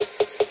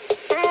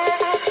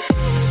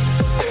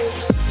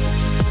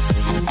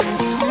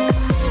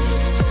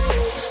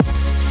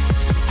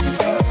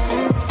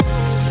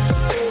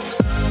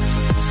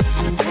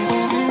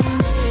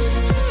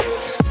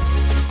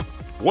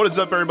What is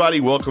up,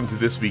 everybody? Welcome to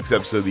this week's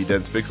episode of the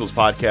Dense Pixels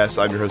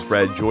podcast. I'm your host,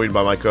 Brad, joined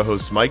by my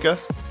co-hosts, Micah.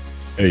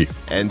 Hey.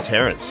 And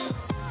Terrence.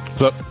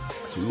 What's up?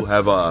 So we will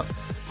have a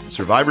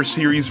Survivor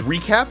Series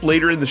recap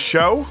later in the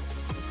show.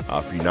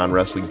 For you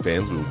non-wrestling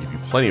fans, we will give you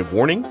plenty of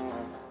warning. We're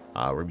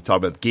going to be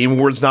talking about the Game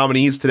Awards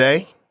nominees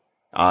today.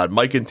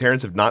 Micah and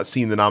Terrence have not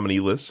seen the nominee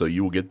list, so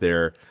you will get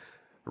their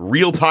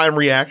real-time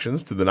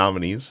reactions to the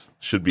nominees.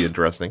 Should be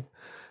interesting.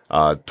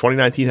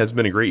 2019 has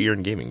been a great year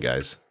in gaming,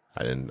 guys.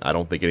 I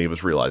don't think any of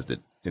us realized it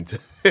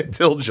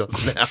until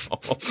just now.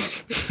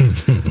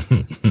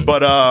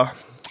 But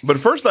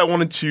first, I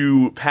wanted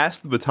to pass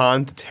the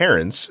baton to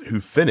Terrence, who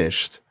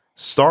finished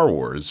Star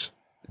Wars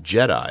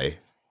Jedi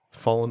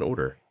Fallen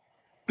Order.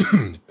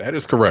 That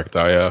is correct.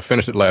 I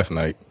finished it last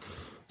night.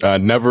 I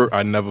never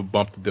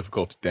bumped the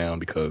difficulty down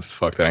because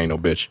fuck that, I ain't no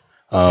bitch.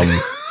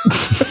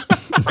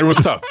 It was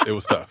tough.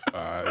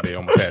 They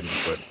almost had me,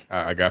 but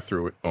I got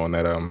through it on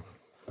that.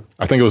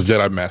 I think it was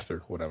Jedi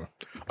Master, whatever.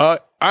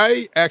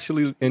 I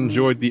actually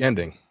enjoyed the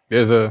ending.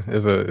 It's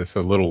a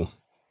little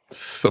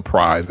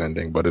surprise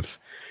ending, but it's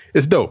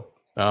dope.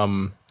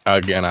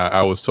 Again,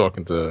 I was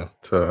talking to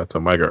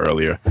Micah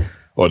earlier,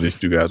 or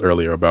just you guys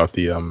earlier, about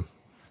the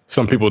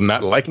some people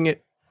not liking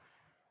it.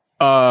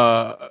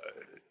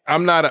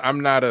 I'm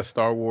not a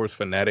Star Wars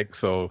fanatic,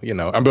 so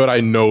but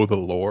I know the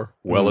lore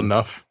well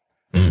enough.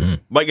 Mm-hmm.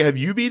 Micah, have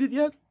you beat it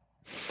yet?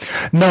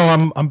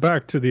 No, I'm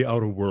back to the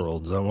Outer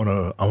Worlds. I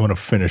wanna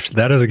finish.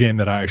 That is a game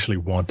that I actually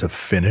want to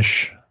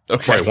finish.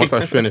 Okay. Right, once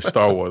I finish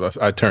Star Wars,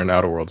 I turned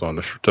Outer Worlds on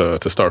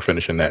to start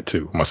finishing that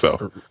too myself.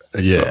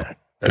 Yeah,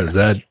 because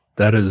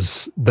that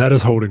is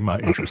holding my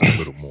interest a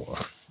little more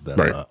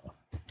than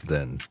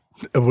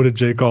what did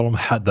Jay call him?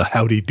 The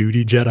Howdy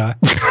Doody Jedi.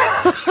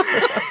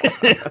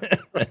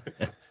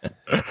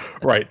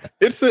 Right.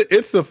 The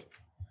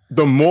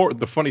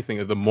funny thing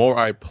is, the more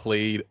I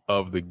played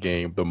of the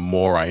game, the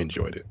more I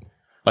enjoyed it.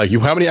 Like,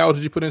 how many hours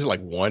did you put into? Like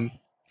one,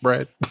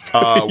 Brad?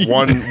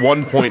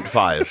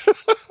 1.5.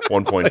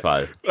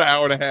 1.5. An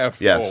hour and a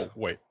half. Yes. Oh,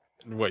 wait.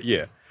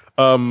 Yeah.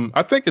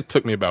 I think it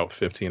took me about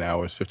 20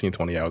 hours to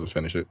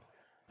finish it.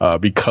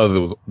 Because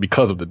of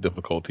the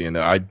difficulty, and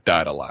I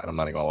died a lot. I'm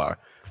not even gonna lie.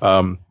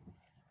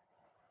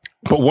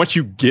 But once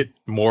you get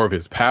more of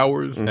his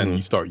powers and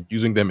you start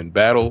using them in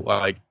battle,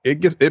 like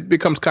it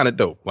becomes kind of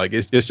dope. Like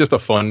it's just a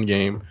fun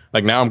game.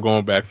 Like now I'm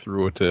going back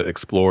through it to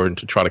explore and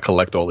to try to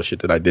collect all the shit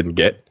that I didn't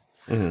get,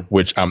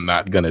 which I'm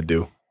not gonna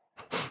do.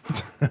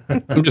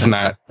 I'm just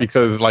not,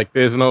 because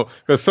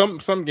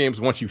some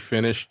games, once you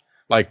finish,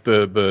 like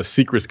the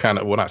secrets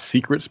not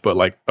secrets, but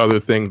like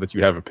other things that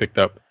you haven't picked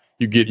up,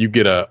 you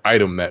get a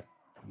item that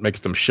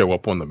makes them show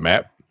up on the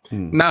map.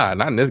 Nah,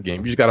 not in this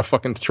game. You just gotta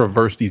fucking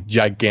traverse these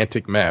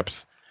gigantic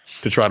maps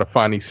to try to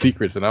find these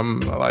secrets. And I'm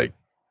like,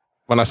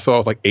 when I saw I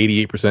was like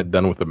 88%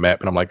 done with the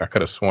map, and I'm like, I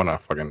could have sworn I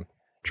fucking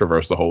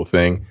traversed the whole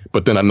thing.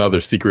 But then another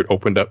secret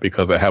opened up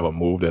because I have a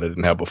move that I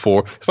didn't have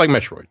before. It's like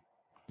Metroid.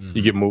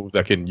 You get moves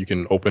that you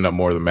can open up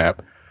more of the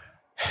map.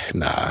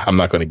 Nah, I'm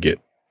not gonna get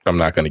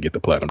the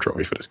platinum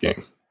trophy for this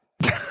game.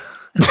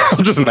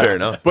 I'm just not. Fair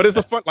enough. But it's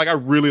a fun. Like, I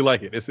really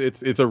like it.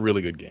 It's a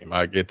really good game.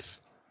 Like it's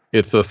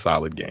a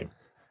solid game.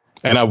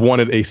 And I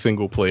wanted a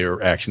single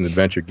player action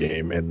adventure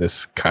game, and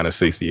this kind of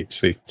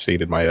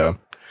satiated my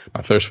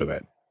thirst for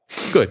that.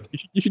 Good.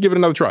 You should give it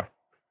another try.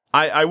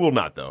 I will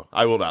not, though.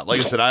 I will not. Like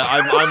I said,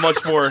 I'm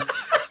much more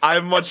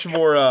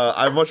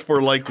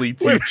likely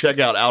to check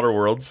out Outer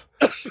Worlds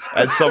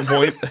at some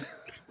point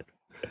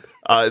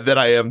than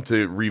I am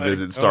to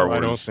revisit Star Wars. I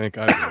don't think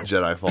I will.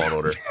 Jedi Fallen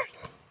Order.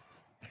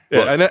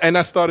 Yeah, and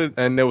I started,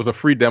 and there was a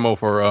free demo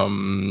for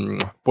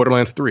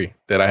Borderlands 3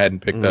 that I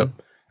hadn't picked up.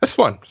 That's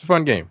fun. It's a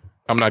fun game.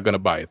 I'm not going to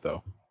buy it,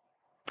 though,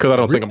 because I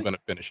don't think I'm going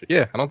to finish it.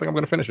 Yeah, I don't think I'm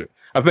going to finish it.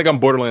 I think I'm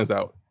Borderlands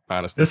out,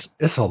 honestly.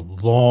 It's a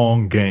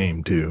long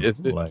game, too.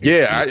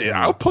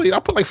 I'll put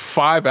like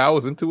 5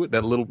 hours into it.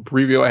 That little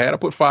preview I had, I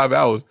put 5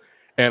 hours,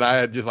 and I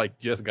had just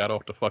got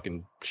off the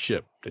fucking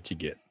ship that you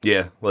get.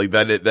 Yeah, like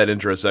that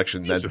intro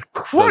section, that does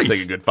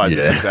take a good 5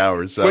 to 6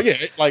 hours. So. But yeah,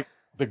 like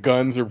the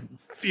guns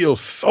feel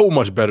so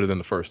much better than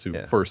the first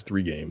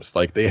three games.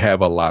 Like, they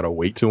have a lot of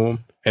weight to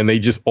them, and they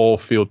just all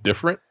feel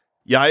different.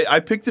 Yeah, I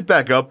picked it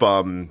back up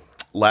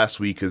last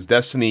week because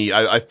Destiny,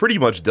 I've pretty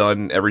much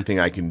done everything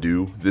I can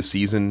do this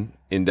season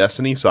in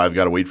Destiny, so I've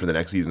got to wait for the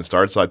next season to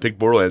start. So I picked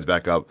Borderlands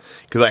back up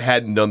because I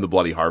hadn't done the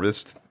Bloody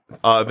Harvest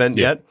event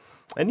yet.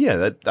 And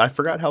that I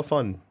forgot how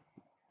fun.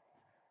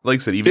 Like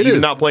I said, even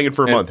not playing it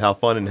for a month, how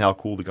fun and how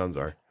cool the guns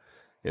are.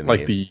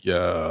 Like the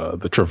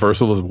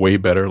traversal is way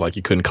better. Like,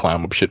 you couldn't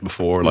climb up shit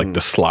before. Like,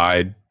 the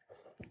slide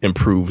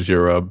improves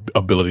your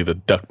ability to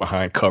duck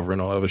behind cover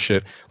and all other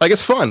shit. Like,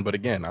 it's fun, but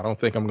again, I don't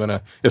think I'm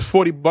gonna. It's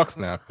 $40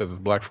 now because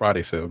it's Black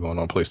Friday sale going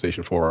on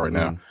PlayStation 4 right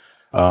now.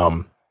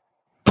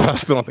 But I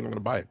still don't think I'm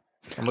gonna buy it.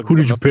 Who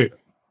did you pick?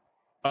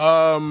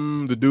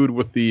 The dude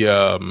with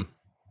the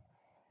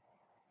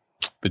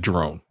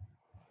drone.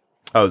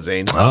 Oh,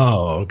 Zane.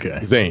 Oh, okay.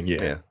 Zane,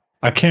 yeah.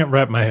 I can't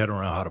wrap my head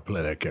around how to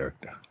play that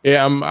character.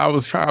 Yeah, I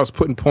was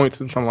putting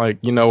points in, so I'm like,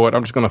 you know what?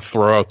 I'm just gonna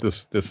throw out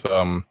this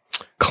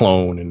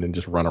clone and then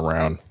just run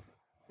around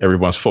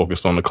everyone's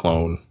focused on the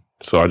clone.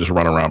 So I just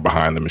run around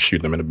behind them and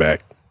shoot them in the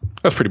back.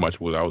 That's pretty much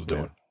what I was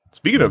doing.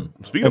 Speaking of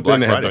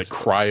Black Friday, Friday,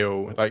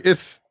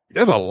 cryo,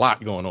 there's a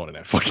lot going on in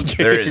that fucking game.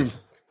 There is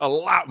a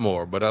lot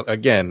more, but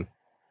again,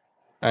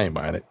 I ain't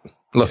buying it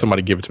unless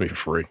somebody give it to me for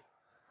free.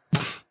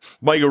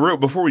 Mike,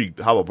 before we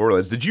hop up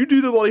Borderlands, did you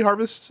do the Bloody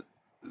Harvest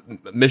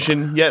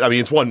mission yet? I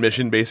mean, it's one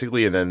mission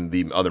basically, and then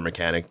the other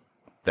mechanic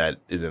that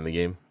is in the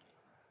game.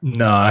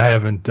 No, I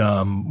haven't.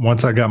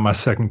 Once I got my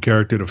second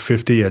character to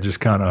 50, I just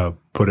kind of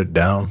put it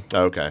down.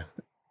 Okay.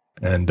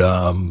 And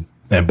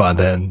by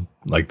then,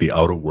 like the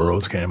Outer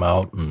Worlds came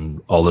out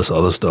and all this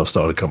other stuff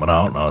started coming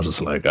out, and I was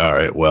just like, all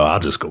right, well, I'll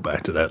just go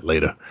back to that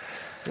later.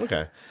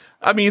 Okay.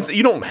 I mean,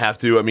 you don't have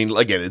to. I mean,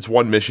 again, it's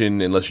one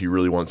mission unless you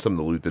really want some of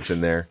the loot that's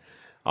in there.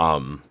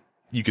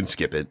 You can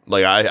skip it.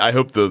 Like, I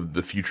hope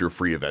the future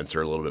free events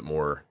are a little bit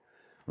more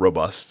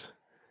robust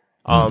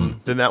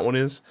than that one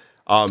is.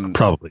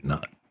 Probably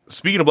not.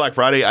 Speaking of Black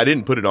Friday, I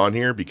didn't put it on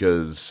here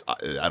because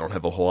I don't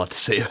have a whole lot to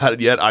say about it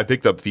yet. I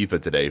picked up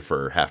FIFA today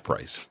for half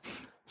price.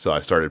 So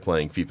I started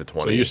playing FIFA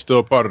 20. So you're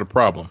still part of the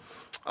problem.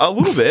 A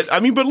little bit. I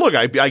mean, but look,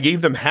 I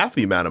gave them half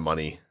the amount of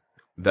money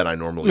that I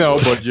normally No,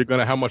 would. but you're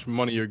gonna. How much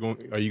money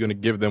are you gonna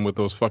give them with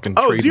those fucking?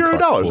 Oh, trading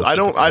card $0.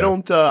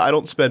 bullshit I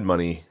don't spend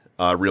money,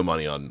 real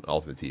money on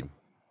Ultimate Team.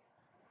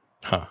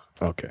 Huh.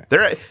 Okay.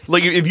 There,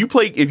 like if you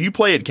play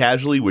it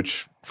casually,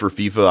 which for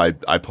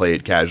FIFA I play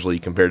it casually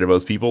compared to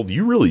most people,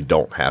 you really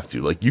don't have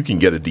to. Like you can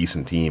get a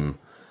decent team,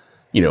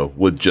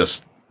 with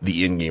just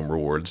the in-game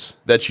rewards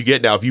that you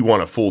get. Now, if you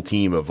want a full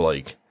team of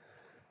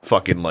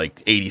fucking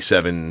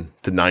 87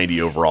 to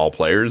 90 overall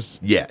players,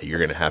 yeah, you're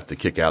gonna have to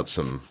kick out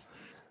some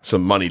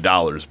money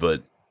dollars.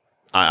 But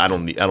I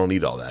don't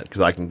need all that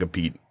because I can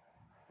compete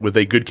with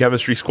a good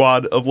chemistry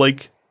squad of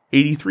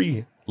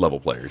 83 level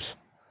players.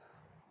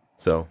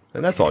 So,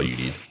 and that's all you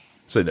need.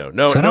 So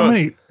no. Is that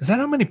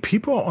how many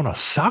people on a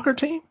soccer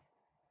team?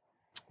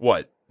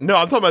 What? No,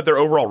 I'm talking about their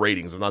overall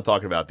ratings. I'm not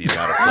talking about the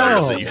amount of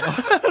players that you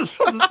have. I was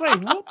about to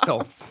say, what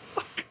the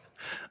fuck?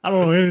 I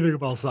don't know anything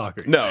about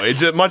soccer. No, it's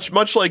just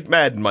much like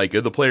Madden,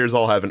 Micah. The players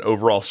all have an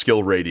overall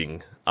skill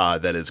rating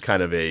that is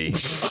kind of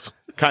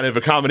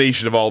a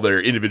combination of all their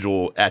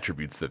individual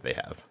attributes that they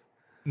have.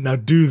 Now,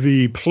 do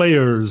the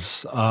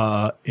players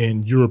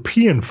in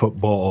European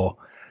football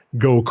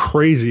go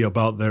crazy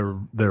about their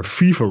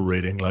FIFA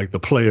rating like the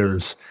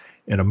players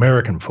in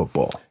American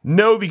football?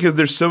 No, because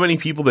there's so many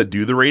people that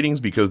do the ratings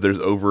because there's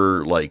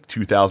over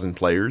 2,000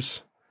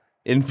 players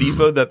in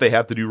FIFA that they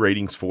have to do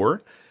ratings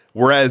for.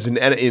 Whereas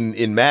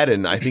in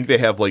Madden, I think they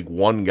have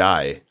one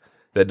guy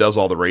that does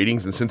all the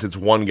ratings, and since it's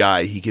one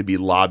guy, he could be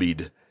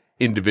lobbied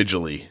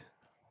individually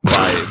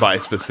by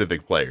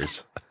specific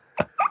players.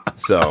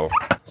 So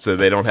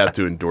they don't have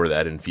to endure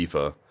that in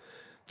FIFA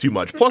too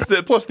much. Plus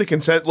the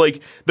consent.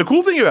 The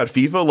cool thing about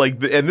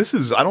FIFA, and this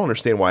is, I don't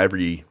understand why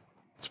every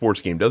sports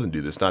game doesn't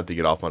do this. Not to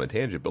get off on a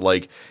tangent,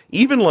 but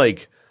even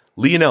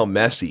Lionel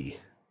Messi,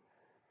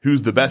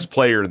 who's the best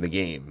player in the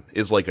game,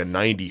 is a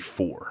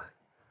 94.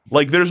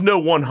 There's no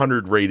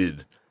 100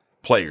 rated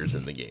players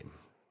in the game.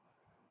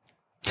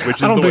 Which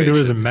is I don't think there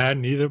is in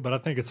Madden either, but I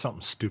think it's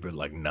something stupid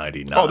like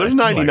 99. Oh, there's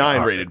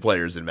 99 rated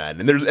players in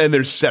Madden, and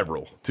there's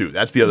several too.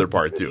 That's the other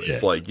part too. Yeah.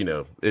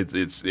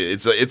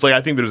 It's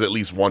I think there's at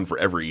least one for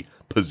every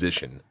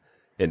position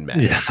in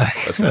Madden. Yeah,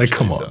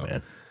 come on,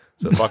 man.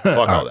 So fuck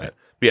all that.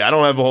 But yeah, I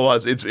don't have a whole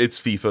lot. It's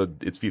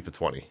FIFA. It's FIFA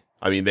 20.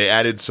 I mean, they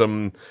added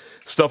some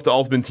stuff to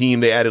Ultimate Team.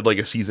 They added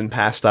a season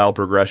pass style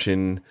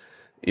progression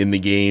in the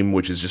game,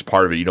 which is just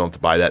part of it. You don't have to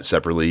buy that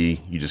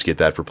separately. You just get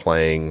that for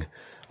playing.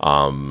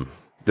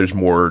 There's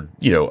more,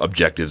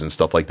 objectives and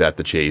stuff like that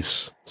to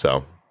chase.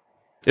 So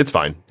it's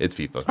fine. It's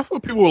FIFA. I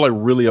thought people were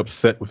really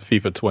upset with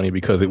FIFA 20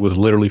 because it was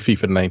literally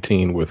FIFA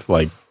 19 with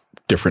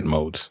different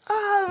modes.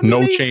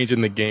 No change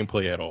in the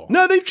gameplay at all.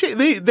 No, they change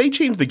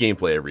the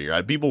gameplay every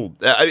year. People,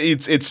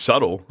 it's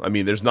subtle. I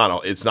mean, it's not a,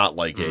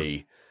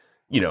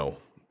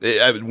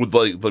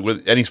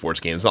 with any sports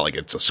game, it's not like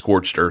it's a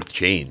scorched earth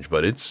change,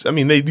 but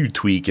they do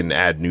tweak and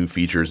add new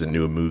features and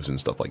new moves and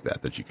stuff like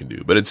that you can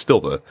do. But it's still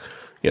the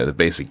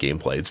basic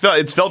gameplay.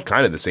 It's felt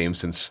kind of the same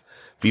since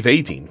FIFA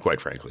 18,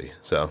 quite frankly.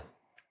 So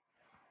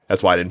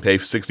that's why I didn't pay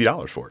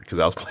 $60 for it, because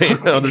I was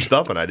playing other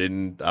stuff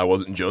and I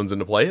wasn't jonesing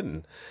to play it.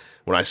 And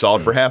when I saw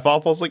it for half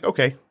off, I was like,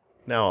 okay,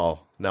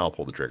 now I'll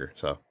pull the trigger.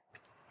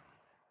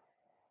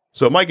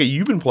 So Micah,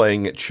 you've been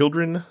playing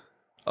Children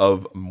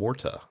of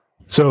Morta.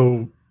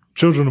 So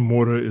Children of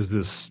Morta is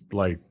this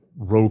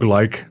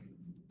roguelike,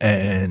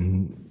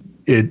 and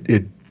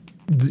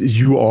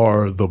you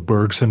are the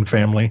Bergson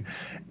family,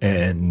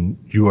 and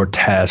you are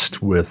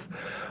tasked with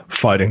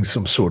fighting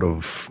some sort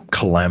of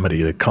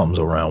calamity that comes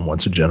around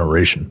once a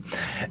generation.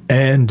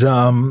 And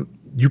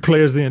you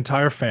play as the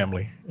entire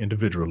family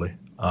individually.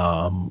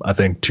 I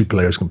think 2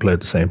 players can play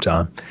at the same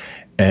time.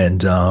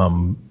 And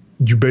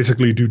you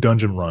basically do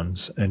dungeon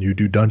runs, and you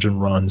do dungeon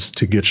runs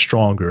to get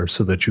stronger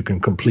so that you can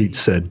complete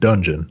said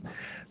dungeon,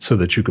 so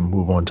that you can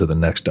move on to the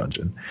next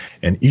dungeon.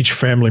 And each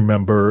family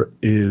member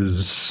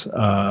is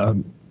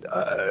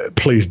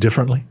plays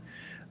differently.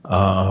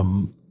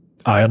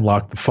 I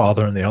unlocked the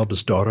father and the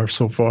eldest daughter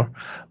so far.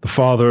 The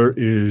father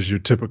is your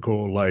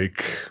typical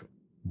like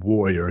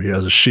warrior. He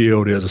has a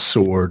shield, he has a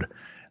sword.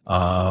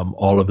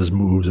 All of his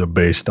moves are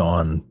based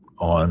on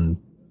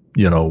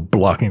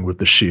blocking with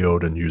the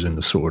shield and using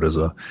the sword as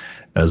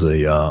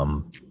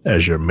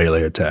your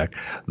melee attack.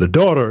 The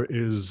daughter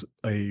is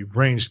a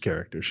ranged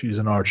character. She's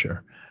an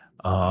archer.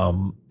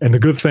 And the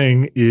good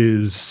thing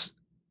is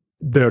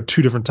there are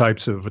two different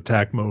types of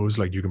attack modes.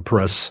 Like you can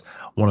press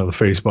one of the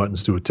face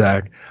buttons to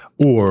attack,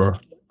 or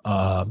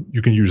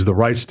you can use the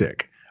right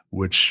stick,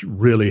 which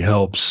really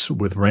helps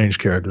with ranged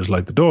characters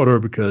like the daughter,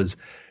 because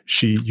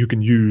you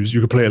can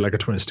play it like a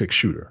twin stick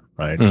shooter,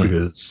 right?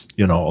 Because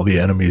all the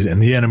enemies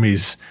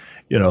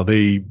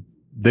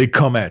they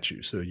come at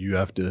you, so you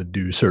have to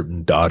do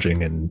certain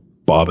dodging and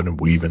bobbing and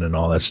weaving and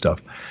all that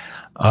stuff.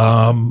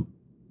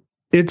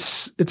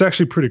 It's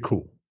actually pretty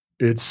cool.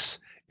 It's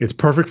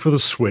perfect for the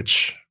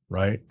Switch,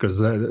 right? Because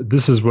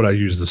this is what I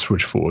use the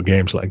Switch for,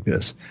 games like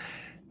this.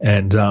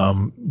 And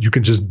you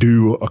can just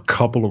do a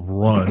couple of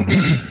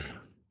runs,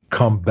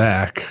 come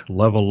back,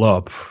 level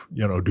up,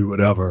 do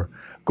whatever,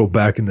 go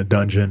back in the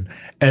dungeon.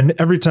 And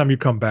every time you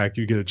come back,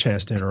 you get a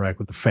chance to interact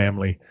with the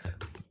family,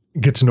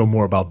 get to know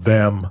more about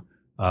them.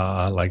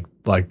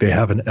 Like they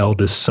have an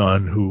eldest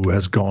son who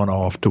has gone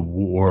off to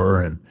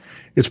war, and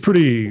it's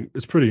pretty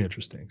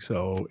interesting.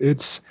 So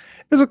it's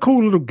a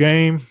cool little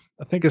game.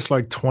 I think it's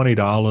like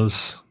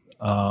 $20.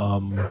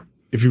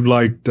 If you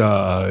liked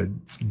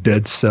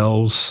Dead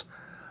Cells,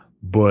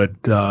 but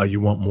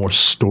you want more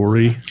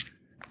story,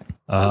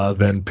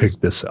 then pick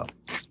this up.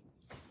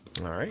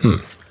 All right.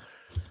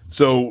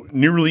 So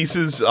new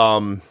releases.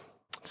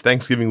 It's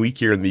Thanksgiving week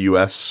here in the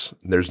U.S.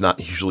 There's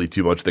not usually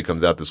too much that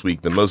comes out this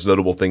week. The most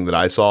notable thing that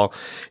I saw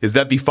is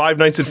that the Five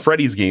Nights at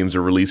Freddy's games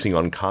are releasing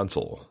on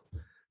console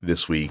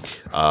this week,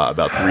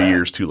 about 3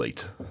 years too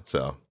late.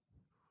 So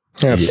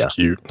that's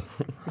cute.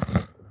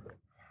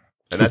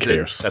 And that's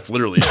it. That's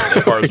literally it,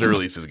 as far as the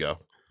releases go.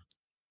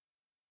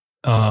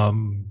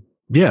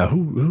 Yeah.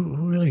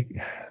 Who really?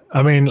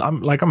 I mean,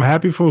 I'm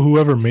happy for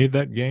whoever made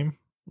that game,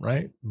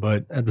 right?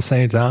 But at the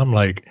same time,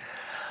 like,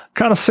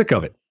 kind of sick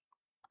of it.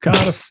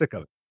 I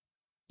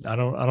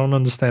don't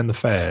understand the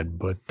fad,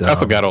 but I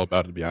forgot all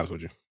about it, to be honest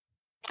with you.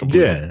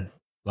 Completely. Yeah,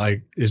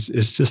 like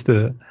it's just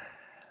I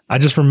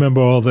just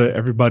remember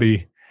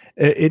everybody.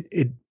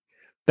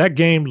 That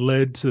game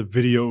led to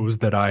videos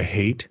that I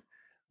hate,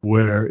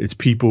 where it's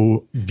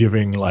people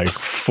giving like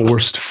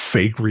forced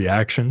fake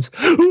reactions.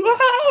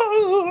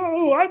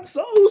 Whoa, I'm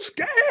so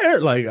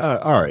scared. Like,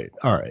 all right,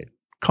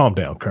 calm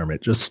down,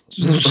 Kermit. Just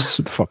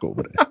sit the fuck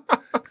over there.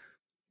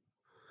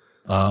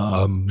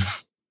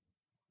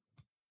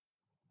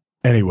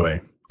 Anyway,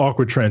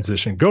 awkward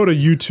transition. Go to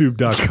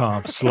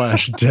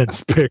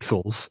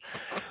youtube.com/densepixels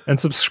and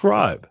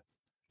subscribe.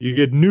 You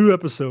get new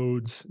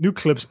episodes, new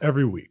clips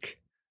every week.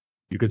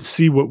 You could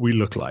see what we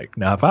look like.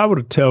 Now, if I were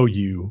to tell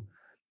you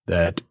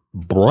that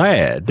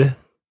Brad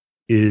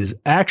is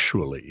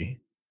actually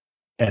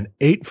an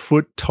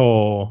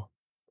 8-foot-tall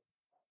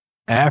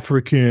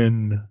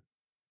African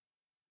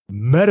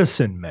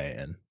medicine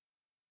man,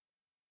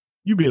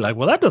 you'd be like,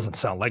 well, that doesn't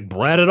sound like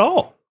Brad at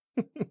all.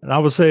 And I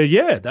would say,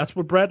 yeah, that's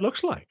what Brad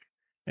looks like.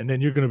 And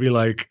then you're going to be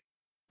like,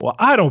 well,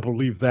 I don't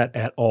believe that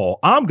at all.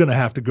 I'm going to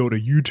have to go to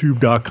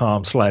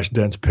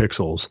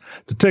youtube.com/densepixels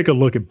to take a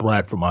look at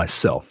Brad for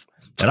myself.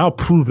 And I'll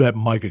prove that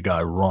Micah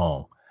guy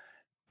wrong.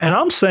 And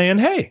I'm saying,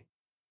 hey,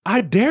 I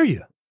dare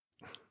you.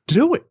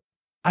 Do it.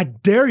 I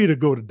dare you to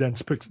go to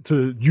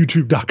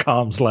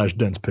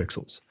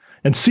youtube.com/densepixels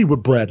and see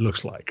what Brad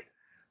looks like.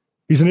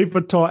 He's an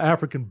 8-foot-tall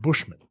African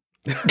bushman.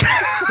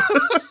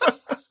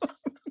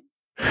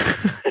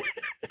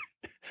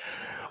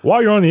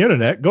 While you're on the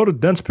internet, go to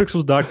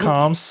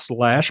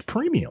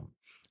densepixels.com/premium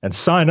and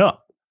sign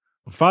up.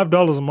 For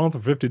 $5 a month or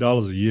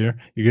 $50 a year,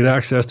 you get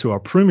access to our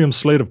premium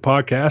slate of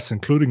podcasts,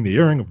 including The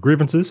Airing of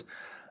Grievances,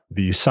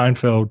 the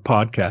Seinfeld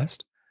podcast,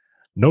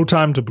 No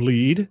Time to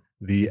Bleed,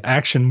 the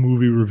action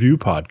movie review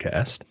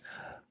podcast,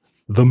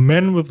 The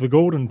Men with the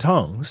Golden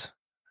Tongues,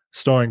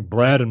 starring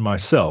Brad and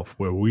myself,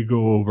 where we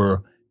go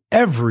over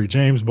every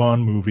James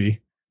Bond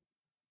movie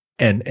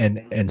and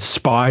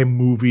spy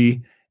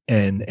movie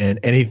and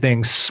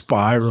anything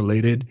spy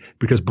related,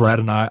 because Brad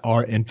and I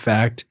are in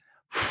fact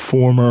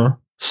former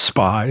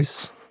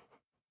spies,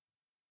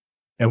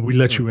 and we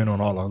let you in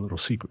on all our little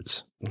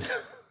secrets.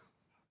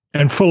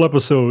 And full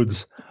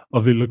episodes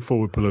of the Look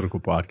Forward Political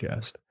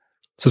Podcast.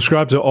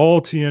 Subscribe to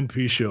all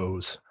TNP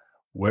shows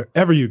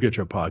wherever you get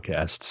your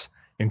podcasts,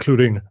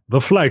 including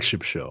the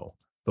flagship show,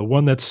 the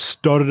one that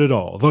started it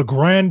all, the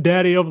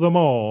granddaddy of them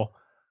all,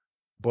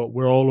 but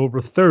we're all over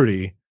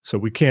 30, so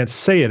we can't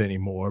say it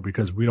anymore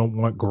because we don't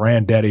want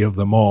granddaddy of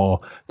them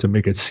all to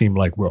make it seem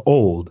like we're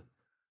old.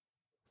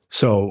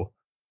 So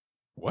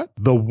what?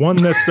 The one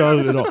that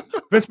started it all.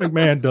 Vince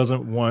McMahon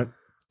doesn't want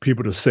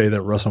people to say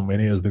that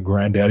WrestleMania is the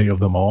granddaddy of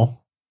them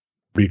all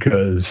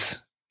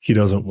because he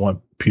doesn't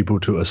want people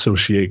to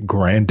associate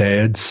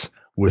granddads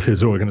with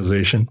his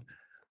organization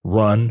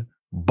run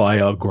by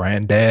a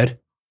granddad.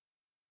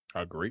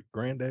 A great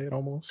granddad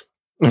almost.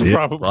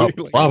 Yeah,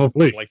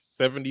 probably like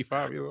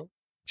 75 years old.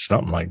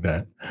 Something like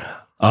that.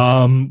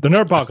 The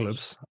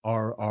Nerdpocalypse,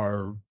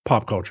 our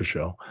pop culture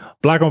show,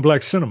 Black on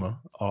Black Cinema,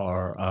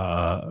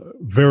 our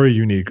very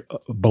unique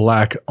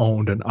Black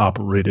owned and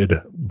operated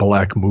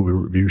Black movie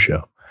review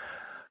show.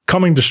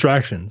 Coming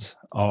Distractions,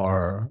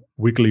 our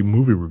weekly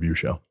movie review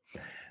show,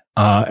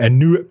 and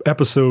new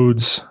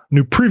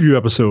preview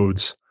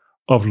episodes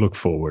of Look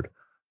Forward,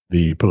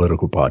 the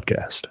political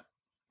podcast.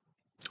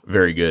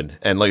 Very good.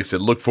 And like I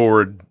said, Look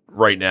Forward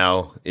right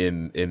now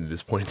in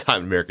this point in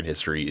time in American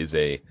history is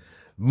a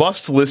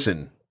must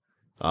listen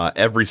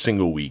every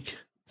single week,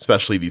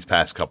 especially these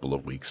past couple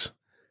of weeks.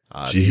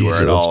 If you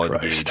are at all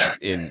engaged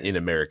in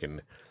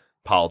American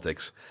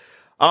politics.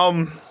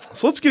 So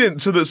let's get in.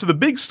 So the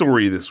big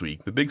story this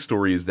week, the big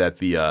story is that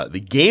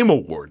the Game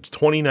Awards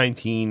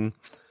 2019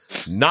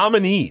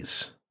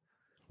 nominees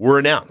were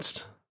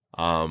announced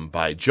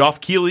by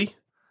Geoff Keighley,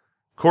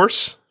 of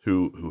course,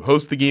 who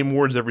hosts the Game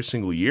Awards every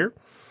single year.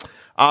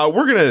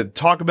 We're going to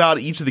talk about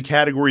each of the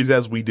categories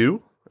as we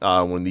do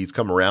when these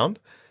come around.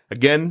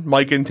 Again,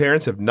 Mike and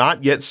Terrence have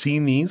not yet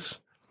seen these,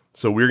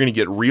 so we're going to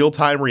get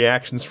real-time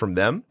reactions from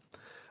them.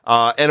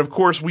 And, of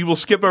course, we will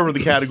skip over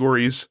the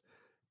categories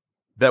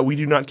that we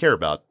do not care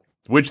about,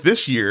 which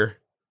this year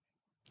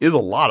is a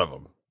lot of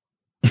them.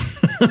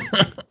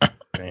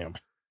 Damn.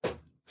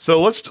 So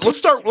let's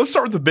start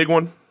with the big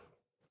one.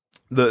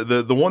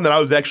 The one that I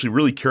was actually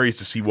really curious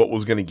to see what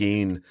was going to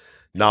gain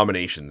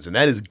nominations, and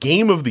that is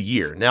Game of the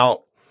Year.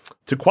 Now,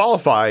 to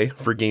qualify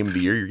for Game of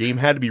the Year, your game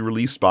had to be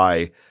released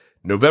by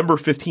November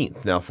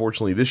 15th. Now,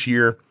 fortunately, this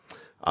year,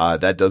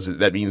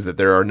 that means that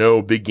there are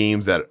no big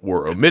games that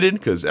were omitted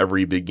because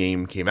every big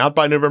game came out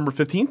by November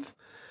 15th.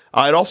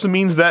 It also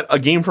means that a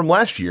game from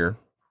last year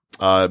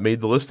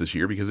made the list this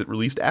year because it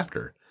released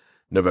after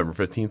November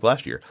 15th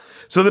last year.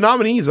 So the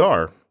nominees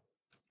are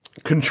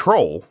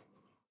Control.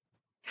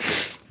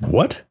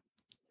 What?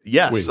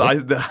 Yes, Wait,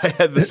 what? I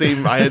had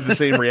the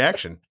same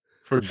reaction.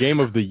 For Game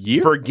of the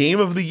Year? For Game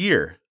of the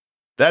Year.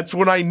 That's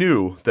when I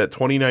knew that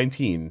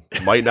 2019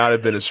 might not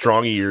have been as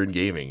strong a year in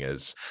gaming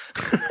as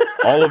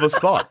all of us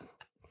thought.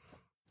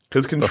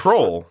 Because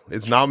Control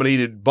is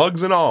nominated,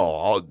 bugs and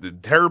all, the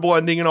terrible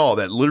ending and all,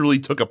 that literally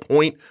took a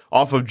point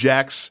off of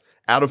Jack's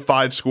out of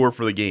 5 score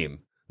for the game.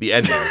 The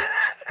ending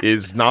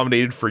is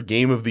nominated for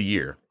Game of the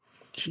Year.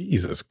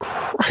 Jesus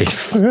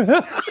Christ.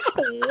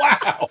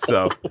 Wow.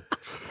 So,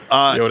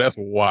 yo, that's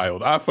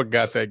wild. I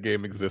forgot that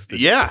game existed.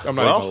 Yeah. I'm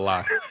not even gonna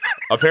lie.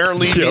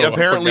 Apparently,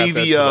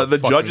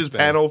 the judges thing.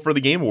 panel for the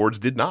Game Awards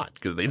did not,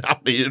 because they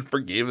nominated for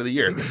Game of the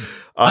Year.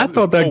 I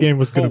thought that game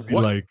was going to be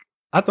like.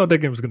 I thought that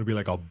game was going to be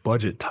like a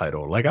budget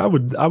title. Like I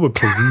would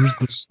peruse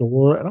the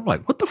store, and I'm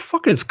like, what the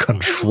fuck is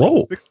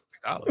Control?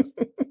 $60.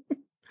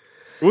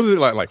 Was it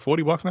like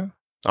 $40 now?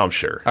 I'm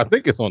sure. I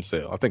think it's on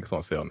sale.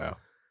 Now.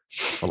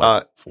 For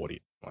like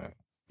 40.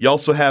 You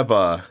also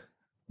have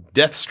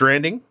Death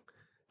Stranding,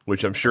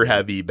 which I'm sure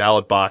had the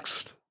ballot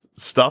box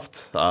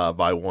stuffed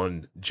by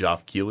one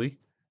Geoff Keighley,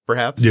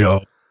 perhaps. Yeah.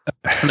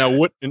 Now,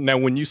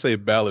 when you say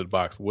ballot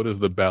box, what is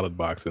the ballot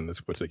box in this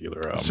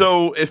particular?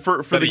 So,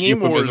 for the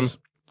Game Awards,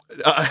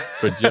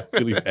 for Geoff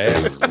Keighley's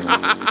ass.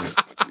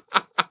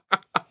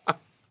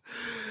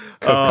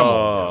 Come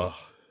on,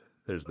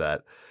 there's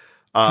that.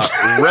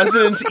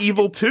 Resident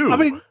Evil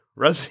 2.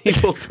 Resident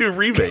Evil 2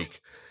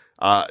 Remake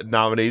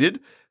nominated.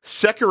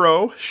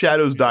 Sekiro: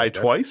 Shadows Die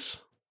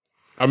Twice.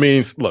 I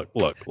mean, look.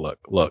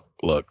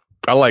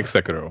 I like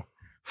Sekiro.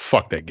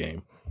 Fuck that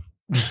game.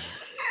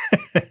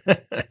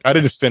 I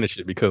didn't finish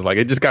it because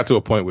it just got to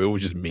a point where it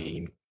was just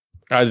mean.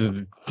 I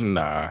just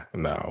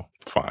no,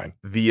 fine.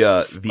 The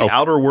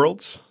Outer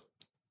Worlds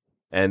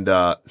and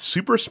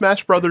Super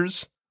Smash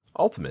Brothers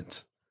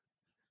Ultimate,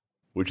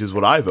 which is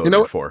what I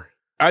voted for.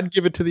 I'd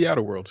give it to the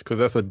Outer Worlds because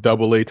that's a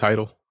AA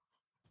title,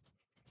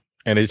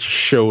 and it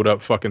showed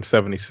up fucking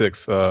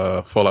 76,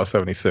 Fallout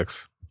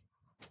 76.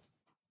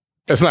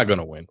 It's not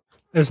gonna win.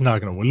 It's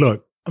not gonna win.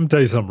 Look, I'm gonna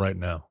tell you something right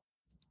now.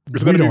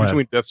 It's gonna be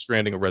between Death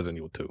Stranding and Resident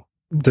Evil 2. I'm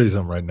gonna tell you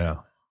something right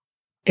now.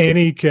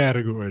 Any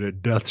category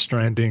that Death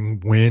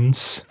Stranding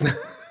wins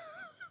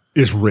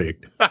is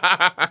rigged.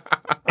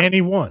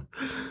 Anyone.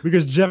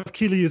 Because Geoff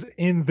Keighley is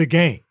in the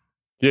game.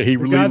 Yeah, the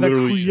guy that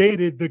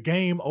created the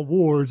Game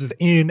Awards is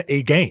in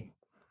a game.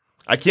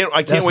 I can't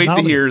wait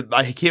to hear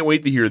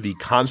the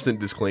constant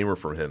disclaimer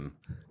from him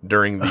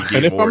during the Game Awards show.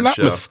 And if I'm not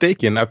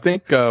mistaken, I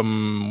think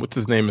what's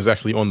his name is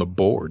actually on the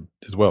board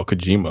as well,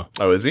 Kojima.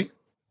 Oh, is he?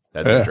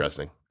 That's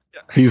interesting.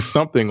 He's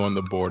something on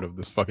the board of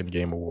this fucking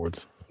Game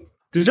Awards.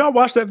 Did y'all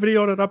watch that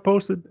video that I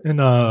posted in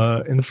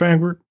the fan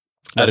group?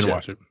 I didn't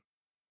watch it.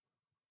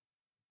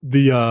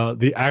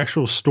 The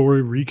actual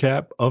story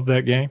recap of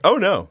that game. Oh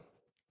no!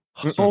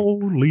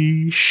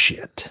 Holy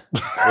shit!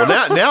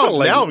 Well,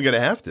 now I'm gonna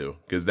have to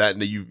because that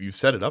you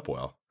set it up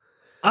well.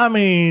 I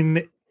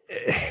mean,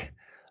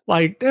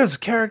 Like there's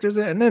characters,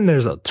 and then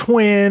there's a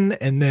twin,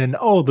 and then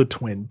the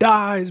twin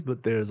dies,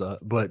 but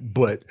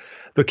but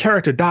the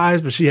character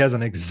dies, but she has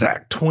an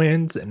exact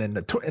twins, and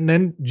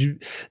then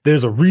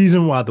there's a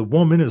reason why the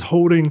woman is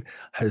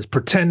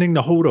pretending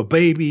to hold a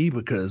baby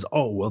because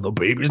the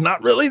baby's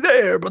not really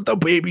there, but the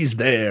baby's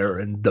there,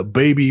 and the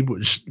baby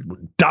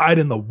died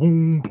in the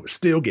womb, but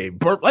still gave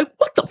birth. Like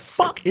what the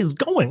fuck is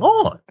going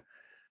on?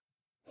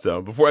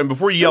 So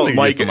before you yell at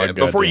Micah,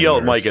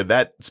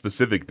 that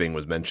specific thing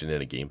was mentioned in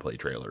a gameplay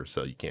trailer,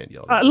 so you can't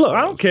yell. Look,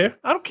 I don't care.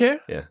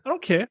 Yeah, I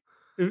don't care.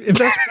 If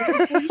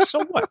that's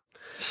so what?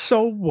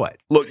 So what?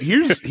 Look,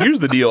 here's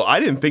the deal.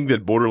 I didn't think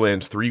that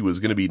Borderlands 3 was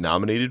going to be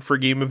nominated for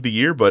Game of the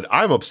Year, but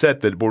I'm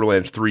upset that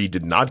Borderlands 3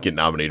 did not get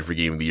nominated for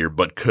Game of the Year,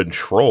 but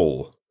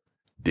Control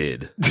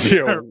did.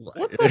 Yo,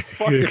 what the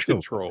fuck is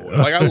Control?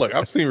 Like,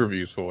 I've seen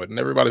reviews for it, and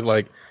everybody's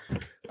like,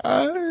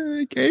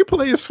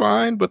 gameplay is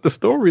fine, but the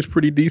story is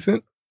pretty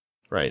decent.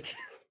 Right.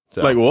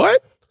 So. Like,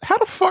 what? How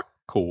the fuck?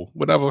 Cool.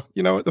 Whatever.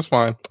 You know, that's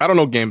fine. I don't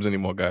know games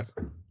anymore, guys.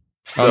 I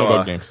don't know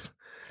about games.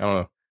 I don't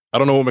know. I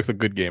don't know what makes a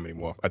good game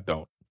anymore. I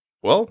don't.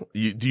 Well, do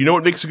you know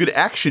what makes a good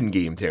action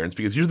game, Terrence?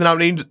 Because here's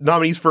the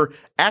nominees for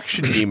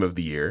Action Game of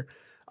the Year.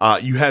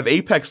 You have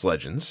Apex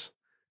Legends.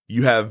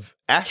 You have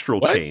Astral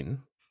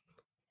Chain.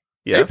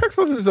 Yeah. Apex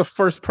Legends is a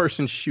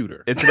first-person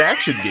shooter. It's an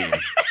action game.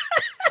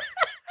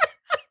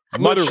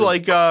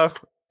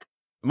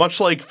 much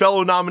like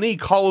fellow nominee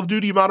Call of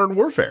Duty Modern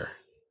Warfare.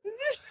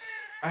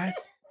 I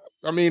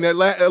mean,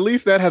 at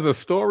least that has a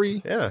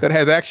story that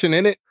has action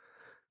in it.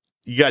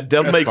 You got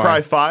Devil May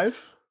Cry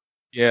 5.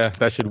 Yeah,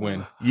 that should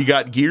win. You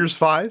got Gears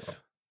 5.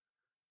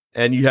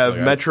 And you have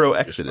Metro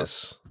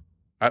Exodus.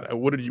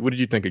 What did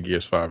you think of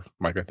Gears 5,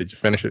 Micah? Did you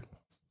finish it?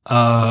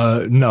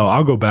 No,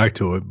 I'll go back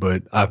to it,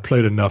 but I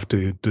played enough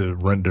to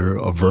render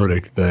a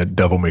verdict that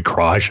Devil May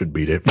Cry should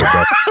beat it.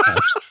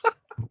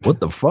 What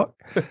the fuck?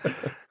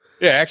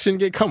 Yeah, action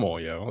game. Come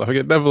on, yo.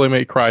 Like, Devil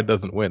May Cry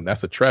doesn't win.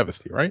 That's a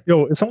travesty, right?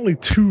 Yo, it's only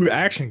 2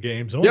 action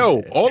games.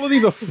 All of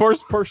these are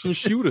first-person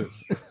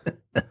shooters.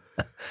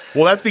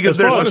 Well, that's because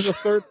one is a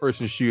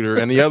third-person shooter,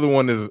 and the other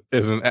one is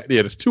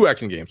there's 2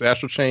 action games: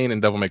 Astral Chain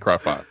and Devil May Cry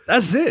 5.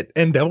 That's it.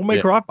 And Devil May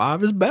Cry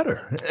 5 is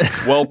better.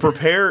 Well,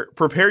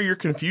 prepare your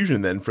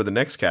confusion then for the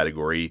next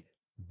category: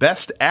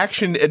 Best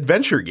Action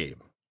Adventure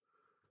Game.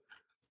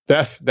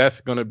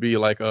 That's going to be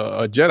like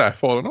a Jedi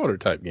Fallen Order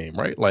type game,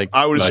 right? Like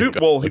I would assume.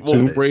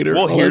 Tomb Raider.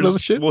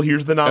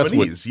 Here's the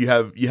nominees. You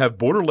have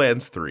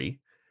Borderlands 3.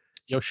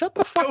 Yo, shut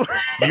the fuck up.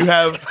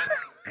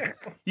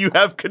 You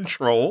have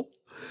Control.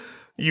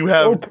 You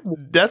have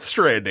Death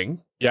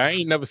Stranding. Yeah, I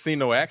ain't never seen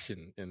no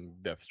action in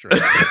Death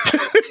Stranding.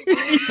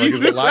 Like,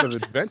 there's a lot of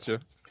adventure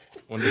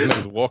when this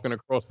nigga's walking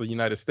across the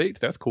United States.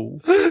 That's cool.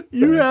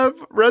 You have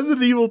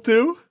Resident Evil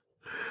 2.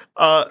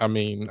 I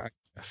mean, I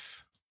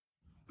guess.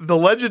 The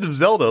Legend of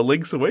Zelda: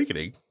 Link's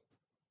Awakening,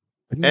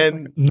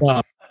 and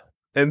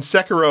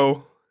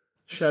Sekiro: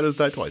 Shadows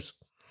Die Twice.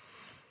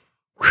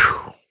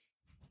 Whew.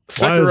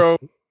 Sekiro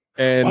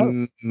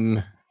and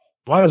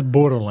why is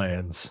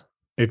Borderlands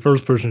a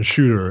first-person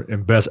shooter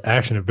and best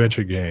action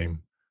adventure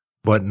game,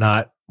 but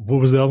not what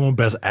was the other one?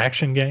 Best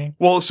action game?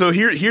 Well, so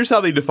here's how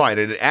they define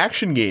it: an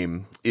action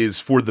game is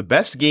for the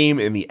best game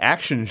in the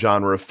action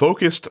genre,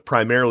 focused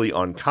primarily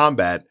on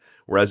combat.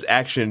 Whereas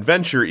action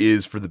adventure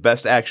is for the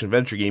best action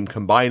adventure game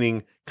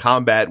combining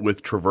combat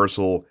with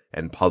traversal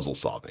and puzzle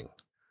solving.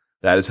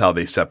 That is how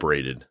they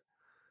separated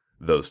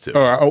those two.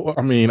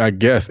 I mean, I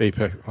guess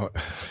Apex.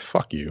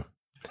 Fuck you.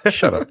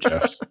 Shut up,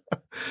 Jeff.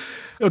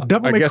 Yo,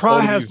 Devil May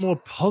Cry has more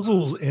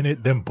puzzles in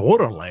it than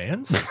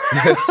Borderlands.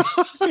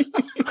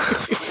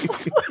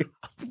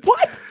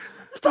 What?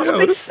 This doesn't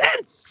make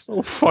sense.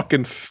 So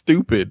fucking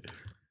stupid.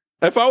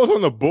 If I was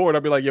on the board,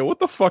 I'd be like, yo, what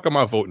the fuck am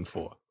I voting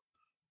for?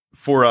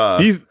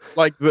 He's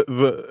like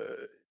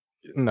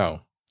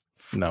no.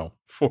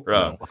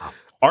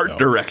 Art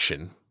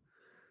direction.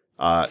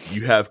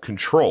 You have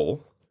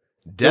Control.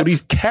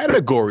 These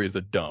categories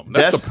are dumb.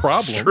 That's the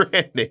problem.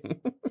 Stranding.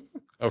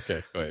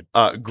 Okay, go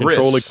ahead.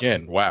 Control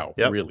again. Wow,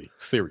 really?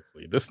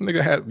 Seriously, this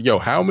nigga has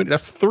how many?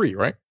 That's 3,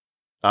 right?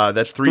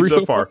 That's 3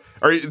 so far.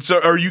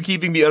 Are you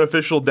keeping the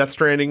unofficial Death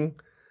Stranding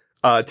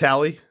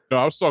tally? No,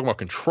 I was talking about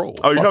Control.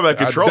 Oh, you're talking about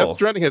Control. Death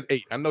Stranding has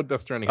 8. I know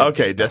Death Stranding has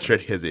 8. Death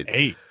Stranding has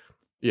 8.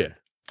 Yeah.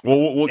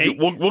 Well, we'll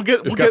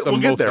get there, Micah.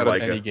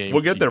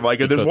 We'll get there,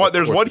 Micah.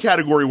 There's one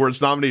category where it's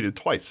nominated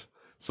twice,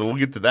 so we'll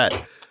get to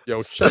that.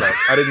 Yo, shut up!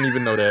 I didn't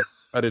even know that.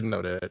 I didn't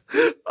know that.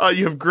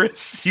 You have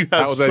Gris. You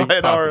have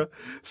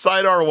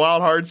Sayonara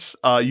Wild Hearts.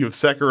 You have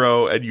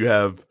Sekiro, and you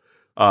have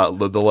The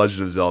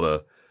Legend of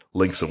Zelda: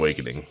 Link's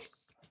Awakening.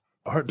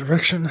 Art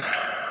direction.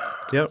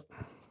 Yep.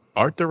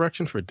 Art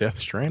direction for Death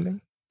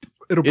Stranding.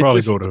 It'll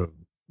probably go to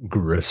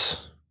Gris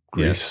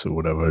or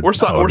whatever. Or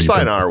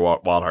Sayonara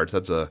Wild Hearts.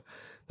 That's a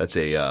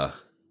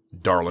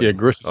darling. Yeah,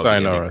 Gris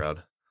Sayonara.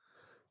 Crowd.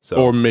 So.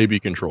 Or maybe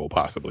Control,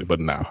 possibly, but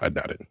no, I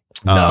doubt it.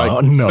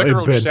 No.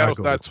 Sekiro Shadows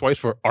Die Twice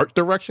for art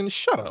direction.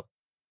 Shut up.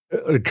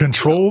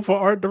 Control for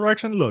art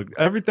direction. Look,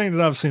 everything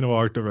that I've seen of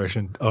art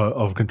direction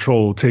of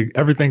Control,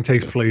 everything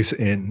takes place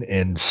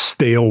in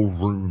stale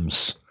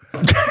rooms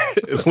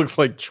It looks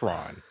like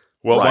Tron.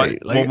 Well, right.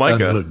 well, It Micah,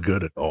 doesn't look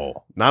good at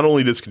all. not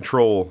only does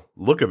Control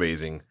look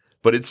amazing,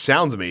 but it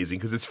sounds amazing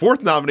because its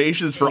fourth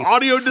nomination is for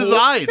audio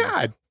design.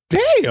 God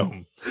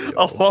damn.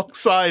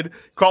 Alongside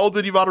Call of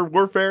Duty Modern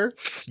Warfare,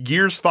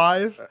 Gears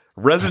 5,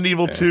 Resident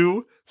Evil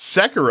 2,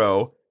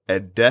 Sekiro,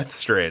 and Death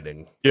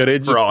Stranding. Yeah, they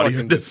just For audio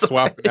fucking just design.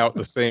 swapping out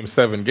the same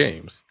 7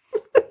 games.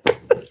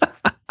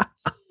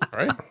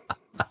 Right?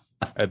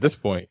 At this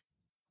point.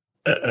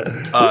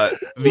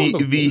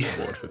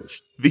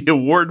 The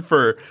award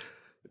for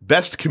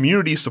Best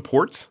Community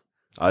Support.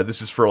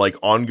 This is for like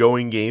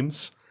ongoing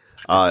games.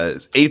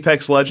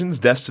 Apex Legends,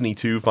 Destiny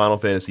 2, Final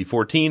Fantasy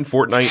 14,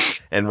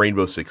 Fortnite, and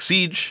Rainbow Six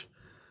Siege.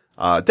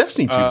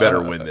 Destiny 2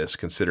 better win this,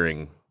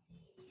 considering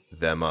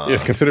them.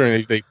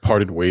 Considering they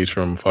parted ways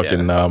from fucking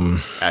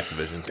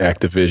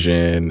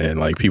Activision, and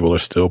like people are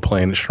still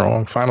playing it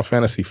strong. Final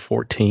Fantasy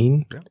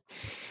 14. Yeah.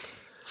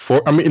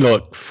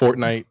 Look,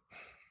 Fortnite.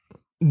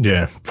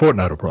 Yeah,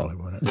 Fortnite will probably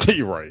win it.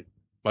 You're right.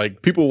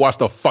 Like people watched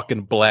a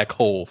fucking black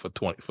hole for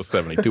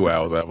 72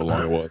 hours, however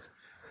long it was.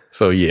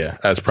 So yeah,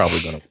 that's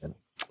probably gonna win.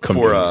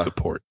 Community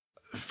support.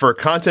 For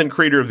Content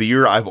Creator of the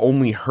Year, I've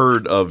only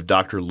heard of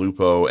Dr.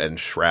 Lupo and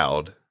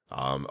Shroud.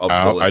 I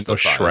know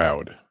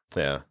Shroud.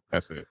 Yeah,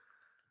 that's it.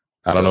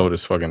 I don't know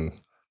this fucking.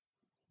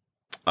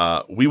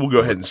 We will go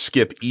ahead and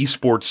skip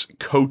Esports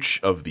Coach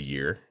of the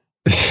Year,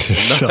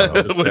 Shut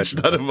up. which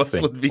none of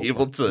us would be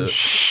able to.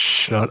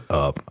 Shut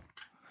up.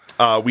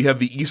 We have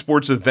the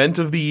Esports Event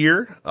of the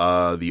Year,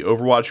 the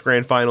Overwatch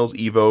Grand Finals,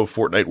 EVO,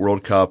 Fortnite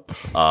World Cup,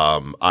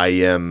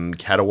 IM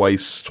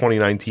Katowice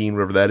 2019,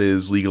 whatever that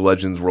is, League of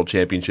Legends World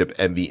Championship,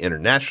 and the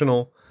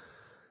International.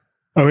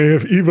 I mean,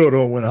 if Evo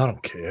don't win, I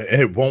don't care.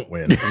 And it won't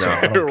win. So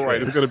I don't You're care.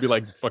 right. It's gonna be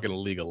like fucking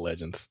League of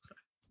Legends.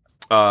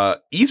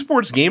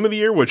 Esports Game of the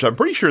Year, which I'm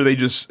pretty sure they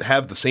just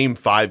have the same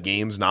 5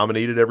 games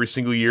nominated every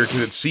single year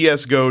because it's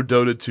CSGO,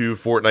 Dota 2,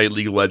 Fortnite,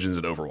 League of Legends,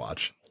 and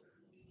Overwatch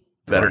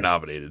that are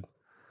nominated.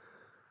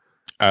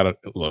 I don't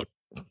look.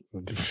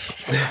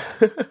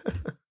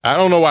 I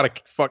don't know why the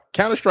fuck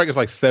Counter-Strike is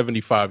like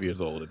 75 years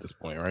old at this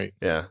point, right?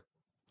 Yeah,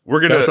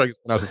 we're gonna Counter-Strike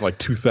now since like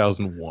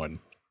 2001.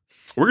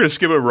 we're gonna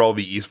skip over all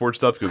the esports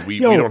stuff because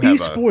we Yo, don't have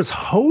esports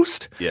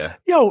host? yeah.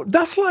 Yo,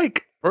 that's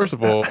like First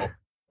of all,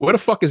 where the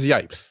fuck is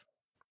Yipes?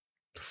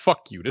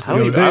 Fuck you. This I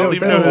don't is even, I don't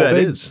even know who that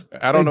is.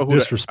 I don't know who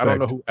disrespect. I don't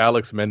know who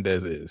Alex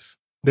Mendez is.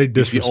 they He's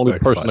disrespect the only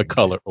person of fighting.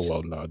 color. Oh,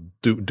 well, no,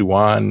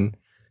 Duan.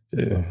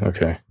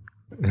 Okay.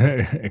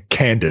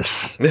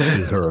 Candace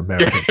is her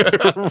American.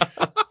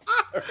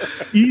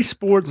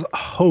 Esports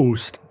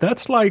host.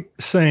 That's like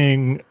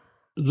saying.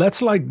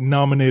 That's like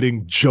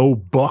nominating Joe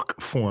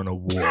Buck for an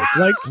award.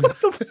 Like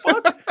what the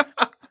fuck?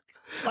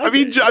 I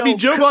mean,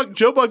 Joe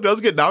Buck does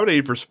get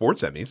nominated for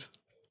sports Emmys.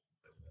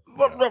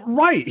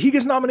 Right, he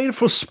gets nominated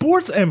for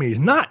sports Emmys,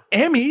 not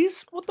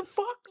Emmys. What the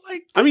fuck?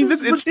 Like, I mean,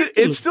 this is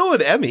it's still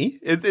an Emmy.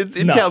 It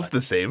Nah. counts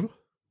the same.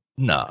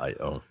 nah.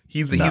 Yo,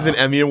 He's Nah. an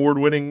Emmy award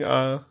winning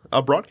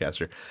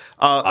broadcaster.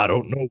 I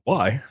don't know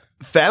why.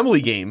 Family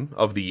Game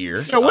of the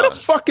Year. Yo, what the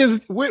fuck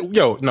is? No.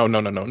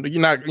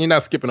 You're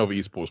not skipping over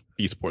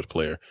esports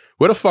player.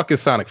 Where the fuck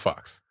is Sonic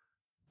Fox?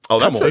 Oh,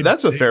 Come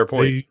that's on. a fair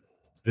point.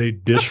 They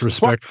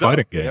disrespect fucked up,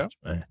 fighting yeah. games,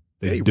 man.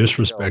 They Hey,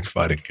 disrespect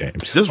fighting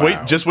games.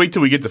 Just wait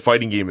till we get to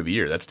Fighting Game of the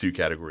Year. That's 2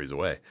 categories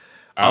away.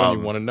 I don't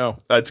even want to know.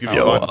 That's gonna be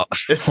Yo,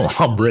 fun.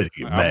 I'm ready,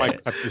 I man.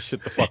 might cut this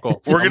shit the fuck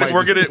off. We're I might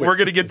gonna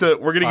just get to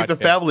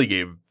podcast. Family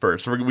Game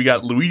first. We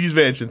got Luigi's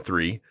Mansion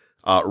 3,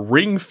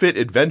 Ring Fit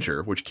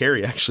Adventure, which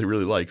Carrie actually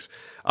really likes.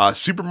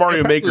 Super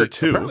Mario Maker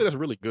 2. Apparently that's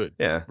really good.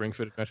 Yeah. Ring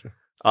Fit Adventure.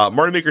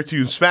 Mario Maker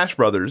 2, Smash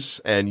Brothers,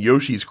 and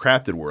Yoshi's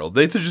Crafted World.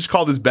 They should just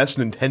call this Best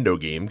Nintendo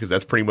Game because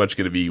that's pretty much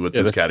going to be what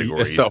this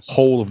category It's the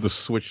whole of the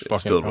Switch is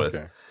fucking filled with.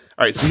 okay.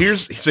 All right, so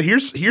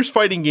here's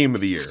Fighting Game of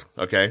the Year.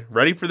 Okay,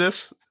 ready for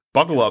this?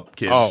 Buckle up,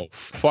 kids. Oh,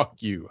 fuck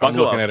you. I'm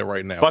Buckle looking up. at it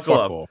right now. Buckle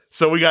Fuck up. off.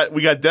 So we got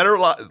Dead or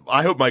Alive.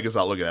 I hope Mike is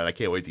not looking at it. I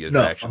can't wait to get his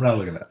reaction. not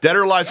looking at it. Dead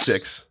or Alive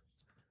 6,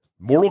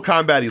 Mortal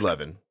Kombat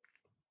 11,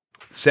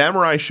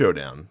 Samurai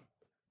Showdown,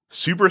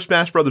 Super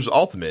Smash Bros.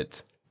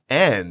 Ultimate,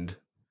 and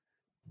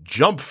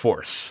Jump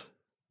Force.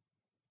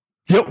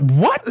 Yo,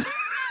 what?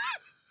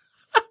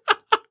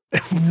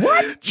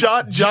 What?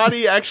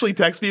 Johnny actually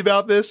texted me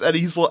about this, and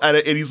he's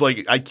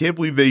like, I can't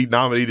believe they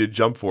nominated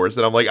Jump Force,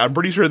 and I'm like, I'm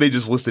pretty sure they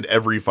just listed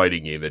every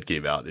fighting game that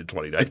came out in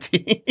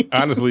 2019.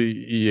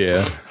 Honestly,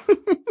 yeah.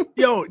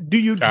 Yo, do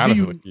you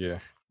Yeah.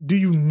 do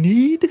you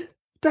need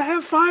to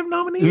have 5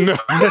 nominees? No.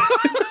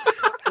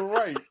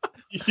 Right.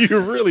 You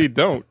really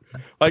don't.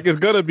 Like, it's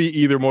gonna be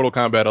either Mortal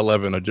Kombat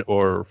 11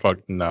 or fuck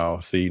no.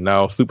 See,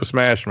 now Super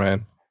Smash,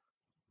 man.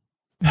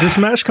 Does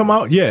Smash come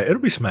out? Yeah, it'll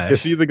be Smash.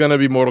 It's either gonna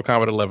be Mortal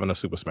Kombat 11 or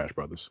Super Smash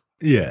Brothers.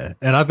 Yeah,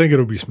 and I think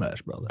it'll be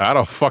Smash Brothers How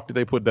the fuck did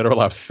they put Dead or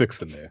Alive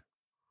 6 in there?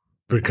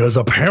 because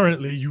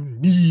apparently you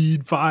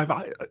need 5.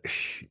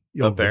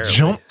 Yo, Apparently.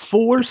 Jump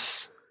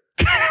Force.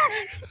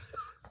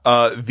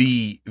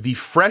 The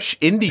Fresh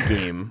Indie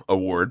Game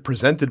Award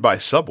presented by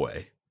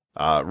Subway,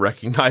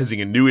 recognizing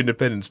a new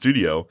independent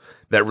studio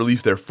that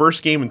released their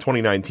first game in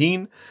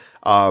 2019.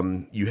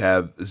 You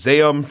have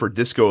Zaum for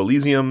Disco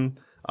Elysium,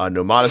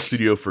 Nomada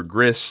Studio for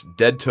Gris,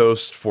 Dead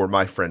Toast for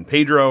My Friend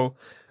Pedro,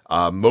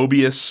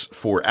 Mobius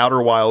for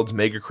Outer Wilds,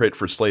 Megacrit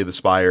for Slay the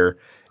Spire,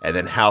 and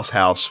then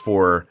House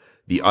for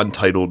the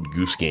Untitled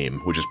Goose Game,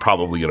 which is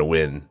probably going to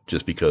win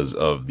just because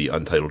of the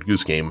Untitled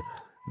Goose Game,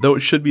 though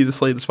it should be the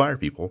Slay the Spire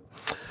people.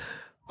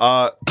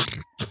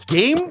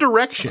 Game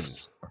direction.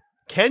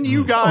 Can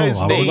you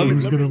guys name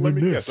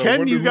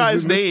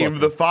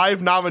the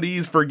 5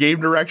 nominees for game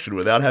direction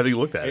without having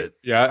looked at it?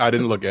 Yeah, I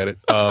didn't look at it.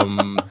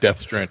 Death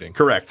Stranding.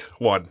 Correct.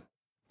 1.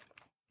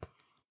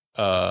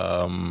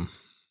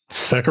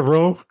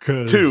 Sekiro.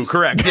 2.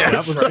 Correct.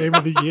 Yes. That was game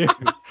of the year.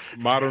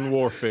 Modern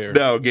Warfare.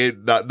 No,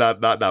 game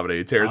not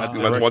nominated. Terrence,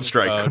 that's 1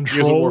 strike.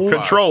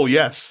 Control.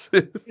 Yes.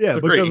 Yeah,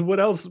 because what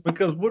else?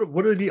 Because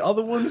what are the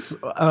other ones?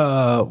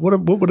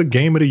 What were the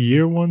game of the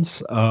year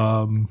ones?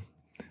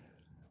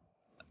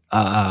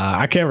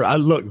 I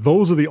can't. Look,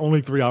 those are the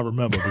only 3 I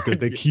remember because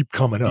they keep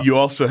coming up. You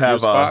also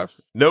have Gears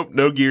 5? Nope,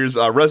 no Gears.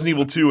 Resident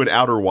Evil 2 and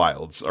Outer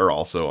Wilds are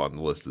also on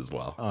the list as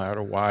well. Oh,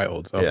 Outer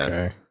Wilds. Okay.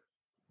 Yeah.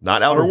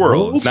 Not Outer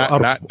Worlds.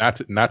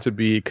 Not to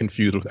be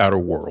confused with Outer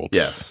Worlds.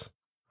 Yes.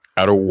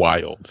 Outer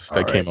Wilds.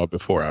 That came up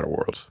before Outer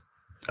Worlds.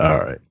 All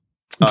right.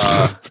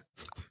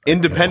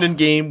 Independent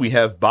game, we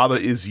have Baba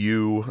Is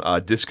You,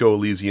 Disco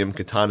Elysium,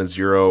 Katana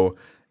Zero,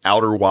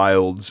 Outer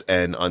Wilds,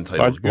 and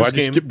Untitled Goose Why'd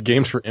you Game. skip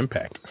games for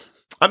Impact?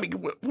 I mean,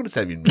 what does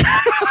that even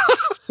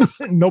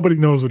mean? Nobody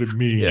knows what it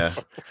means. Yeah.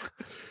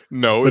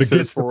 No, But it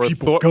says for a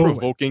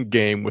thought-provoking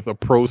game with a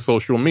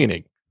pro-social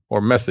meaning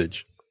or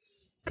message.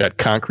 Got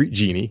Concrete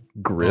Genie,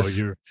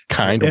 Gris,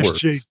 Kind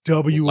Words,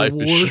 SJW Life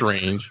Award. is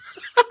Strange,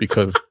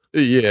 because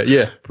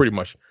yeah, pretty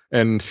much,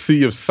 and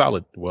Sea of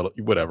Solid. Well,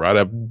 whatever. I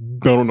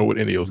don't know what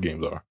any of those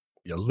games are.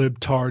 You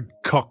libtard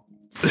cuck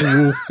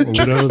fool, or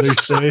whatever they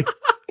say.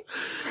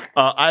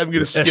 I'm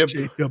going to skip.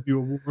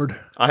 SJW Award.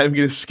 I am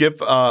going to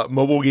skip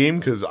mobile game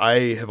because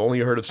I have only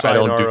heard of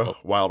Sayonara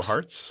Wild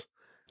Hearts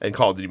and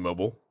Call of Duty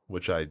Mobile,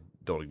 which I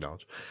don't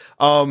acknowledge.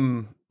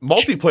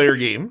 Multiplayer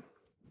game.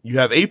 You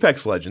have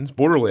Apex Legends,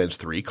 Borderlands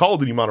 3, Call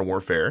of Duty Modern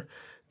Warfare,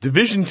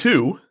 Division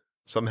 2,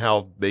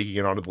 somehow making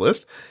it onto the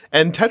list,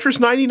 and Tetris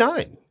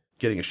 99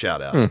 getting a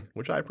shout out,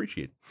 which I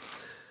appreciate.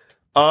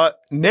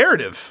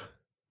 Narrative.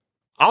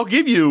 I'll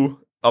give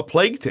you A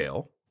Plague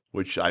Tale,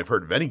 which I've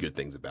heard many good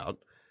things about.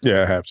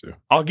 Yeah, I have to.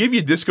 I'll give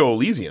you Disco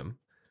Elysium,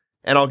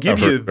 and I'll give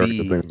I've heard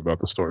good things about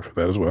the story for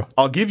that as well.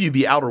 I'll give you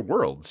The Outer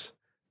Worlds.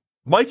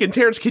 Mike and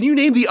Terrence, can you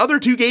name the other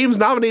 2 games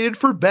nominated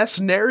for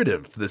Best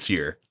Narrative this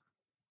year?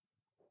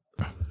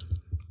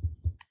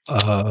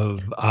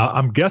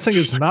 I'm guessing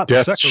it's not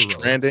Death Sekiro.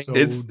 Stranding. So,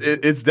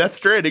 It's Death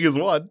Stranding is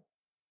 1.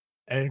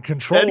 and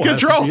Control. And has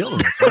to Control. be on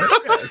it, right?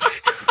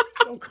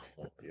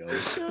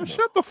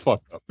 Shut the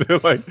fuck up. They're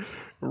like,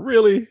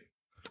 really?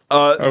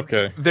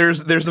 Okay.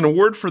 There's an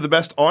award for the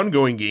best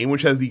ongoing game,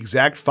 which has the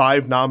exact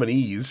 5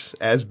 nominees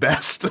as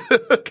best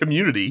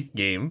community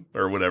game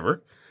or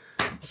whatever.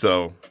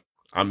 So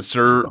I'm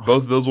sure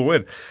both of those will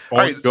win.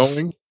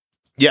 Ongoing? Right.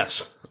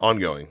 Yes,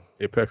 ongoing.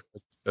 Apex,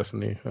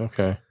 Destiny.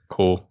 Okay,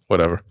 cool.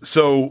 Whatever.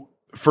 So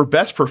for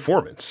best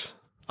performance,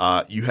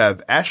 you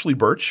have Ashley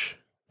Birch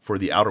for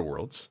The Outer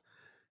Worlds.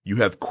 You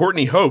have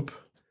Courtney Hope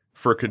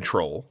for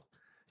Control.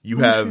 You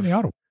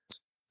have,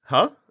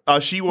 huh?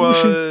 She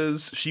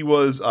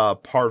was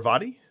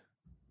Parvati.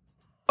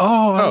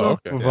 Oh, I love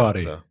okay.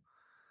 Parvati.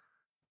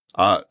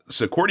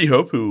 So Courtney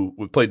Hope,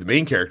 who played the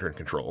main character in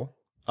Control.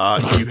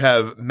 You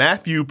have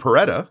Matthew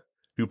Peretta,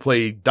 who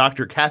played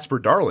Dr. Casper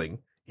Darling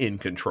in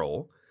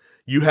Control.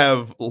 You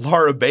have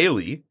Laura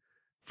Bailey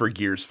for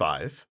Gears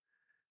 5.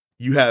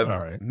 You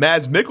have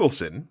Mads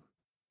Mikkelsen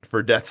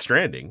for Death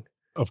Stranding.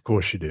 Of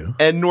course you do.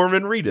 And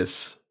Norman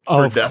Reedus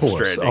for Death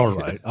Stranding. All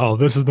right. Oh,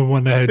 this is the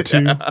one that had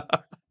 2.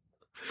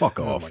 Fuck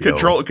off.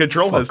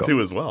 Control has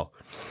 2 as well.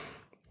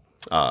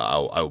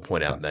 I will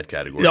point out in that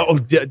category. Yo,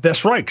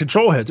 that's right.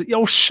 Control heads.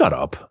 Yo, shut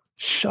up.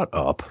 Shut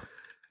up.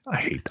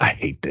 I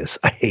hate this.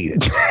 I hate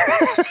it.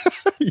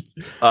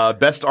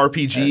 Best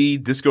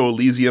RPG, Disco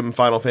Elysium,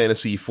 Final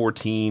Fantasy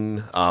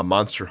 14,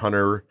 Monster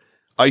Hunter,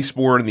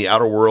 Iceborne, The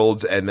Outer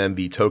Worlds, and then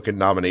the token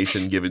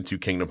nomination given to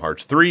Kingdom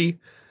Hearts 3.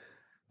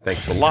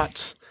 Thanks a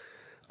lot.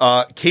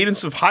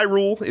 Cadence of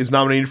Hyrule is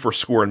nominated for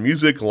score and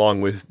music,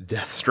 along with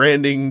Death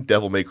Stranding,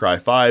 Devil May Cry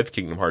 5,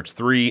 Kingdom Hearts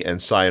 3, and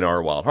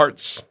Sayonara Wild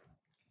Hearts.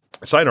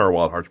 Sayonara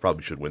Wild Hearts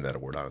probably should win that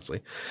award,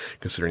 honestly,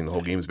 considering the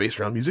whole game is based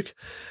around music.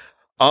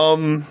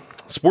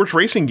 Sports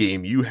racing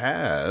game, you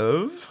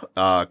have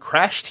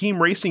Crash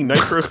Team Racing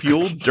Nitro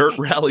Fuel, Dirt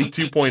Rally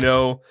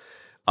 2.0,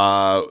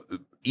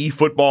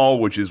 eFootball,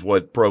 which is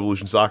what Pro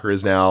Evolution Soccer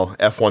is now,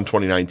 F1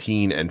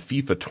 2019, and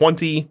FIFA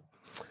 20.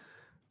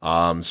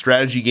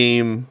 Strategy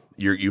game,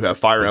 you have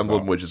Fire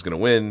Emblem, which is going to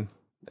win,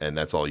 and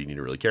that's all you need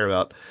to really care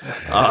about.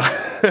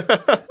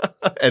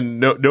 And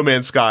No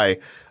Man's Sky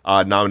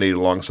nominated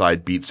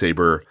alongside Beat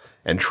Saber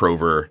and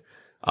Trover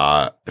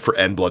for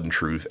End Blood and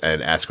Truth,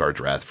 and Asgard's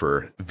Wrath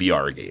for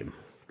VR Game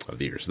of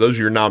the Year. So those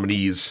are your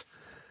nominees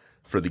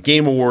for the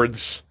Game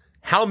Awards.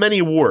 How many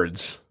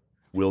awards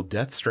will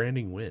Death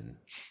Stranding win?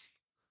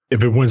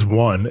 If it wins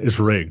 1, it's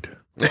rigged.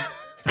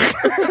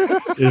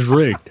 It's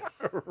rigged.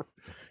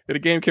 The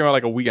game came out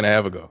like a week and a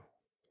half ago.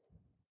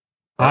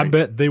 I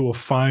bet they will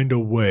find a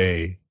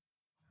way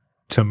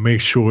to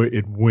make sure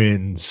it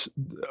wins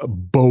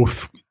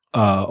both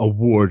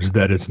awards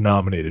that it's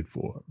nominated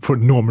for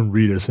Norman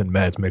Reedus and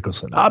Mads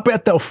Mikkelsen. I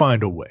bet they'll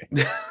find a way.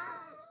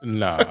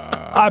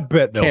 Nah, I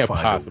bet they'll can't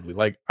find possibly. a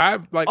way. I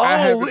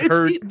haven't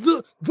heard.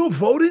 The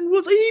voting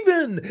was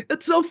even.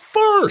 It's a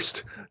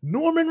first.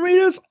 Norman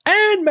Reedus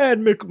and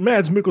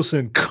Mads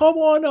Mikkelsen, come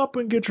on up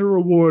and get your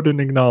award and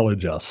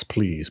acknowledge us,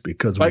 please,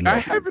 because I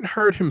haven't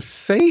heard him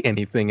say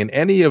anything in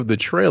any of the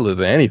trailers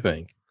or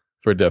anything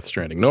for Death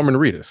Stranding. Norman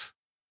Reedus.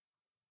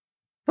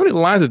 How many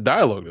lines of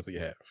dialogue does he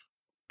have?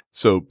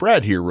 So,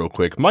 Brad here, real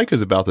quick. Mike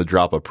is about to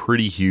drop a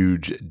pretty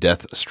huge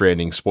Death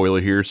Stranding spoiler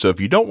here. So,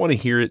 if you don't want to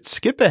hear it,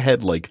 skip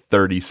ahead like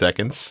 30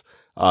 seconds.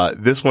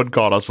 This one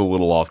caught us a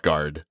little off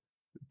guard,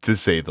 to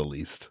say the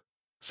least.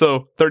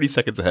 So, 30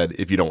 seconds ahead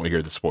if you don't want to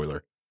hear the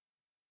spoiler.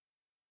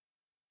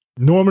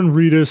 Norman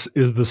Reedus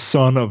is the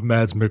son of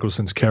Mads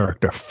Mikkelsen's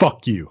character.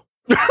 Fuck you.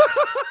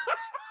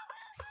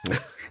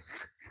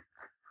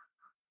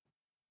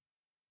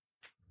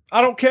 I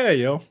don't care,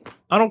 yo.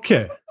 I don't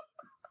care.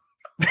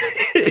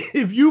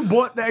 If you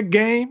bought that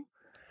game,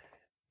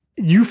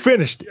 you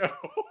finished it.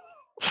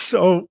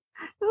 So,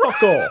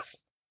 fuck off.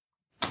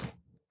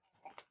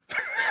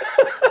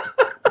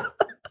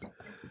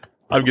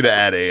 I'm going to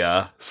add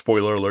a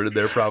spoiler alert in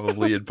there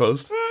probably in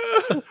post.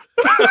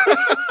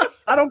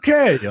 I don't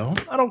care, yo.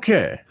 I don't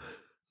care.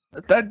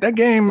 That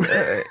game...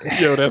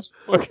 Yo, that's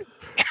fucking...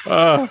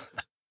 oh,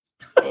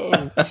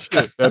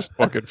 shit. That's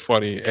fucking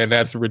funny. And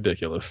that's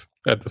ridiculous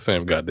at the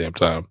same goddamn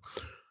time.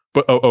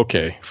 But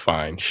okay,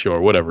 fine,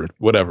 sure,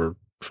 whatever.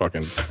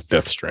 Fucking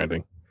Death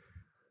Stranding.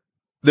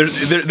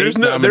 There's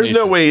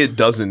no way it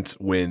doesn't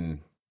win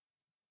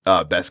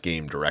best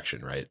game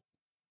direction, right?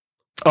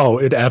 Oh,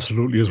 it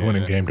absolutely is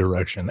winning game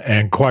direction,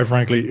 and quite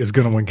frankly, it's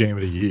going to win game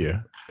of the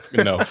year.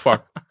 No,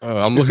 fuck.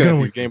 I'm looking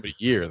at the game of the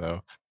year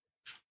though.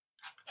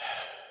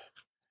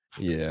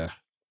 Yeah,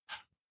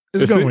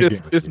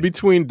 it's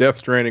between Death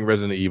Stranding,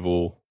 Resident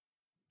Evil,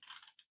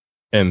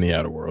 and The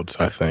Outer Worlds.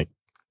 I think.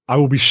 I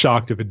will be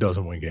shocked if it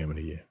doesn't win game of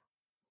the year.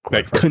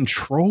 Like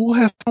Control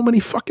has so many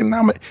fucking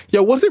nominations.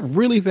 Yo, was it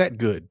really that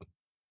good?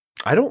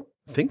 I don't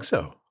think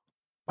so.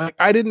 Like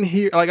I didn't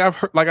hear. Like I've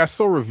heard. Like I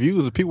saw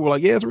reviews of people were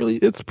like, "Yeah,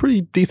 it's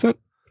pretty decent.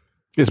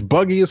 It's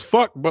buggy as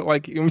fuck, but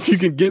like if you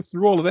can get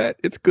through all of that,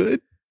 it's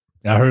good."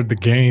 I heard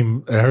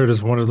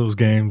it's one of those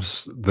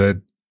games that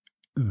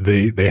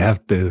they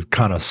have to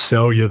kind of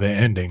sell you the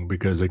ending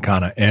because it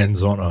kind of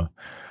ends in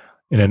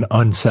an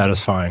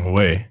unsatisfying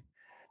way.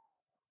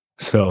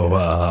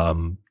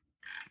 So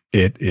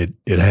it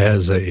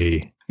has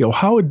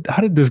how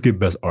did this get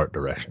best art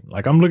direction?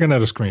 Like I'm looking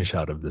at a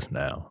screenshot of this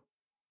now,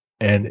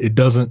 and it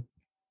doesn't.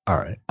 All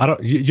right,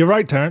 you're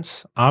right,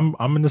 Terrence. I'm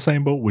in the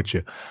same boat with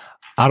you.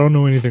 I don't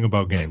know anything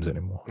about games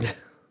anymore.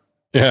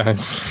 Yeah,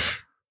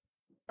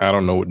 I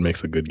don't know what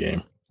makes a good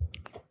game.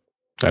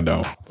 I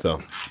don't. So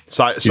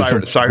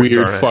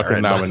weird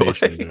fucking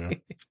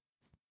nomination.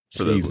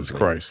 Jesus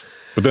Christ!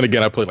 But then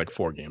again, I played like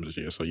 4 games this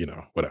year, so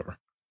whatever.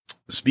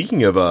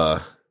 Speaking of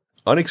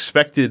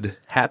unexpected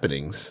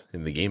happenings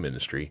in the game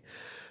industry,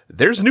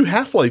 there's a new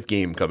Half-Life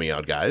game coming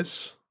out,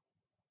 guys.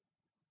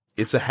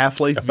 It's a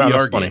Half-Life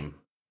VR game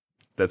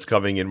that's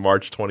coming in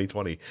March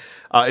 2020.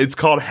 It's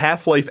called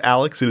Half-Life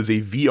Alyx. It is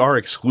a VR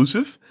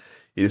exclusive.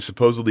 It is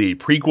supposedly a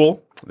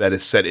prequel that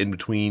is set in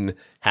between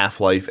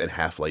Half-Life and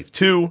Half-Life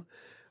 2.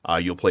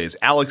 You'll play as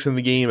Alyx in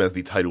the game, as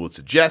the title would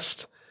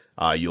suggest.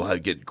 You'll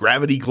get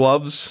gravity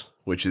gloves,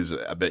 which is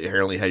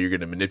apparently how you're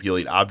going to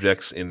manipulate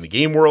objects in the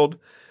game world.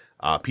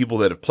 People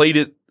that have played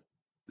it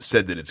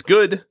said that it's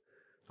good.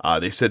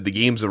 They said the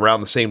game's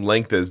around the same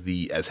length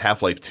as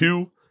Half-Life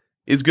 2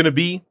 is going to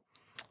be.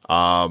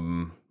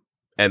 And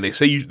they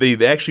say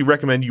they actually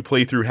recommend you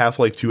play through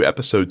Half-Life 2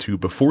 Episode 2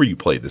 before you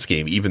play this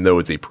game, even though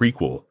it's a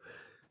prequel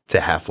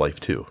to Half-Life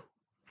 2.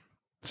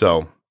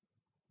 So,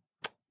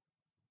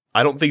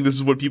 I don't think this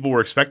is what people were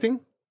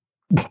expecting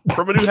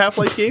from a new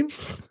Half-Life game.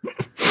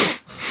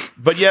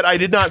 But yet, I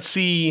did not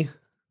see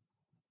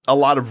a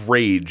lot of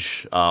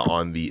rage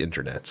on the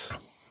internet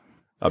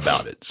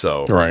about it.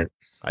 So, right.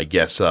 I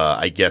guess people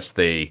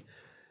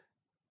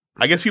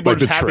are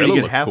just happy to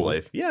get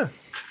Half-Life. Cool. Yeah,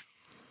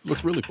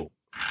 looks really cool.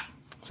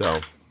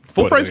 So,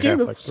 full price game,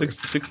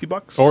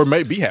 $60, or it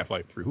may be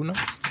Half-Life 3. Who knows?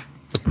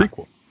 It's a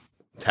prequel.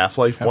 It's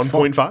Half-Life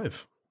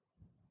 1.5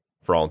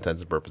 for all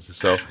intents and purposes.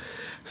 So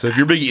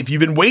if you've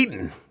been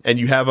waiting and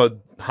you have a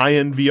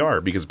high-end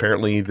VR, because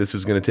apparently this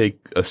is going to take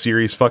a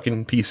serious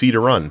fucking PC to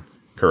run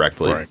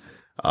correctly,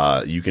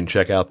 right. You can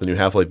check out the new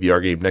Half-Life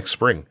VR game next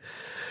spring.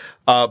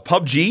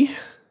 PUBG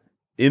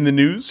in the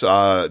news.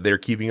 They're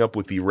keeping up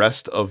with the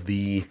rest of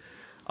the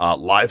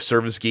live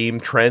service game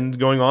trend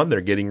going on.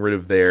 They're getting rid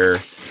of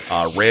their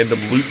random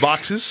loot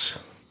boxes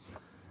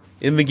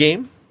in the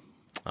game.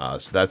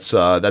 So that's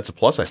a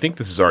plus. I think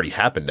this has already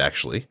happened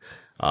actually,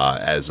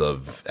 as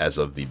of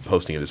the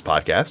posting of this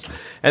podcast.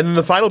 And then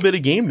the final bit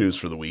of game news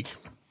for the week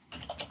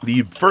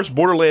The first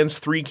Borderlands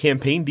 3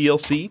 campaign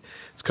DLC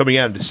is coming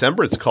out in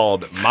December. It's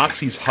called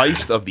Moxie's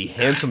Heist of the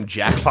Handsome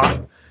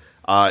Jackpot.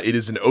 It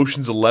is an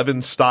Ocean's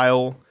 11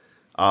 style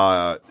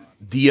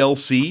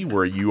DLC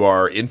where you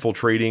are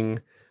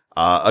infiltrating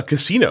a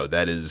casino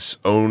that is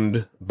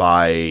owned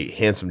by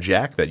Handsome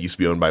Jack that used to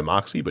be owned by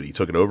Moxie, but he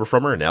took it over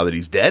from her, and now that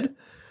he's dead,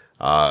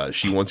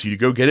 she wants you to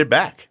go get it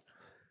back.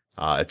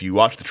 If you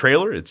watch the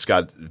trailer, it's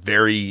got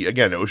very,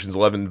 again, Ocean's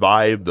 11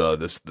 vibe.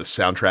 The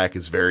soundtrack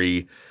is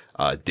very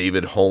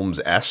David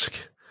Holmes-esque.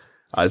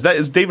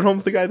 Is David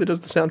Holmes the guy that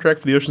does the soundtrack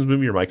for the Ocean's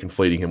movie, or am I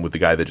conflating him with the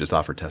guy that just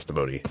offered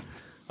testimony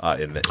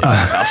in the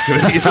House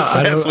Committee this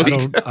last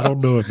week? I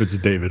don't know if it's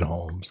David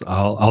Holmes.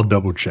 I'll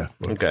double check.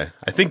 Okay,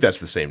 I think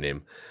that's the same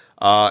name.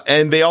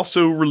 And they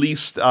also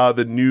released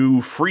the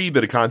new free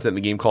bit of content in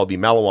the game called the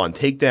Malawan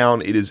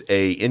Takedown. It is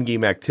a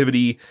in-game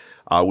activity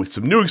with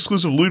some new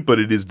exclusive loot, but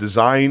it is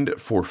designed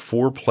for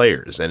 4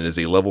 players, and it is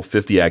a level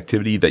 50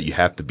 activity that you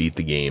have to beat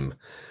the game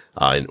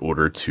in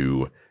order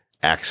to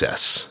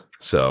access.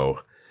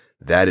 So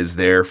that is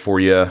there for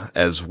you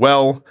as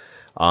well.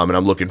 And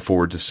I'm looking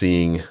forward to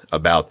seeing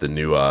about the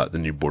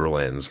new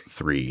Borderlands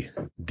 3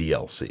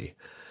 DLC.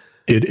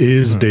 It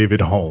is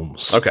David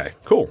Holmes. Okay,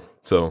 cool.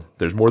 So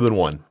there's more than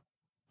one,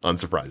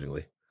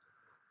 unsurprisingly.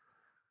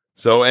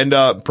 So, and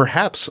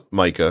perhaps,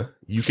 Micah,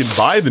 you can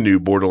buy the new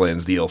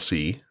Borderlands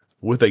DLC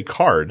with a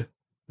card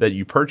that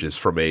you purchase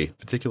from a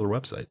particular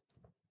website.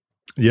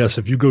 Yes,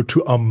 if you go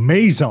to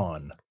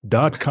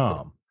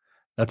Amazon.com,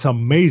 that's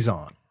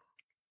Amazon.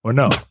 Or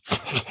no,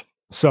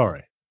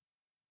 sorry.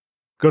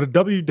 Go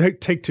to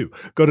take two.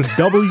 Go to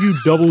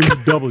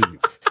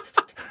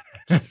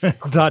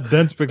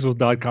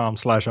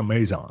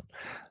www.densepixels.com/Amazon.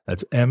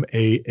 That's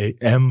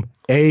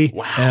MAAMAM.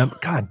 Wow.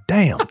 God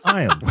damn,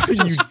 what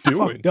are you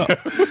doing?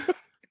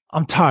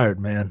 I'm tired,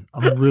 man.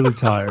 I'm really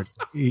tired.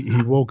 He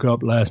woke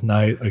up last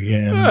night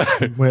again.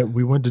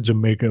 We went to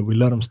Jamaica. We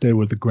let him stay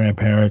with the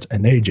grandparents,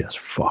 and they just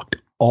fucked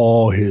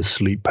all his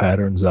sleep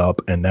patterns up,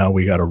 and now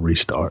we got to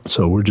restart.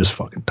 So we're just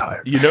fucking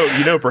tired. You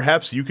know,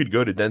 perhaps you could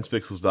go to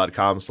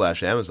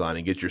densepixels.com/Amazon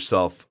and get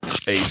yourself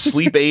a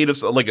sleep aid of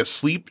like a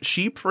sleep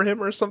sheep for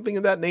him or something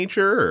of that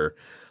nature, or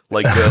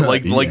like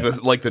the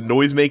like the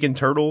noise making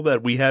turtle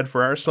that we had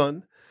for our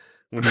son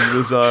when he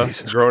was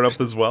growing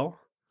up as well.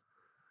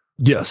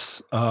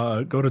 Yes.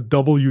 Go to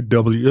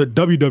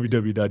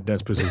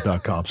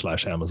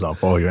www.densepixels.com/Amazon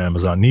for all your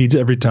Amazon needs.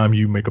 Every time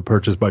you make a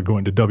purchase by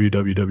going to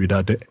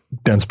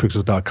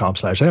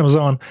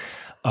www.densepixels.com/Amazon,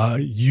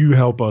 you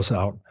help us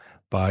out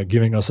by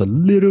giving us a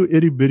little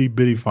itty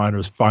bitty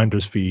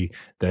finder's fee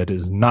that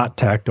is not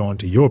tacked on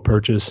to your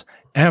purchase.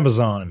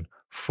 Amazon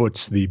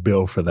foots the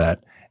bill for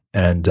that.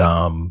 And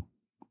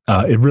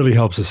it really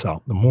helps us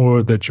out. The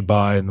more that you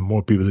buy and the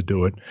more people that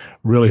do it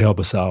really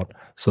help us out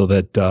so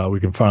that we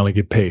can finally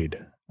get paid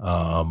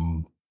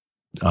from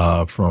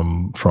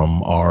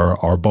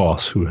our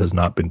boss who has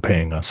not been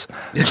paying us.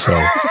 So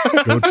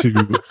go to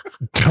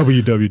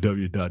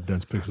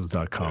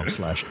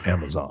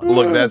www.densepixels.com/Amazon.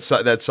 Look, that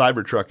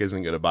Cybertruck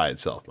isn't going to buy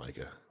itself,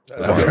 Micah.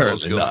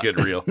 Let's get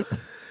real.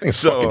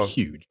 It's fucking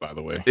huge, by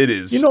the way. It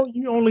is. You know,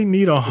 you only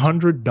need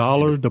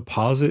 $100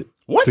 deposit.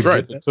 What? That's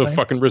right. So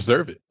fucking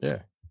reserve it. Yeah.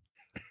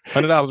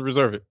 $100 to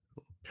reserve it.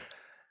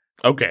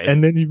 Okay.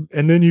 And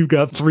then you've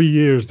got 3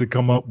 years to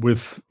come up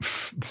with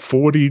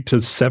 $40,000 to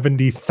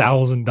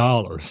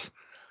 $70,000.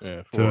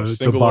 Yeah, for a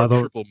single or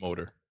triple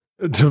motor.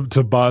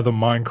 To buy the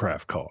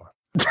Minecraft car.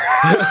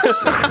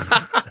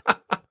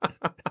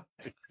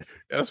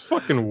 That's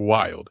fucking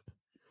wild.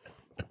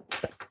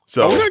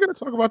 So are we not going to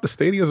talk about the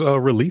Stadia's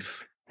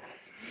release?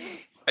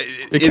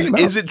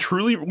 Is it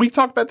truly? We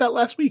talked about that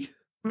last week.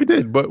 We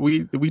did, but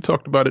we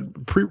talked about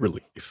it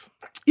pre-release.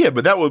 Yeah,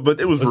 but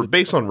it was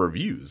based on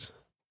reviews.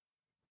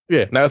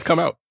 Yeah, now it's come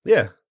out.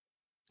 Yeah,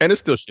 and it's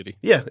still shitty.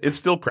 Yeah, it's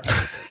still crap.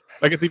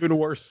 Like it's even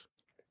worse.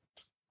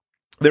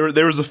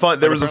 There was a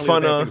fun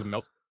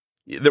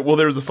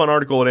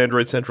article at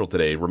Android Central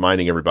today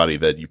reminding everybody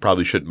that you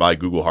probably shouldn't buy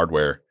Google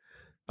hardware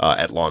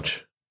at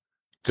launch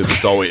because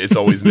it's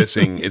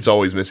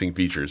always missing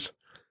features.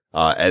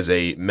 As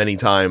a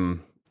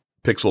many-time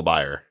Pixel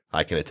buyer,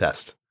 I can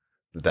attest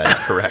that is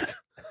correct.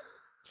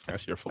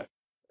 That's your fault.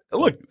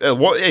 Look,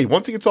 hey,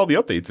 once it gets all the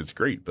updates, it's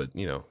great. But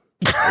you know,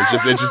 it's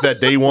just that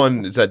day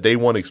one. It's that day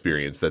one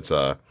experience that's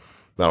not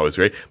always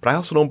great. But I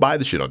also don't buy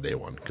the shit on day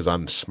one because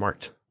I'm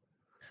smart.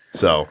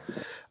 So,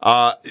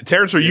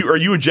 Terrence, are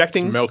you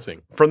ejecting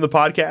melting from the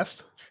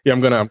podcast? Yeah,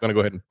 I'm gonna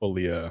go ahead and pull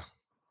the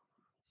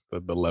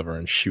lever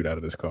and shoot out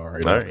of this car.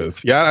 You know, right.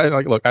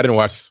 Look, I didn't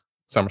watch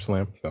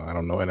SummerSlam, so I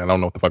don't know, and I don't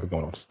know what the fuck is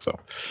going on. So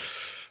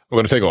I'm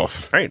gonna take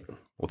off. All right.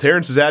 Well,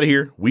 Terrence is out of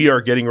here. We are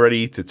getting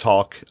ready to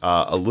talk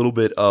a little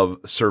bit of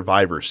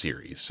Survivor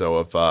Series. So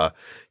if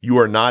you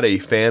are not a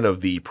fan of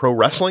the pro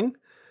wrestling,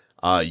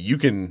 you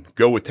can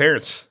go with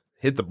Terrence.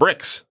 Hit the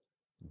bricks.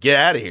 Get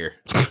out of here.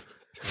 All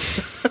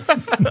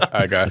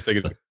right, guys.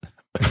 Take it.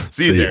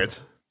 See you,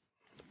 Terrence.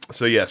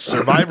 So, yes,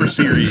 Survivor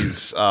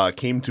Series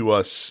came to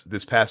us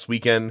this past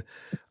weekend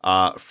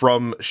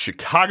from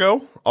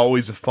Chicago.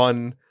 Always a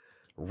fun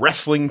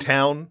wrestling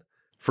town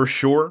for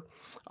sure.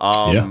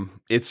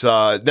 It's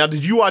now.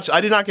 Did you watch?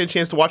 I did not get a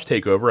chance to watch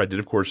Takeover. I did,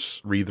 of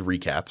course, read the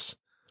recaps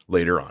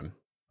later on.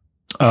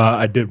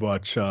 I did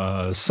watch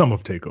some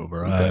of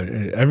Takeover.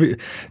 Okay.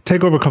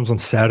 Takeover comes on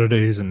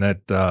Saturdays, and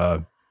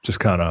that just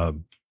kind of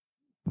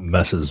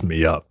messes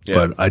me up. Yeah.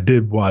 But I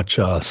did watch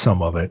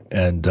some of it,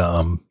 and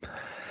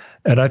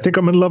I think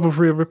I'm in love with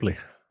Rhea Ripley.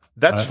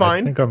 That's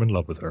fine. I think I'm in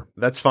love with her.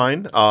 That's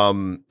fine.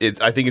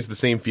 I think it's the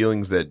same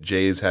feelings that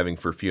Jay is having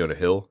for Fiona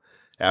Hill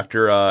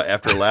after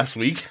last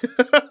week.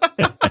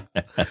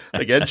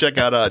 Again, check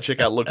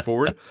out Look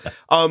Forward.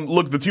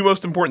 Look, the two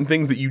most important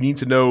things that you need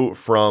to know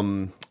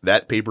from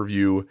that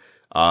pay-per-view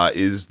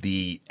is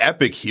the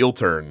epic heel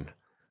turn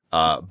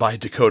by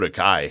Dakota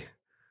Kai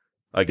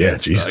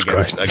against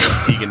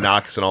Tegan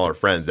Knox and all her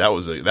friends. That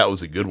was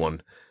a good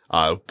one.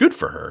 Good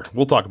for her.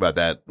 We'll talk about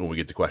that when we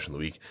get to Question of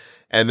the Week.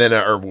 And then,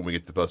 or when we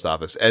get to the post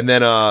office. And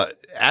then,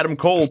 Adam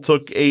Cole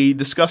took a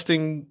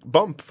disgusting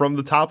bump from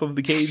the top of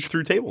the cage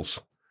through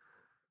tables.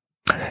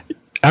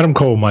 Adam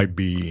Cole might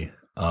be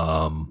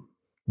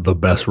the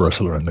best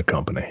wrestler in the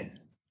company.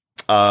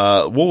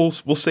 We'll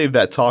save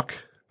that talk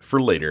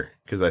for later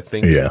because I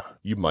think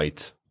you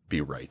might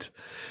be right.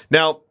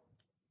 Now,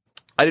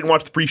 I didn't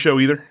watch the pre-show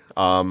either.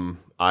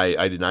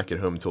 I did not get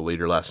home until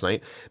later last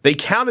night. They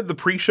counted the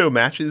pre-show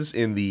matches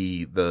in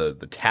the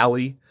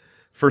tally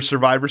for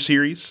Survivor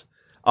Series.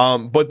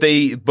 But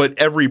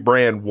every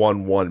brand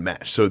won one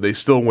match, so they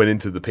still went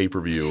into the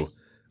pay-per-view,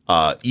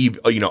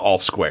 all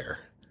square.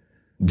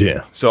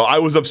 Yeah. So I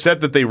was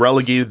upset that they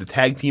relegated the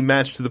tag team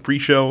match to the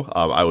pre-show.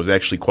 I was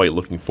actually quite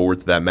looking forward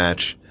to that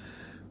match.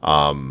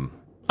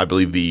 I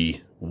believe the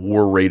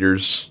War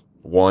Raiders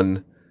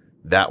won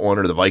that one,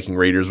 or the Viking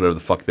Raiders, whatever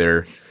the fuck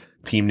their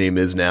team name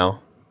is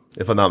now,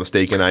 if I'm not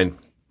mistaken. I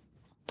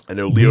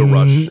know Leo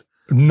Rush.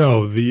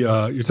 No,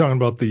 you're talking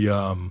about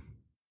the.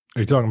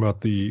 You're talking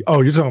about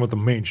the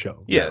main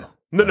show. Yeah.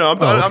 No. I'm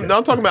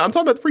talking about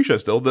the pre-show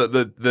still.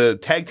 The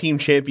tag team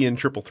champion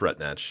triple threat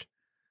match.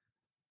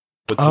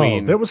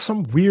 There was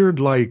some weird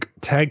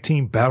tag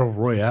team battle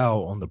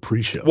royale on the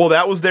pre-show. Well,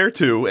 that was there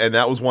too, and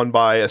that was won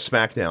by a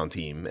SmackDown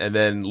team. And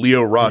then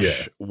Leo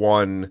Rush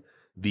won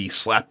the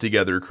slap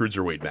together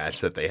cruiserweight match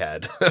that they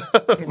had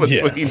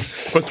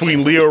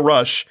between Leo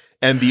Rush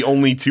and the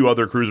only two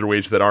other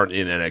cruiserweights that aren't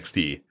in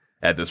NXT.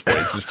 At this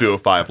point, since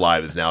 205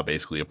 Live is now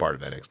basically a part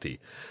of NXT,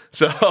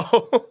 so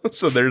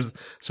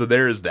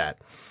there is that.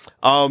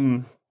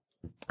 So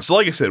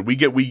like I said,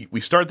 we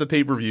start the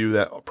pay-per-view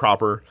that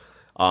proper.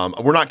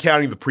 We're not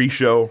counting the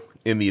pre-show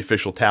in the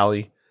official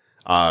tally,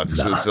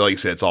 because like I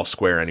said, it's all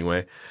square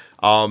anyway.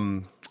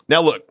 Now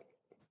look,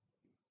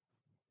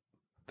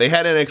 they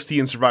had NXT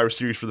and Survivor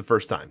Series for the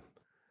first time.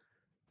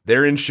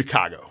 They're in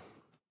Chicago.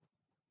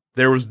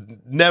 There was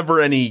never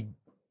any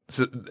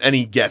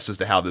guess as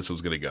to how this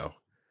was going to go.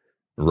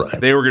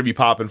 Right. They were going to be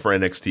popping for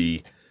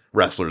NXT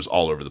wrestlers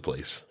all over the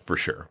place, for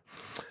sure.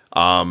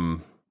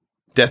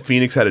 Death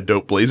Phoenix had a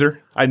dope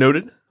blazer, I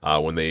noted,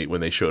 when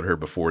they showed her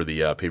before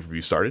the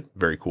pay-per-view started.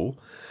 Very cool.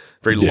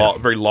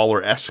 Very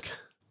Lawler-esque,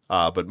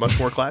 but much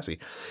more classy.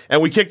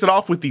 And we kicked it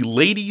off with the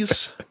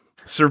ladies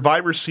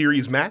Survivor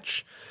Series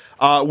match.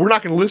 We're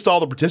not going to list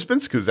all the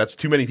participants because that's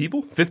too many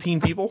people,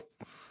 15 people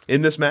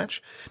in this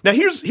match. Now,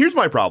 here's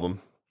my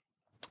problem.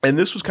 And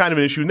this was kind of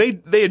an issue,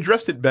 and they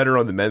addressed it better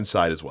on the men's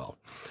side as well.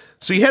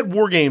 So you had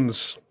War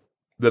Games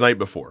the night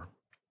before,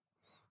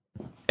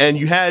 and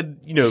you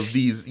had,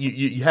 these,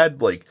 you had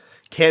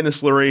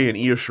Candice LeRae and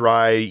Io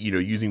Shirai,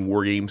 using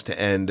War Games to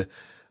end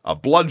a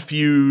blood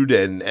feud,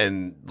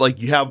 and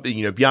you have,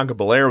 Bianca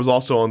Belair was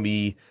also on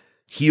the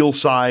heel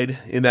side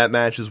in that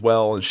match as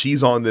well, and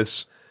she's on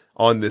this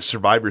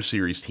Survivor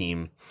Series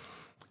team,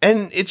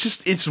 and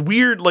it's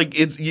weird,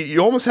 you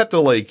almost have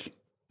to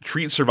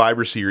treat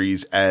Survivor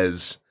Series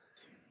as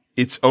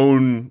its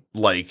own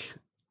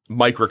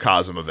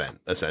microcosm event,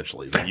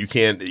 essentially. You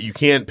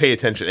can't pay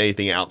attention to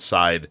anything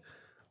outside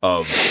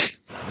of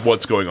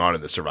what's going on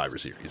in the Survivor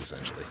Series,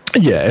 essentially.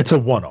 Yeah, it's a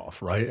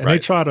one-off, right? And they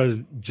try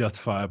to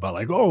justify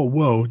by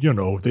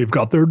they've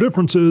got their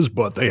differences,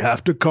 but they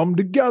have to come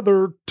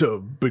together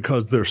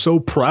because they're so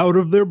proud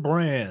of their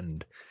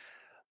brand.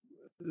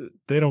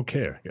 They don't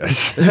care,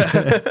 guys.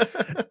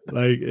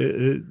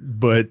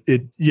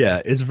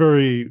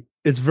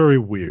 It's very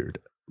weird.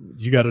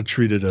 You got to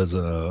treat it as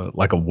a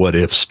what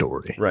if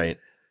story, right?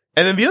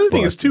 And then the other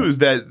thing is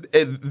that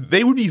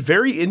they would be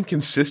very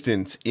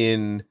inconsistent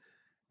in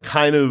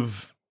kind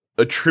of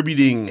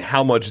attributing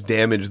how much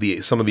damage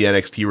some of the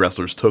NXT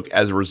wrestlers took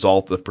as a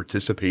result of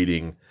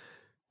participating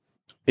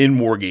in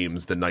War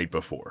Games the night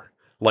before.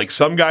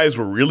 Some guys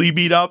were really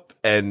beat up,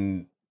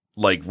 and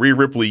Rhea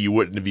Ripley, you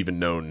wouldn't have even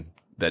known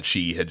that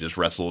she had just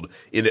wrestled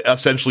in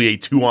essentially a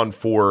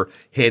 2-on-4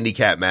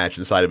 handicap match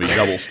inside of a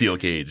double steel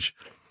cage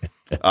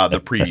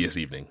the previous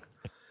evening.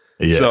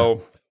 Yeah.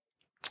 So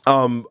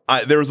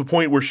there was a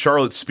point where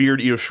Charlotte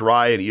speared Io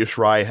Shirai, and Io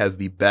Shirai has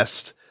the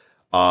best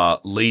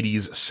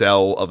ladies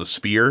sell of a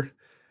spear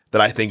that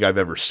I think I've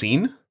ever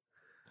seen.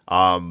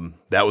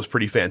 That was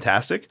pretty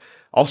fantastic.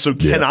 Also,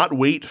 cannot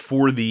wait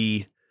for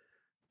the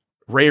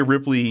Rhea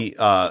Ripley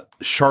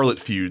Charlotte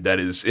feud that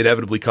is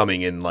inevitably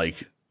coming in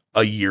like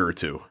a year or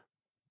two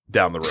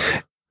down the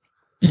road.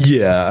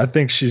 Yeah, I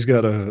think she's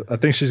got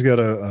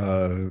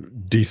to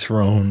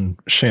dethrone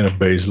Shayna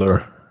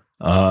Baszler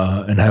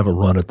and have a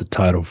run at the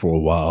title for a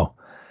while.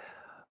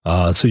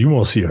 So you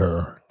won't see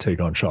her take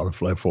on Charlotte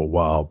Flair for a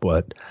while,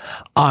 but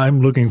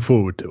I'm looking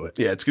forward to it.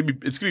 Yeah, it's gonna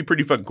be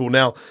pretty fucking cool.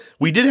 Now,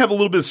 we did have a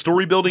little bit of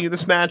story building in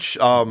this match.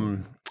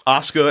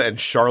 Asuka and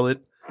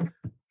Charlotte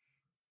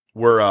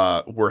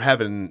were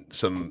having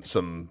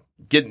some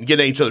getting at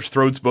each other's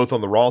throats, both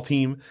on the Raw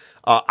team.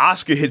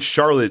 Asuka hit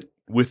Charlotte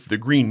with the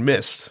green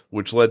mist,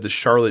 which led to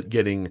Charlotte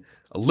getting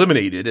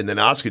eliminated, and then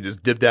Asuka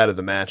just dipped out of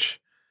the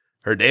match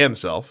her damn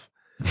self.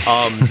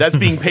 That's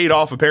being paid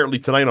off apparently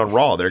tonight on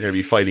Raw. They're going to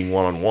be fighting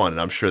 1-on-1, and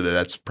I'm sure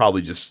that's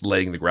probably just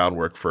laying the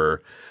groundwork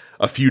for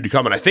a feud to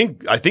come. And I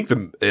think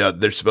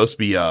there's supposed to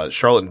be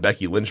Charlotte and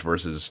Becky Lynch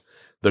versus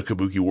the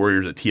Kabuki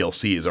Warriors at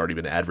TLC has already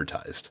been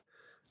advertised,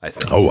 I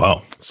think. Oh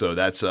wow! So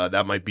that's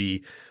that might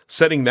be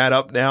setting that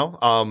up now.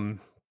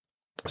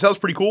 Sounds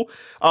pretty cool.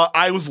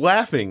 I was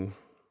laughing.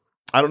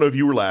 I don't know if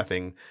you were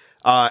laughing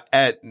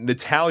at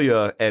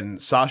Natalya and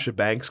Sasha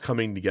Banks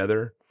coming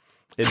together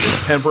in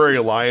this temporary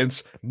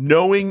alliance,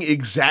 knowing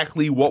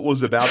exactly what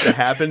was about to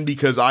happen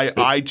because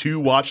I too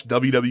watched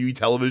WWE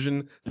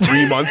television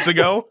 3 months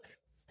ago.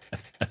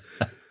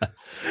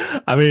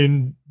 I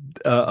mean,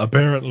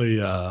 apparently,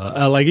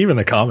 like even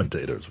the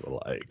commentators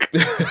were like,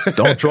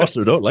 "Don't trust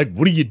her, don't like.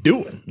 What are you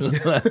doing?"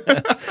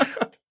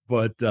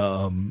 But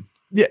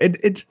yeah,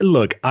 it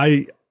look,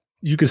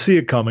 you can see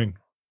it coming.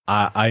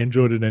 I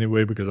enjoyed it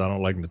anyway because I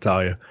don't like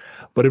Natalya,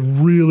 but it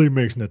really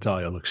makes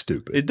Natalya look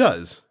stupid. It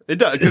does.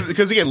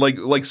 Because again,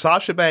 like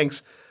Sasha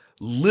Banks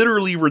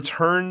literally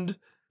returned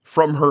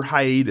from her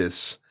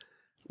hiatus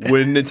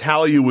when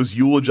Natalya was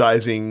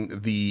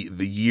eulogizing the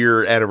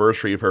year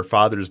anniversary of her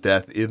father's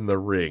death in the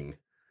ring.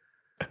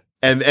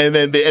 And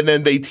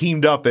then they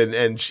teamed up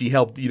and she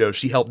helped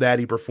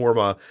Natty perform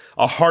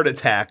a heart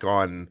attack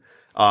on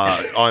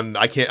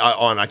I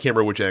can't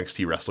remember which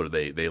NXT wrestler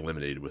they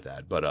eliminated with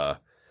that.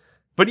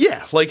 But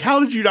yeah, like how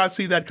did you not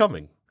see that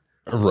coming?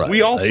 Right.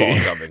 We all saw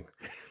it coming.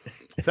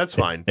 That's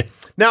fine.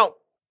 Now,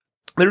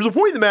 there's a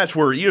point in the match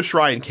where Io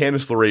Shirai and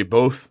Candice LeRae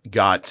both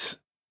got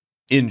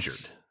injured.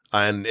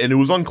 And it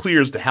was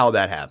unclear as to how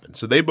that happened.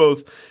 So they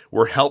both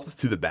were helped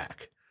to the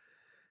back.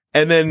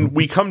 And then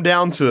we come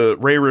down to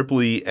Rhea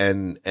Ripley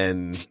and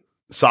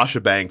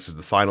Sasha Banks as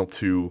the final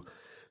two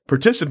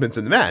participants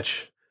in the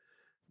match.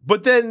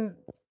 But then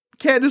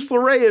Candice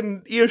LeRae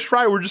and Io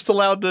Shirai were just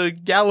allowed to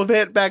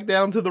gallivant back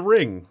down to the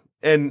ring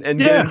and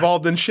get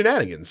involved in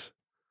shenanigans.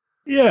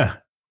 Yeah.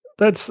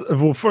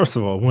 Well, first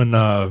of all, when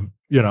I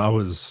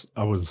was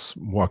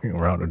walking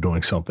around or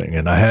doing something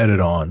and I had it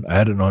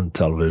on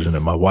television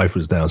and my wife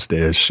was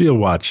downstairs, she'll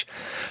watch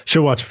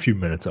a few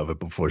minutes of it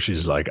before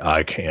she's like,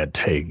 I can't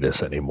take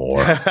this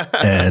anymore.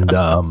 and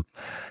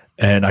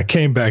I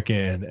came back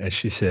in and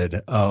she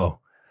said, "Oh,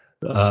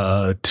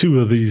 two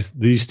of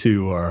these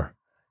two are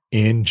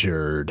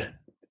injured."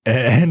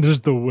 And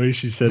just the way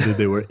she said that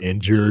they were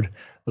injured,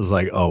 I was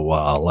like, oh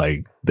wow,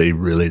 like they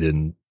really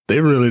didn't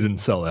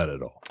sell that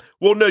at all.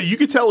 Well, no, you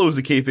could tell it was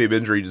a kayfabe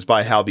injury just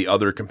by how the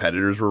other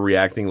competitors were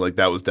reacting. Like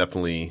that was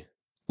definitely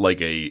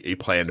like a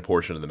planned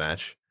portion of the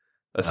match,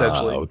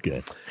 essentially.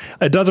 Okay,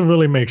 it doesn't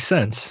really make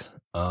sense,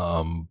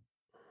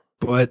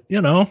 but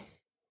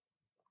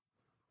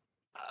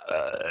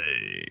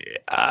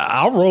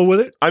I'll roll with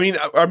it. I mean,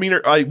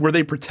 were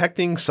they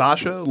protecting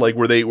Sasha? Like,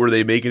 were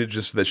they making it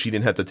just that she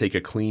didn't have to take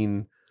a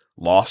clean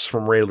loss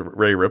from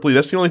Rhea Ripley?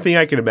 That's the only thing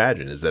I can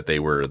imagine is that they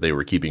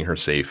were keeping her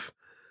safe.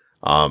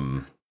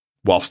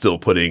 While still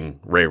putting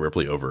Rhea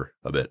Ripley over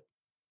a bit.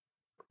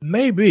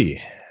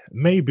 Maybe.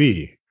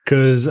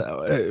 Because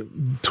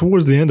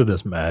towards the end of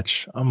this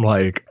match, I'm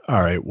like,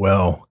 all right,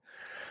 well,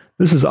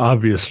 this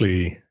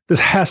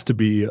has to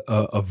be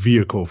a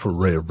vehicle for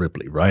Rhea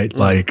Ripley, right?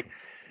 Mm.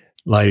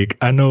 Like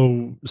I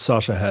know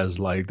Sasha has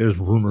there's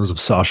rumors of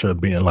Sasha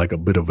being like a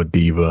bit of a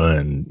diva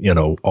and,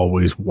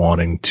 always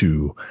wanting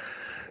to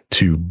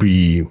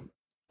be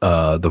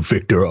the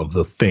victor of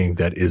the thing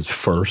that is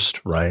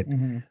first, right?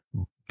 Mm-hmm.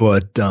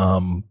 But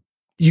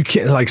you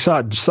can't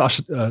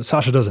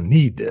Sasha doesn't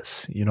need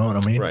this. You know what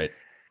I mean? Right.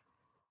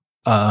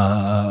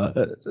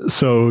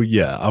 So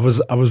yeah, I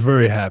was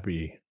very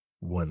happy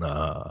when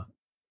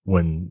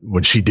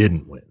she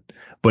didn't win.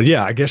 But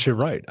yeah, I guess you're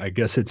right. I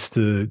guess it's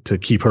to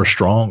keep her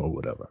strong or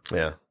whatever.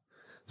 Yeah.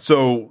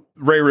 So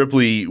Rhea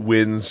Ripley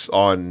wins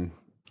on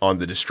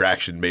the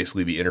distraction,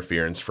 basically the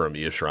interference from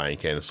Io Shirai and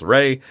Candice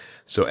LeRae.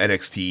 So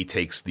NXT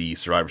takes the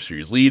Survivor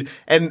Series lead.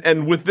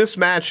 And with this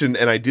match, and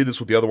I did this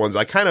with the other ones,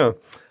 I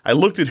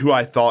looked at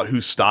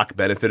whose stock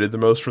benefited the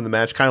most from the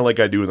match, kind of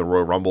like I do in the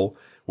Royal Rumble,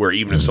 where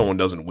even if someone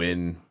doesn't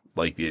win,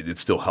 like it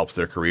still helps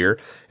their career.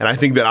 And I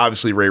think that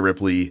obviously Rhea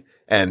Ripley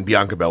and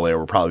Bianca Belair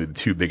were probably the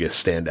two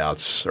biggest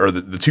standouts, or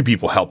the two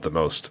people helped the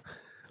most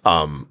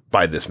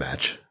by this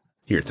match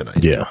here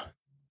tonight. Yeah.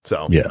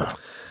 So yeah.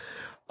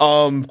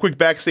 Quick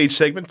backstage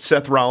segment.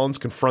 Seth Rollins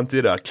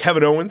confronted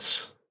Kevin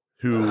Owens,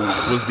 who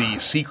was the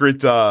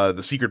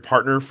secret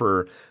partner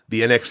for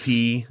the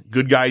NXT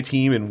Good Guy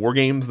team in War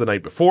Games the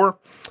night before.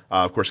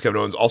 Of course,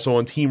 Kevin Owens also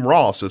on Team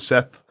Raw, so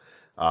Seth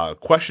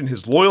questioned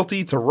his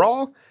loyalty to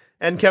Raw,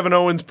 and Kevin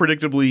Owens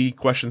predictably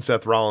questioned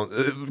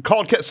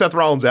called Seth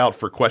Rollins out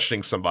for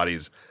questioning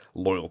somebody's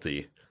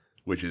loyalty,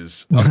 which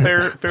is a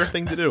fair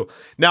thing to do.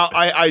 Now,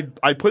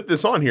 I put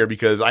this on here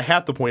because I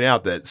have to point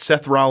out that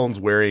Seth Rollins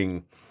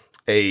wearing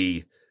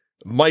a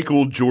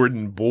Michael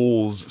Jordan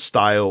Bulls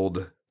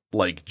styled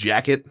like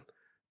jacket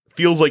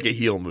feels like a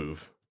heel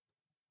move.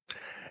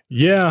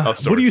 Yeah.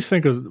 What do you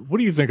think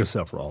of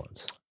Seth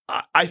Rollins?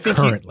 I think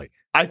currently,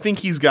 I think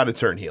he's got to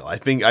turn heel. I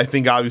think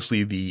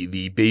obviously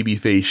the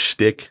babyface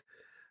shtick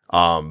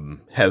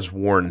has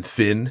worn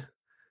thin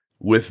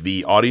with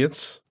the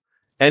audience.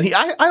 And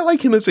I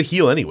like him as a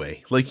heel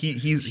anyway. Like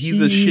he's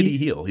a shitty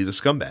heel. He's a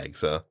scumbag.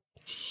 So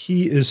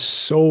he is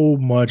so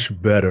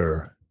much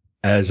better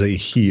as a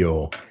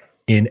heel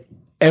in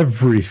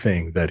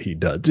everything that he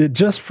does.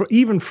 Just for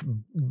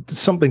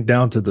something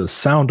down to the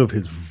sound of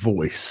his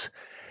voice,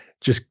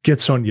 just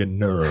gets on your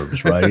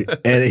nerves, right?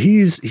 And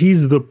he's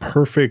the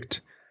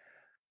perfect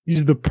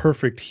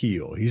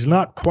heel. He's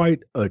not quite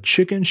a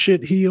chicken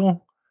shit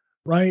heel,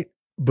 right?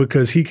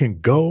 Because he can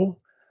go.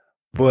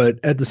 But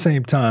at the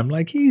same time,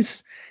 like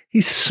he's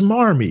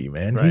smarmy,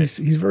 man. Right.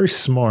 He's very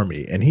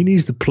smarmy, and he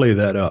needs to play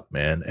that up,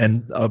 man.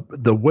 And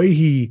the way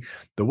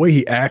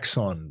he acts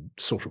on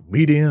social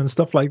media and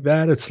stuff like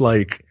that, it's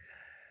like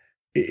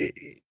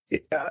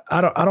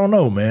I don't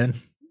know, man.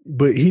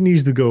 But he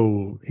needs to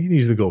go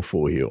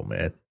full heel,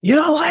 man. You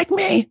don't like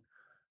me?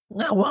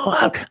 No,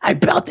 well, I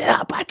built it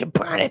up. I can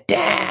burn it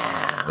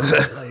down.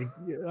 Like,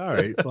 yeah, all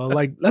right. Well,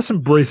 like, let's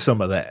embrace some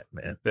of that,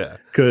 man. Yeah.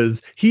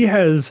 Because he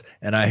has,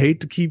 and I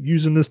hate to keep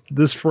using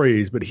this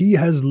phrase, but he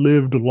has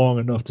lived long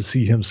enough to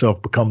see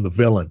himself become the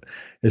villain.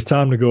 It's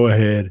time to go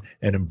ahead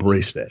and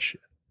embrace that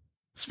shit.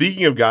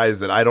 Speaking of guys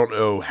that I don't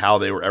know how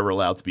they were ever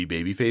allowed to be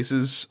baby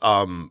faces,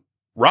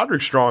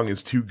 Roderick Strong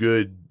is too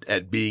good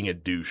at being a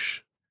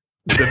douche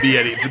to be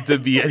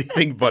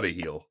anything but a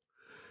heel.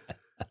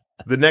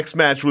 The next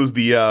match was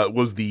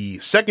the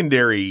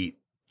secondary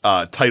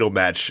title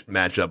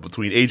matchup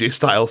between AJ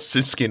Styles,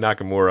 Shinsuke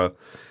Nakamura,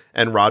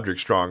 and Roderick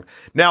Strong.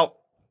 Now,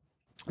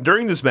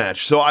 during this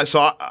match, so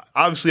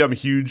obviously I'm a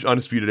huge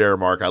Undisputed Era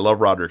mark. I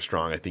love Roderick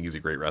Strong. I think he's a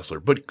great wrestler.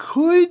 But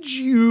could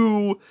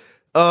you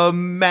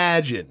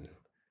imagine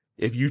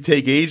if you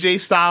take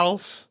AJ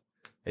Styles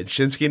and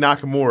Shinsuke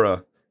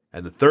Nakamura,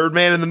 and the third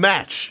man in the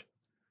match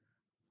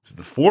is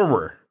the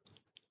former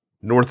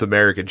North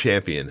American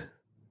champion,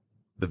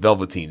 the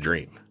Velveteen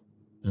Dream?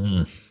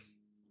 Yeah,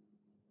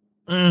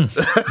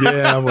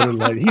 I would have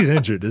liked. He's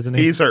injured, isn't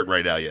he? He's hurt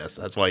right now. Yes,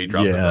 that's why he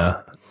dropped the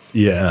ball.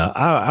 Yeah.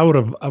 I would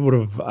have.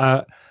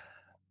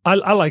 I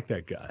like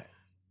that guy.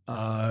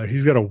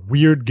 He's got a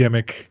weird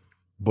gimmick,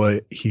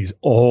 but he's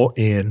all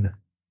in,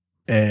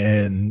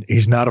 and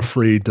he's not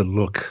afraid to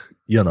look,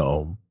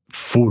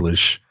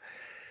 foolish.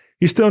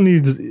 He still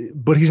needs,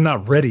 but he's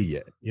not ready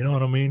yet. You know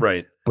what I mean?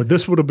 Right. But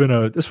this would have been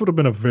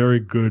a very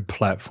good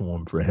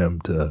platform for him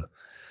to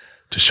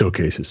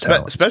showcase his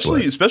talent,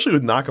 especially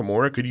with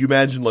Nakamura. Could you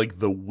imagine like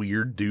the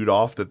weird dude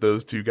off that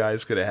those two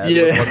guys could have had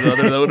with one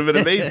another? That would have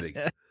been amazing.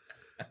 That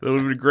would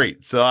have been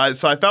great. So I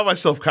found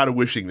myself kind of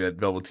wishing that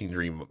Velveteen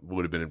Dream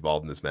would have been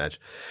involved in this match.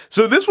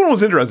 So this one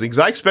was interesting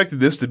because I expected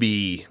this to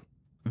be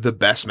the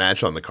best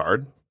match on the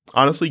card,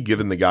 honestly,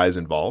 given the guys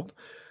involved.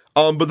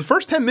 But the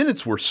first 10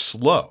 minutes were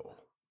slow.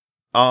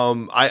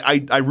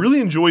 I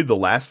really enjoyed the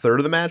last third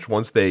of the match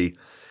once they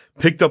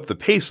picked up the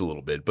pace a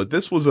little bit, but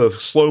this was a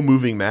slow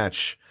moving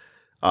match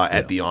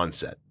at the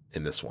onset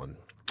in this one.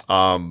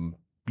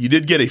 You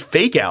did get a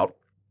fake out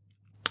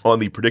on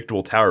the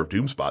predictable Tower of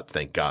Doom spot.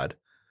 Thank God.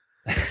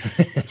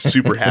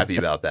 Super happy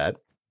about that.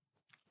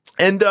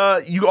 And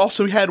you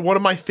also had one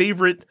of my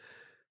favorite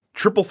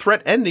triple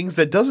threat endings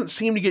that doesn't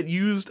seem to get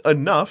used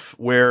enough,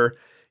 where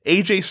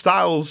AJ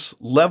Styles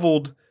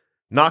leveled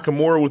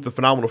Nakamura with the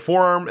phenomenal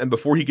forearm, and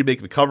before he could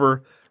make the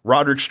cover,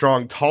 Roderick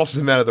Strong tosses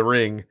him out of the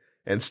ring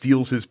and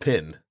steals his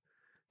pin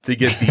to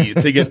get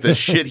the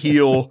shit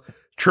heel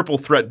triple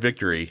threat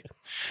victory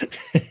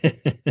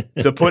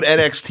to put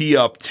NXT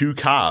up to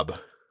Cobb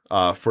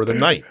for the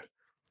night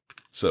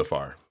so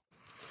far.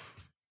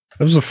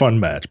 It was a fun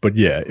match, but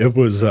yeah, it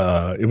was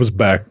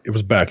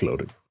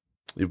backloaded.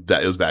 It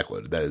was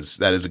backloaded.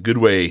 That is a good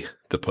way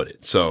to put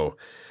it. So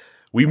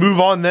we move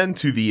on then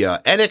to the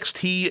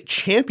NXT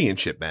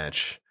Championship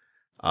match.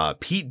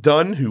 Pete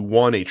Dunne, who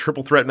won a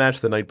triple threat match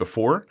the night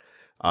before,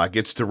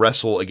 gets to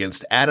wrestle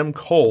against Adam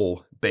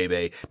Cole,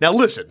 baby. Now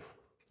listen.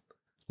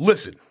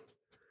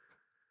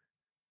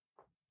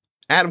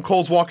 Adam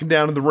Cole's walking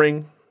down to the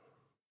ring.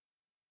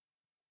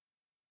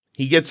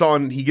 He gets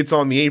on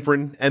the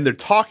apron, and they're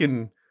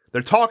talking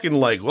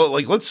like, well,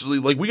 like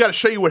we got to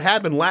show you what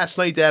happened last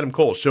night to Adam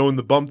Cole, showing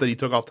the bump that he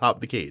took off top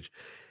of the cage.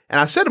 And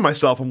I said to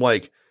myself, I'm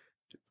like,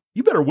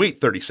 you better wait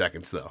 30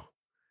 seconds though,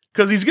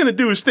 because he's going to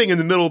do his thing in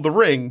the middle of the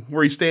ring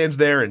where he stands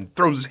there and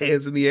throws his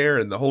hands in the air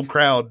and the whole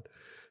crowd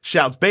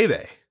shouts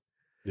 "baby."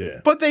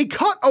 Yeah. But they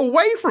cut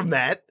away from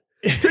that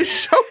to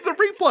show the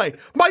replay.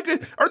 Mike,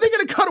 are they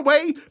going to cut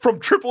away from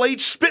Triple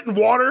H spitting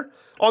water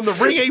on the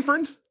ring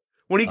apron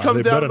when he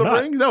comes down to the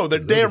ring? No, they're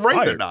damn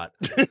right they're not.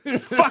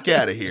 Fuck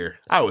out of here.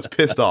 I was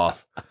pissed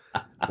off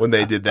when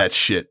they did that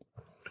shit.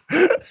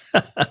 I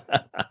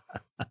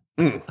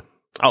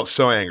was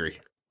so angry.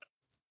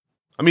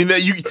 I mean,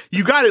 that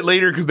you got it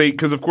later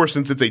because of course,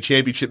 since it's a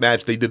championship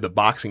match, they did the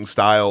boxing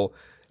style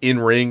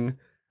in-ring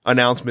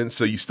announcements,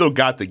 so you still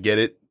got to get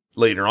it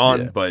later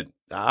on, but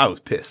I was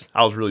pissed.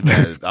 I was really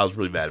mad. I was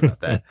really mad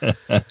about that.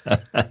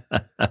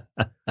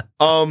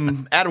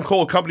 Adam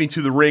Cole accompanied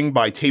to the ring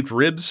by taped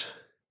ribs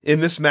in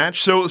this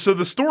match. So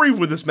the story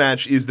with this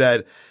match is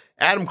that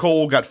Adam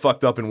Cole got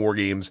fucked up in War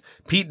Games.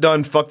 Pete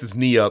Dunne fucked his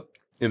knee up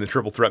in the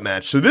triple threat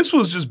match. So this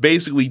was just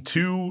basically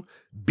two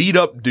beat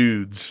up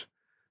dudes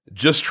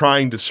just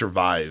trying to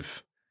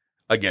survive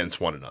against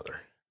one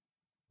another.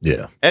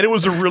 Yeah. And it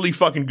was a really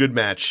fucking good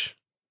match,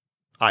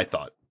 I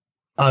thought.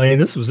 I mean,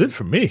 this was it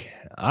for me.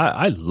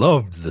 I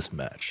loved this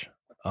match.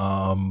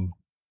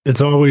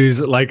 It's always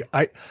like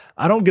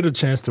I don't get a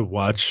chance to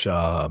watch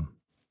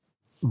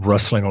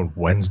wrestling on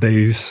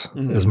Wednesdays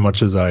as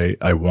much as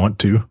I want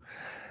to.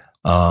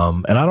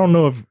 And I don't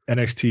know if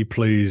NXT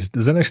plays.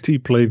 Does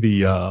NXT play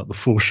the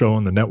full show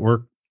on the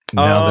network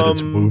now that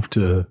it's moved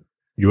to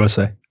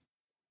USA?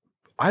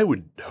 I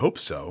would hope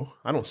so.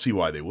 I don't see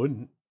why they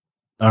wouldn't.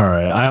 All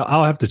right,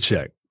 I'll have to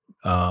check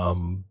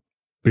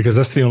because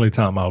that's the only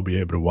time I'll be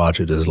able to watch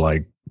it is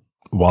like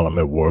while I'm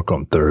at work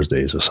on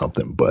Thursdays or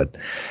something. But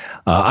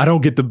I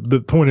don't get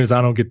the point is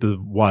I don't get to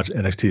watch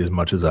NXT as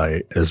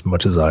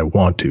much as I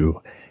want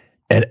to.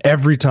 And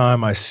every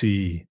time I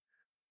see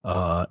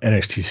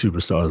NXT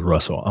superstars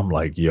wrestle, I'm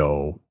like,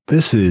 yo,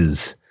 this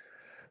is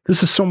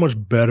so much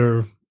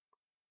better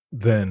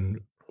than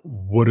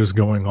what is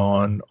going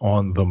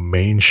on the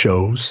main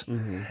shows.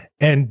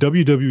 And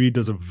WWE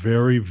does a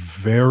very,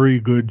 very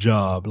good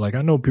job. Like,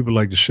 I know people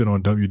like to shit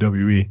on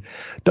WWE.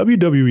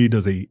 WWE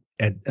does an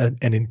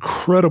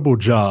incredible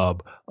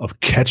job of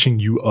catching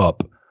you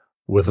up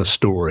with a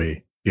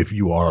story if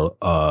you are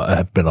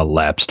have been a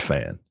lapsed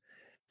fan.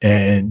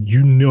 And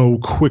you know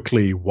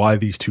quickly why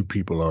these two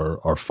people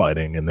are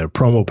fighting, and their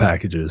promo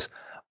packages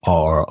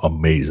are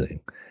amazing.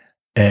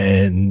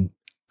 And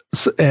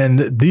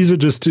these are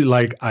just two,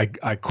 like,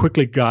 I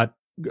quickly got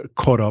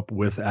caught up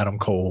with Adam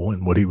Cole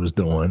and what he was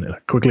doing, and I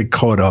quickly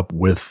caught up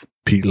with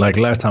Pete. Like,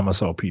 last time I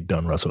saw Pete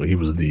Dunne wrestle, he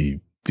was the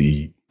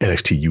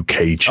NXT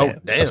UK champ.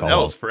 Oh, damn, that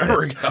was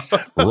forever ago.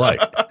 Right.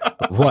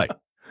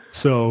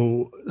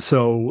 So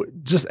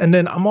just, and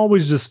then I'm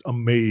always just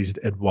amazed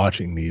at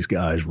watching these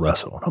guys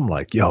wrestle. And I'm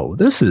like, yo,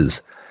 this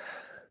is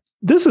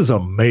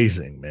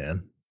amazing,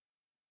 man.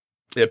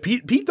 Yeah,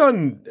 Pete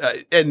Dunne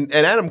and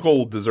Adam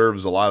Cole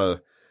deserves a lot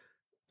of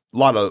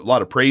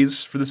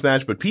praise for this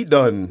match, but Pete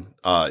Dunne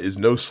is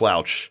no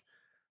slouch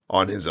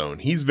on his own.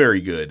 He's very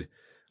good.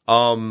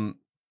 I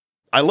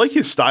like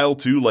his style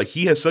too. Like,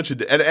 he has such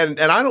a and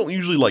I don't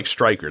usually like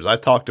strikers. I've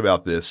talked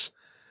about this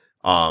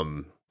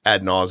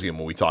ad nauseum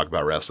when we talk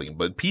about wrestling,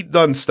 but Pete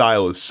Dunne's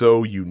style is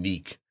so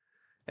unique,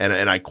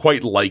 and I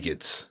quite like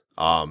it.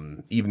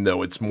 Even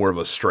though it's more of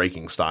a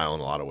striking style in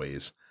a lot of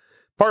ways,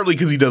 partly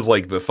because he does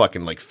like the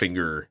fucking like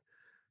finger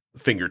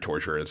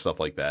torture and stuff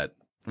like that,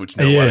 which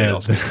nobody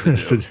else gets to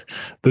do.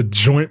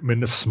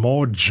 The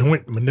small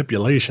joint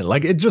manipulation,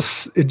 like it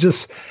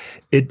skeeves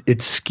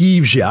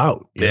you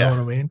out. You know what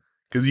I mean?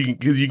 Because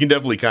you can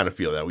definitely kind of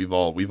feel that. We've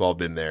all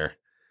been there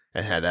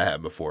and had that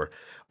happen before.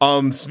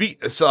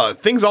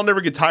 Things I'll never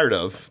get tired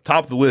of.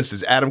 Top of the list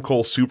is Adam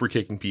Cole super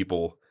kicking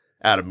people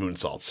out of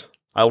moonsaults.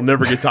 I'll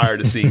never get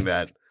tired of seeing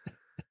that.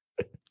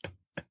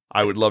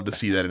 I would love to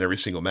see that in every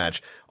single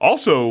match.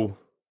 Also,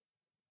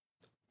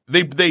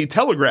 they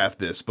telegraphed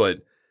this,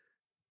 but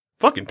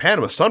fucking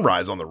Panama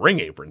Sunrise on the ring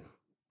apron.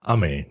 I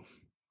mean,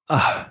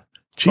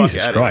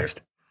 Jesus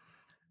Christ.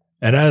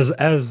 And as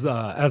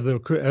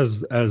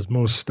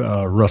most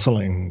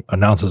wrestling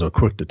announcers are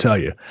quick to tell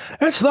you,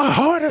 it's the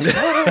hardest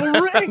part of the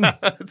ring.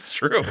 It's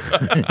true.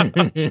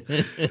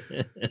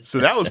 So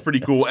that was pretty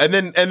cool. And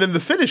then the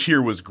finish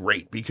here was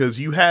great because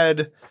you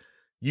had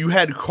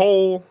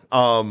Cole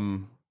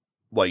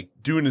like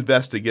doing his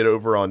best to get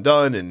over on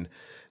Dunne, and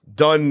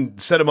Dunne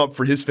set him up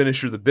for his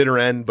finisher, the bitter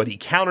end, but he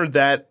countered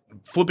that,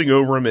 flipping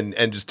over him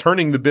and just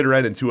turning the bitter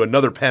end into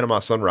another Panama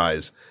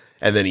Sunrise,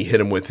 and then he hit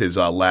him with his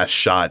last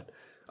shot.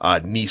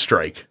 Knee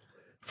strike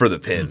for the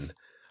pin.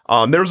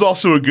 There was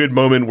also a good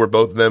moment where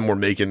both of them were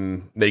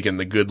making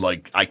the good,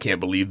 like, I can't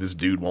believe this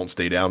dude won't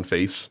stay down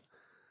face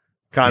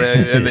kind of,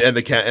 and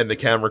the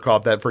camera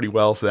caught that pretty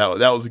well. So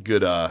that was a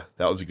good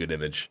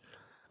image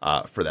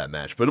for that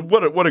match. But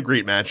what a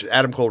great match.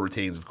 Adam Cole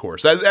retains, of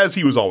course, as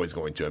he was always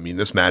going to. I mean,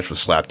 this match was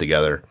slapped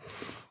together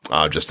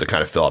just to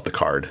kind of fill out the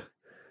card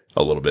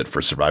a little bit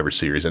for Survivor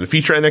Series and to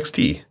feature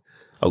NXT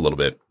a little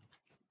bit.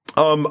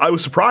 I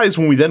was surprised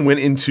when we then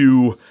went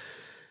into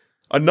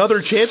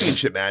another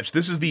championship match.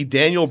 This is the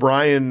Daniel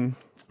Bryan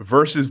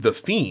versus The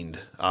Fiend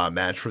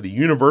match for the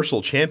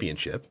Universal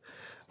Championship.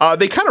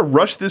 They kind of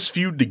rushed this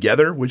feud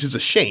together, which is a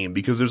shame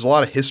because there's a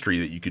lot of history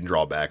that you can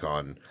draw back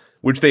on,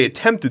 which they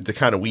attempted to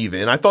kind of weave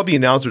in. I thought the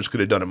announcers could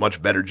have done a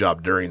much better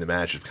job during the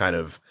match of kind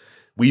of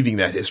weaving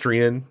that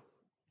history in.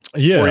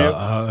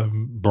 Yeah,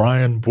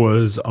 Brian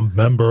was a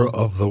member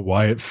of the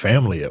Wyatt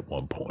family at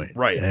one point,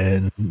 right?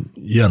 And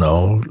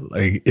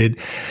like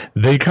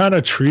they kind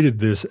of treated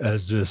this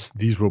as just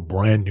these were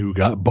brand new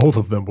guys. Both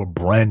of them were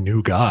brand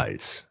new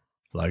guys,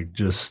 like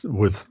just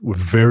with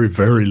very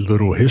very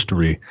little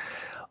history,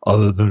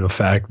 other than the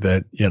fact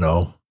that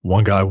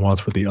one guy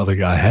wants what the other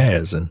guy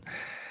has. And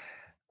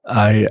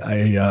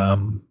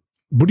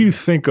what do you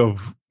think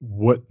of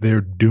what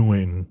they're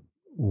doing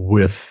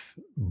with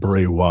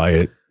Bray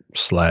Wyatt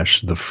 /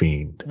 The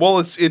Fiend? Well,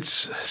 it's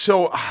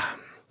so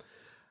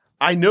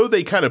I know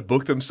they kind of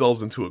booked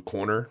themselves into a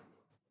corner.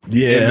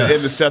 Yeah,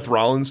 in the Seth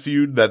Rollins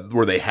feud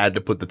where they had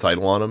to put the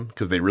title on him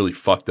because they really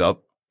fucked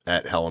up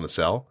at Hell in a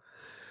Cell.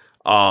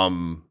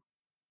 And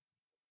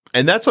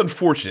that's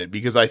unfortunate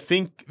because I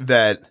think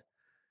that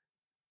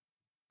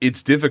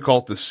it's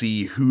difficult to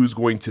see who's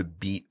going to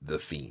beat the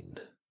Fiend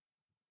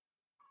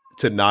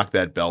to knock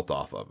that belt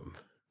off of him.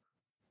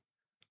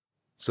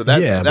 So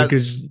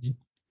because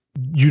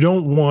you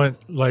don't want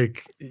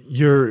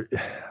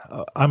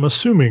I'm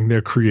assuming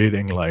they're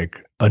creating like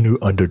a new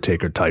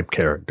Undertaker type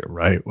character,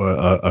 right?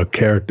 A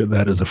character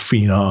that is a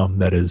phenom,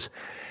 that is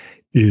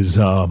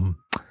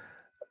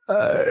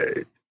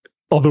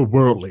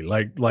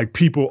otherworldly. Like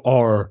people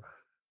are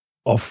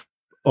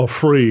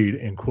afraid,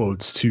 in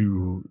quotes,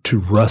 to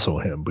wrestle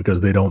him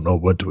because they don't know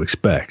what to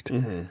expect.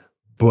 Mm-hmm.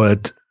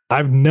 But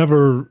I've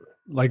never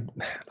no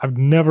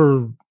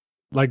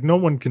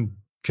one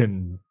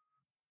can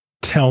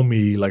tell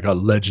me like a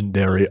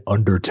legendary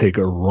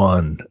Undertaker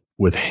run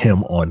with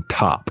him on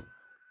top.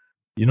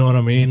 You know what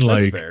I mean?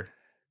 That's like fair.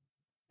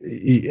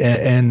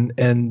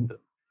 And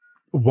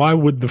why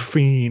would the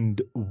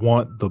Fiend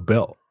want the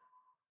belt?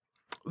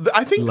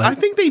 I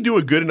think they do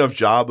a good enough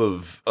job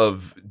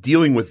of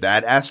dealing with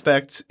that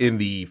aspect in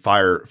the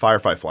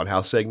Firefly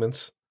Funhouse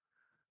segments.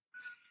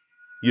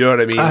 You know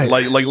what I mean?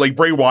 Like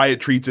Bray Wyatt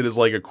treats it as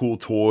like a cool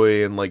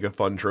toy and like a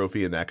fun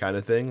trophy and that kind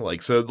of thing.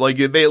 Like, so like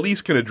they at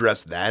least can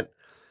address that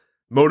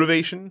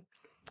motivation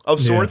of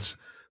sorts. Yeah.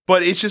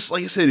 But it's just,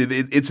 like I said,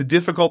 it's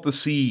difficult to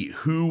see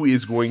who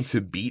is going to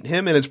beat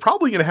him, and it's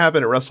probably going to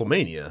happen at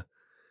WrestleMania.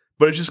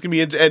 But it's just going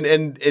to be,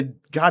 and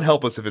God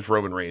help us if it's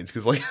Roman Reigns,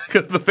 because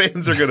the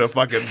fans are going to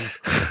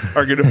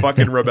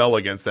fucking rebel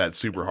against that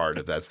super hard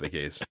if that's the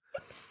case.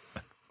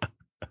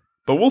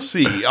 But we'll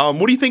see.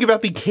 What do you think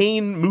about the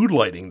Kane mood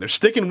lighting? They're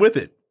sticking with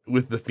it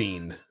with the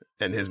Fiend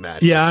and his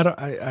matches. Yeah,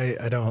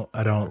 I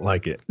don't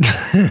like it.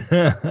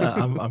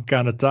 I'm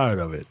kind of tired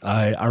of it.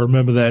 I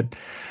remember that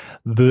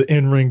the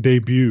in-ring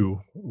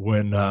debut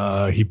when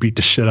he beat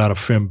the shit out of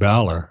Finn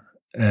Balor,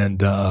 and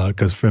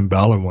because Finn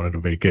Balor wanted a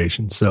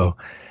vacation, so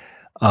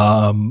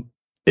and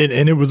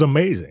it was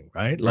amazing,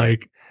 right?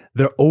 Like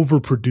they're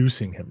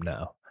overproducing him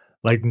now.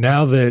 Like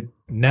now that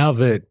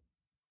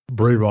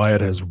Bray Wyatt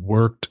has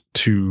worked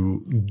to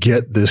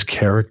get this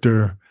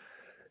character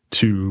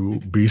to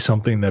be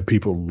something that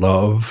people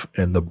love,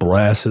 and the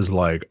brass is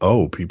like,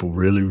 oh, people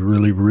really,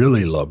 really,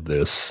 really love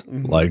this.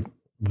 Mm-hmm. Like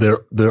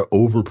they're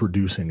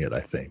overproducing it,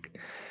 I think.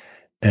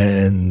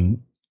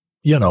 And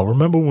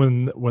remember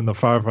when the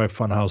Firefly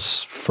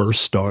Funhouse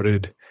first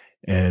started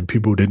and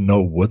people didn't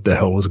know what the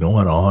hell was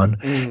going on,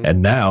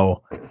 and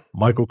now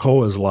Michael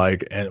Cole is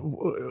like,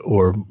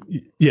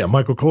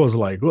 Michael Cole is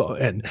like, well,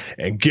 and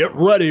get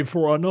ready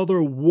for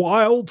another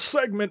wild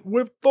segment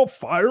with the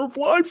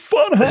Firefly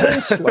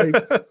Funhouse.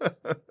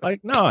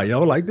 like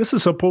like this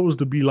is supposed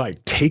to be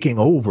like taking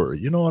over.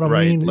 You know what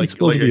I mean? It's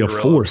supposed to be a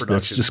force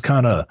that's just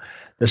kind of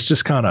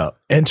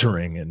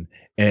entering,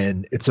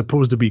 and it's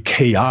supposed to be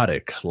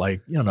chaotic,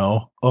 like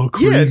a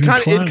crazy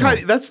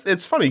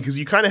it's funny because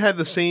you kind of had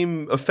the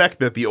same effect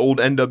that the old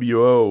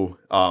NWO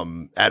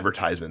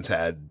advertisements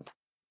had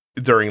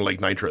during like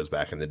Nitros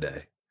back in the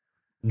day.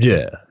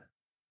 Yeah.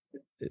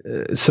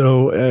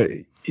 So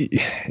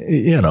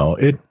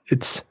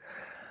it's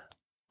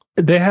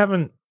they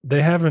haven't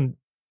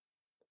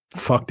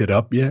fucked it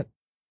up yet,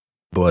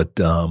 but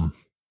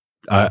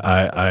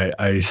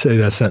I say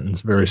that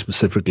sentence very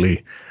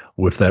specifically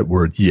with that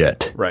word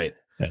 "yet" right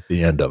at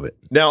the end of it.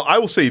 Now, I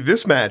will say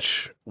this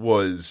match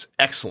was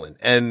excellent,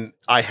 and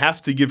I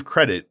have to give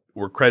credit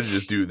where credit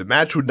is due. The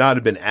match would not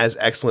have been as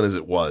excellent as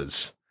it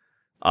was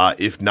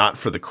if not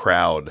for the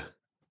crowd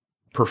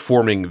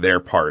performing their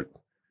part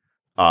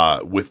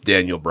with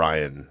Daniel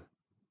Bryan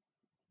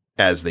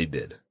as they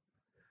did.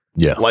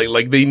 Yeah.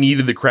 Like they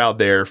needed the crowd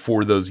there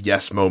for those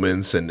yes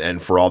moments and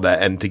for all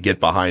that, and to get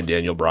behind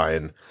Daniel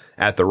Bryan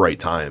at the right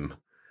time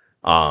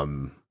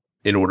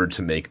in order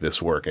to make this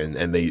work.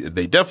 And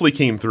they definitely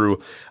came through.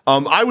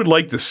 I would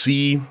like to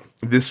see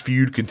this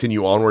feud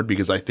continue onward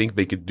because I think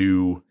they could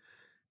do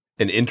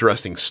an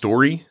interesting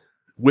story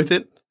with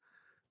it.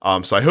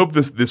 So I hope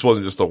this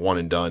wasn't just a one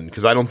and done,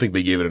 because I don't think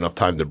they gave it enough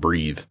time to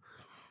breathe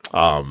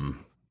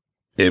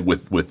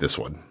with this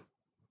one.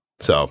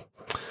 So,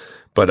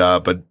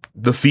 but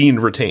The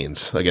Fiend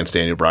retains against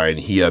Daniel Bryan.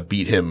 He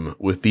beat him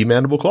with the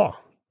Mandible Claw,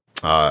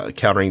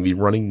 countering the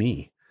running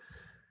knee.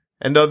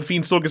 And the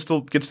Fiend still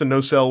gets to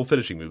no-sell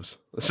finishing moves.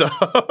 So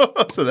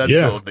that's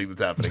still a thing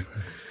that's happening.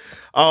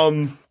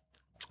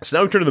 So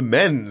now we turn to the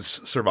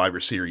men's Survivor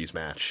Series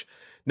match.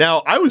 Now,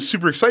 I was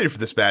super excited for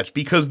this match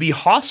because the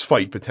Hoss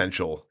fight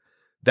potential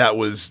that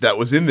was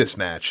in this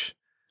match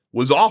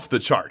was off the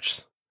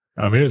charts.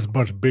 I mean, there's a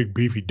bunch of big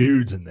beefy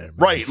dudes in there,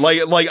 man. Right?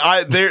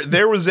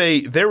 There was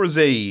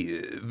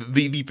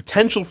the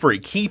potential for a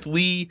Keith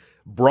Lee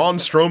Braun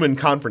Strowman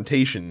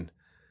confrontation.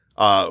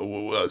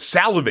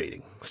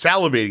 Salivating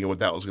at what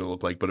that was going to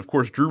look like, but of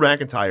course, Drew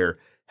McIntyre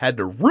had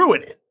to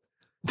ruin it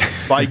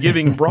by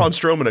giving Braun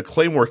Strowman a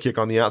Claymore kick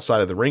on the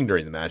outside of the ring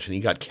during the match, and he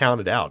got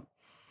counted out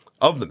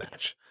of the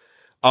match.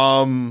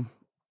 I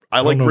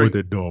don't know what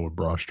they're doing with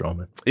Braun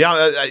Strowman.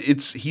 Yeah,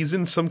 he's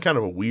in some kind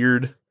of a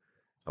weird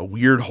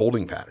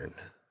holding pattern.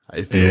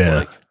 It feels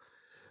like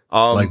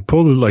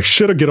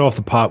should have get off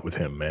the pot with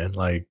him, man.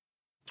 Like,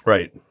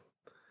 right.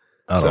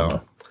 I don't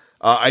know.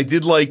 I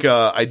did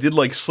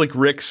like Slick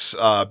Rick's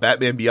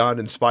Batman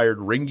Beyond inspired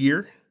ring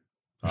gear.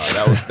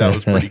 That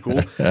was pretty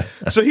cool.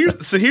 So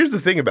here's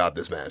the thing about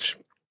this match.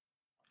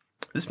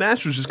 This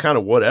match was just kind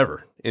of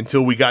whatever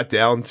until we got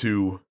down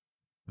to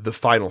the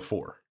final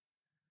four.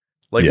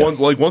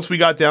 Once we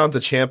got down to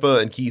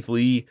Ciampa and Keith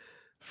Lee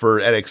for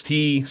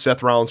NXT,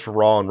 Seth Rollins for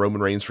Raw, and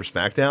Roman Reigns for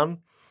SmackDown,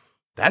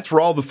 that's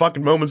where all the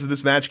fucking moments of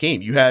this match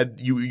came. You had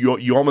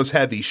you almost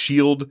had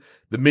the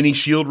mini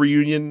Shield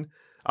reunion,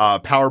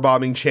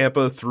 powerbombing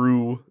Ciampa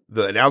through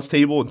the announce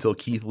table until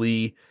Keith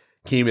Lee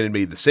came in and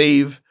made the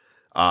save.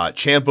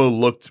 Ciampa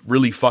looked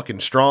really fucking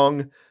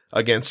strong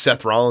against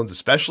Seth Rollins,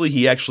 especially.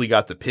 He actually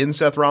got to pin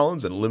Seth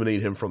Rollins and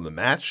eliminate him from the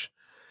match.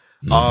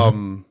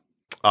 Mm-hmm.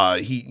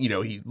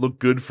 He looked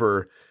good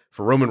for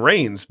Roman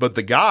Reigns, but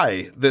the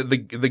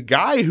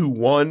guy who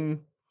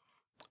won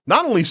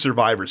not only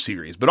Survivor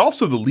Series, but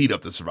also the lead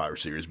up to Survivor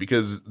Series,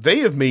 because they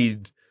have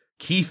made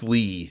Keith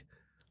Lee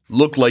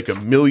look like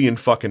 $1 million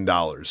fucking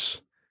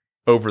dollars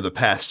over the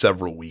past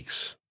several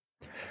weeks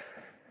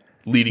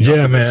leading up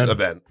to this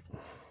event.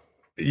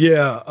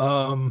 Yeah.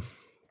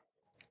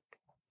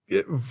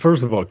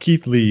 First of all,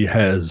 Keith Lee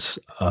has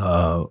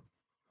a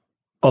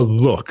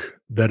look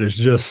that is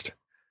just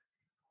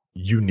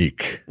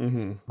unique,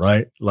 mm-hmm.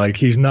 right? Like,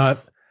 he's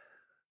not,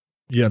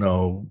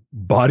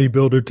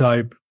 bodybuilder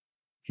type.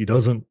 He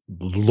doesn't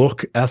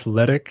look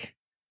athletic.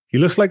 He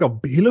looks like a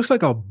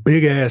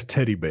big ass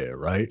teddy bear,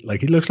 right?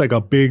 Like, he looks like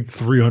a big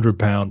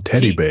 300-pound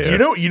teddy bear.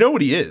 You know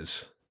what he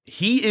is?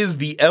 He is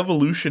the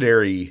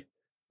evolutionary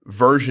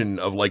version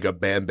of like a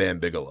Bam Bam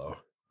Bigelow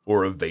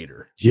or a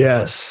Vader.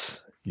 Yes.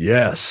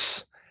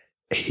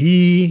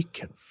 He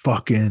can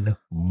fucking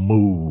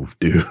move,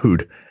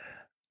 dude.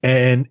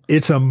 And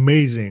it's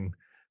amazing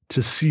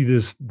to see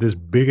this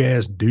big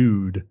ass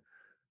dude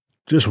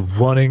just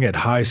running at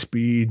high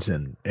speeds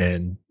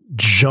and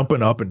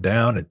jumping up and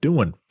down and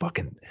doing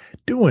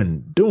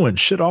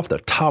shit off the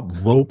top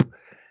rope.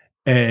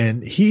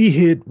 And he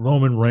hit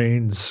Roman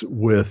Reigns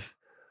with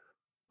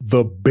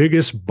the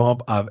biggest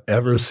bump I've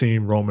ever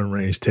seen Roman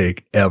Reigns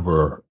take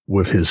ever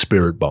with his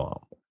Spirit Bomb.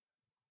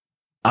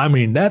 I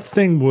mean, that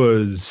thing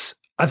was,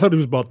 I thought it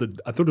was about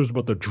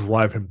to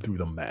drive him through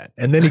the mat.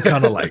 And then he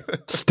kind of like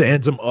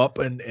stands him up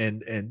and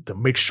to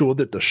make sure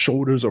that the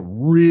shoulders are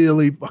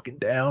really fucking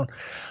down.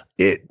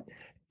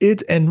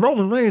 And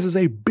Roman Reigns is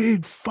a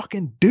big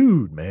fucking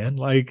dude, man.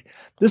 Like,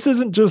 this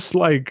isn't just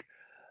like,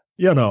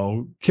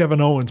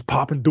 Kevin Owens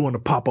doing a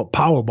pop-up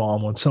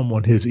powerbomb on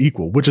someone his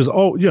equal, which is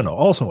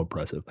also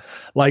impressive.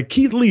 Like,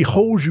 Keith Lee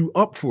holds you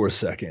up for a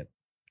second,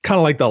 kind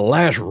of like the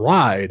last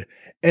ride,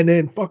 and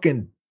then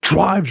fucking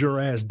drives your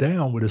ass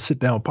down with a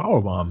sit-down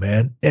powerbomb,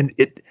 man. And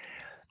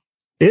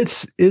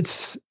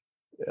it's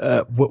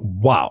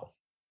wow.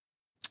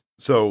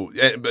 So,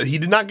 but he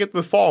did not get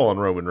the fall on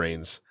Roman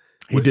Reigns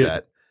with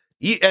that.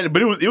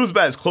 But it was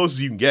about as close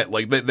as you can get.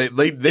 Like,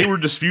 they were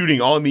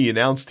disputing on the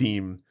announce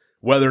team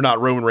whether or not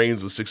Roman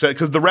Reigns was successful,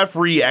 because the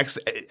referee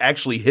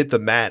actually hit the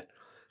mat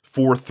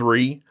for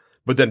 3,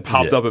 but then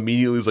popped up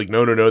immediately. He's like,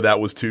 no,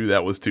 that was 2.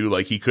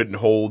 Like, he couldn't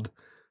hold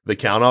the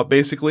count up,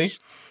 basically.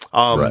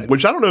 Right.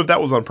 Which I don't know if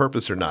that was on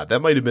purpose or not.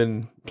 That might have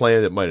been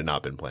planned. It might have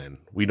not been planned.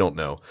 We don't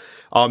know.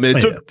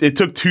 It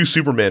took 2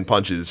 Superman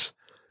punches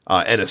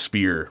and a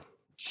spear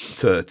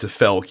to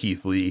fell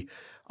Keith Lee.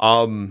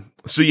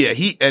 So yeah,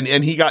 he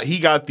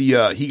got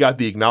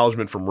the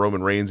acknowledgement from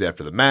Roman Reigns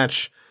after the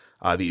match,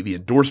 the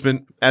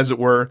endorsement, as it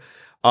were.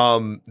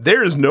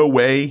 There is no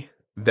way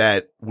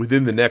that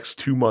within the next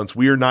 2 months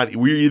we're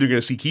either going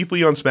to see Keith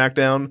Lee on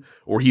SmackDown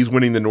or he's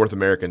winning the North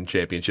American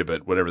Championship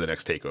at whatever the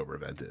next takeover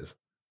event is.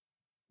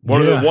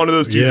 One of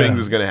those two things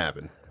is going to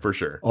happen for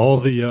sure. All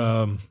the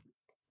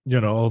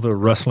all the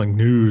wrestling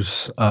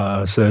news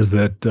says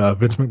that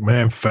Vince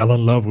McMahon fell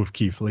in love with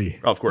Keith Lee.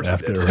 Oh, of course,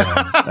 after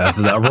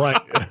that,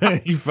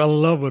 right? He fell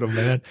in love with him,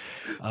 man.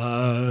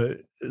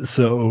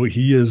 So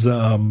he is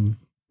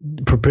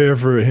prepare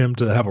for him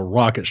to have a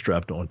rocket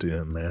strapped onto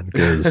him, man.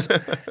 Because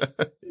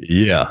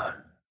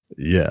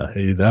Yeah,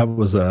 that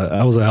was a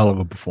hell of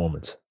a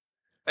performance.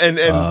 And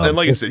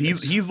like I said,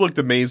 he's looked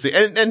amazing,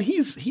 and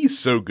he's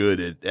so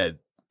good at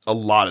a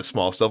lot of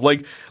small stuff.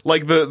 Like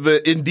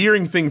the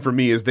endearing thing for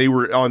me is they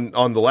were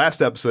on the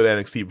last episode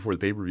of NXT before the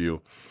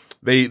pay-per-view.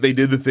 They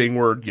did the thing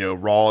where,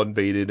 Raw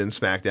invaded and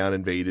SmackDown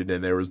invaded,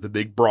 and there was the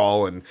big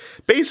brawl, and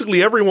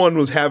basically everyone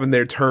was having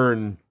their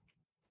turn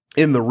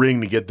in the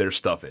ring to get their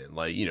stuff in.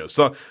 Like,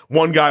 so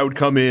one guy would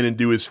come in and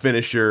do his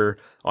finisher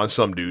on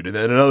some dude, and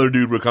then another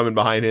dude would come in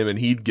behind him and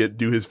he'd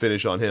do his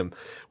finish on him.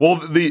 Well,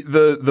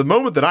 the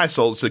moment that I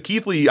saw, so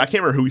Keith Lee, I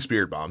can't remember who he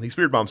spirit bombed. He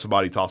spirit bombed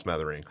somebody, tossed him out of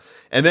the ring.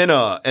 And then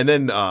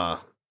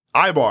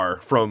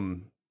Ibar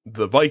from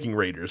the Viking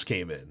Raiders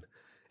came in.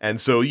 And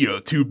so,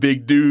 two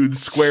big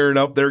dudes squaring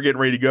up, they're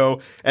getting ready to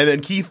go. And then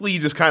Keith Lee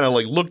just kind of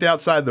like looked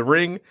outside the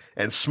ring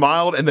and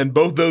smiled. And then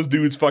both those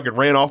dudes fucking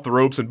ran off the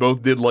ropes and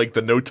both did like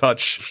the no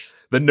touch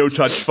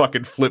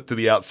fucking flip to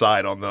the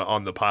outside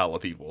on the pile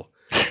of people.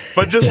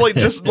 But just like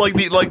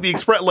the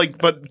express,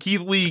 but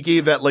Keith Lee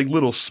gave that like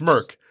little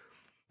smirk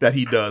that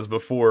he does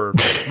before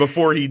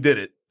he did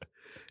it.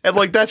 And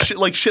like that shit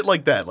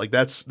like that. Like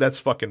that's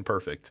fucking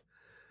perfect.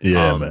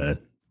 Yeah, man.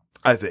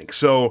 I think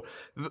so.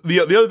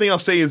 The other thing I'll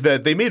say is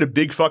that they made a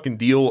big fucking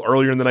deal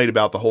earlier in the night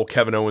about the whole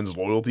Kevin Owens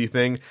loyalty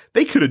thing.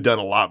 They could have done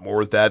a lot more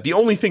with that. The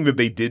only thing that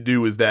they did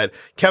do is that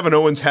Kevin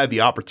Owens had the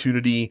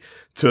opportunity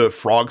to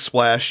frog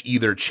splash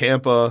either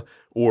Ciampa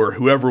or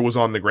whoever was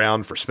on the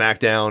ground for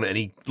SmackDown, and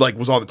he like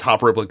was on the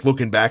top rope, like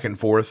looking back and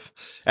forth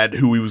at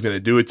who he was going to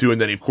do it to, and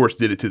then he of course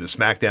did it to the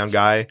SmackDown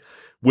guy,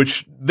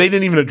 which they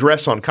didn't even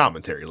address on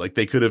commentary. Like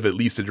they could have at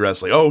least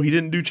addressed like, oh, he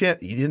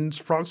didn't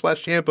frog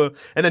splash Ciampa,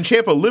 and then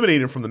Ciampa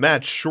eliminated him from the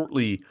match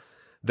shortly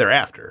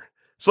thereafter.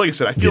 So like I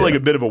said, I feel like a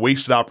bit of a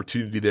wasted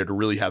opportunity there to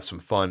really have some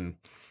fun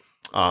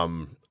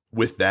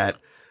with that.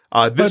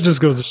 This that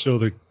just goes to show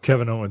that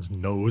Kevin Owens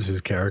knows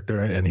his character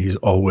and he's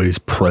always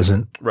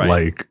present. Right.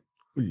 Like,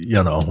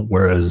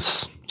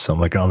 whereas some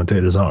of the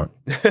commentators aren't,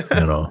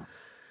 it's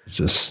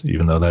just,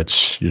 even though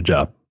that's your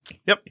job.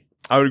 Yep.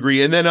 I would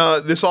agree. And then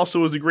this also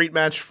was a great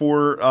match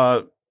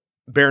for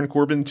Baron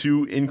Corbin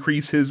to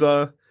increase his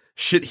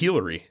shit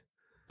healery.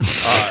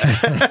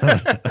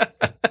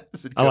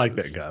 I like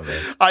that guy,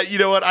 man. You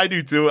know what? I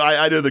do too.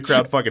 I know the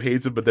crowd fucking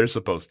hates him, but they're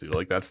supposed to.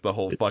 Like, that's the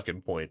whole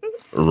fucking point.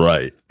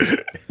 Right.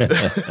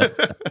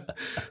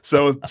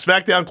 So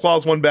SmackDown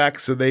claws 1 back.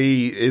 So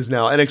they is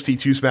now NXT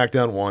 2,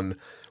 SmackDown 1,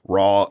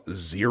 Raw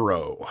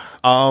 0.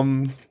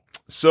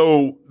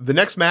 So the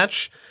next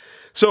match.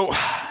 So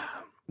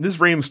this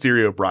Rey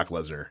Mysterio Brock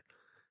Lesnar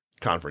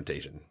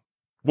confrontation,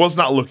 was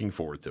not looking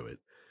forward to it.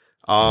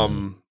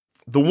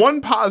 The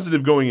one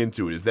positive going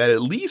into it is that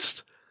at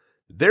least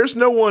there's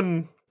no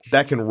one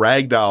that can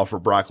ragdoll for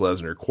Brock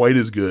Lesnar quite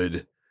as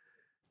good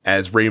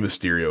as Rey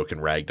Mysterio can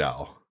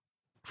ragdoll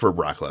for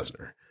Brock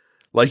Lesnar.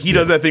 Like he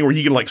does that thing where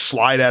he can like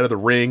slide out of the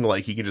ring,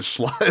 like he can just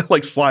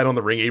slide on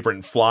the ring apron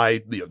and fly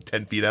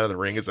 10 feet out of the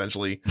ring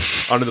essentially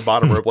onto the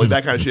bottom rope, like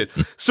that kind of shit.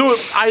 So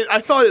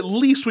I thought at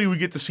least we would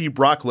get to see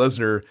Brock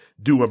Lesnar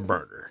do a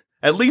murder.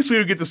 At least we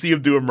would get to see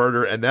him do a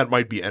murder, and that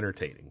might be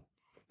entertaining.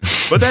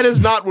 But that is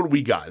not what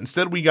we got.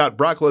 Instead, we got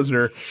Brock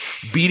Lesnar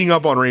beating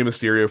up on Rey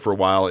Mysterio for a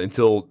while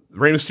until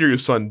Rey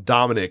Mysterio's son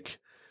Dominic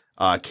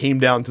came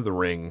down to the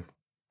ring.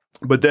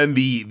 But then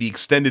the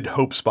extended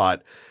hope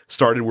spot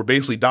started where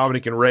basically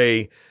Dominic and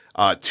Rey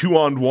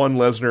 2-on-1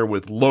 Lesnar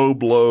with low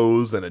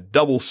blows and a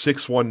double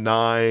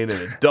 619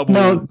 and a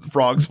double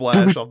frog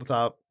splash off the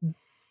top.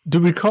 Do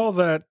we call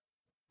that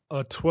a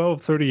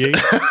 1238,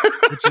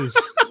 which is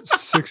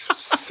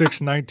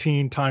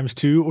 619 times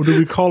 2, or do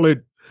we call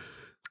it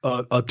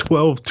a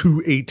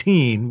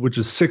 12-218, which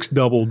is 6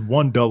 doubled,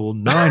 1 double,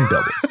 9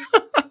 double?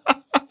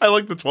 I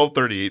like the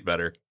 1238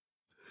 better.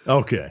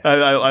 Okay,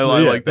 I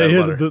like that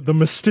better. The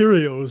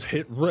Mysterios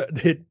hit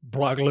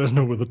Brock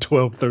Lesnar with a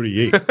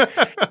 1238,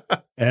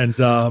 and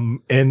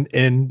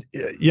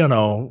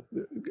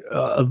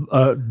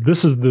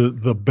this is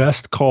the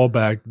best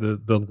callback,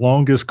 the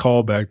longest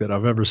callback that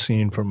I've ever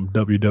seen from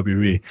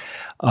WWE.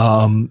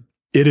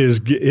 It is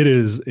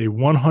a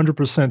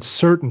 100%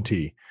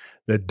 certainty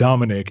that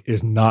Dominic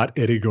is not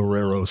Eddie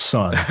Guerrero's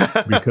son,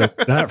 because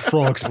that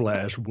frog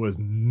splash was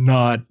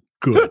not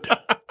good.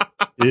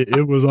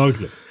 It was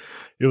ugly.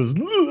 It was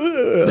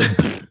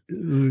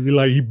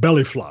like he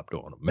belly flopped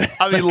on him, man.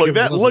 I mean, look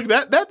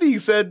that being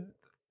said,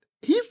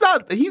 he's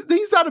not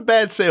a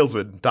bad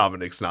salesman.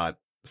 Dominic's not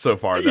so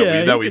far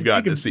that we've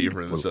gotten to see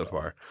from him so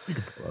far. You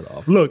can pull it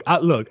off. Look,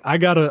 I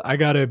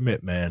gotta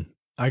admit, man.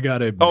 I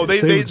gotta admit. Oh,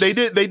 they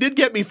did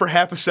get me for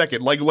half a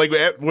second. Like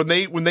when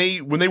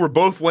they were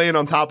both laying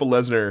on top of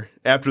Lesnar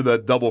after the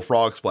double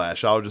frog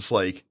splash, I was just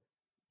like,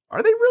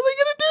 are they really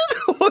gonna do that?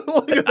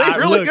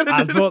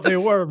 I thought they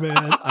were,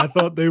 man. I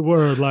thought they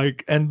were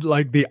and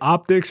the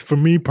optics for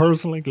me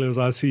personally, because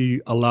I see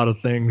a lot of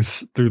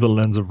things through the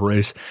lens of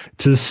race.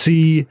 To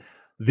see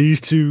these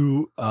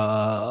two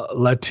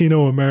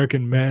Latino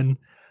American men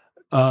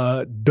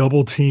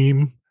double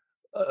team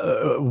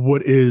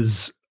what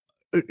is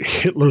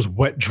Hitler's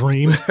wet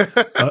dream,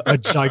 a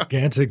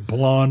gigantic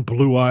blonde,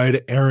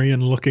 blue-eyed,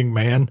 Aryan-looking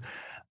man.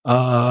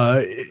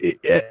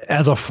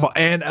 as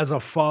a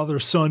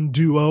father-son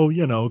duo,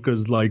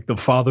 because like the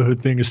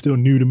fatherhood thing is still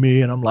new to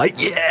me, and I'm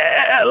like,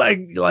 yeah,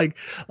 like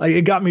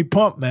it got me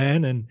pumped,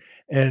 man.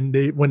 And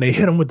when they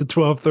hit him with the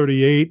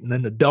 1238 and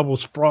then the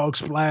doubles frog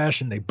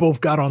splash and they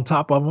both got on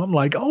top of him, I'm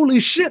like,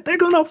 holy shit, they're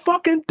gonna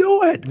fucking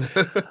do it.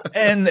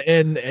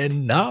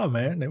 and nah,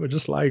 man, they were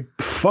just like,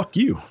 fuck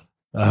you.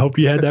 I hope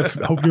you had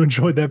that. I hope you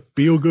enjoyed that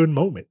feel good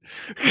moment.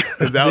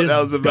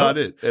 that was about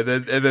it.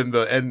 And then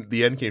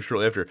the end came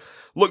shortly after.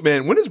 Look,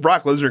 man, when is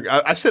Brock Lesnar?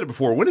 I said it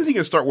before. When is he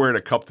going to start wearing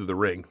a cup to the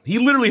ring? He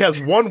literally has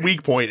one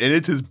weak point, and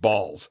it's his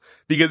balls.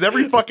 Because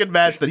every fucking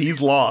match that he's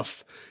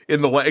lost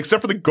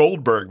except for the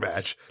Goldberg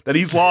match that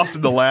he's lost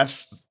in the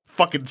last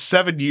fucking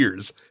 7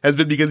 years, has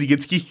been because he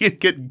gets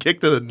getting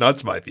kicked in the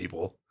nuts by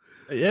people.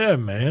 Yeah,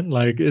 man.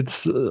 Like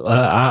it's,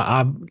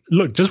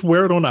 look, just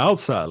wear it on the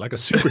outside like a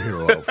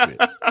superhero outfit.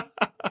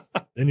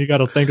 Then you got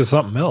to think of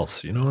something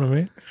else. You know what I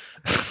mean?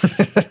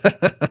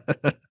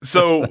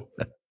 So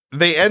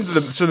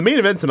the main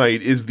event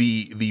tonight is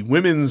the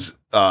women's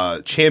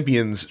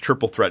champions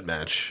triple threat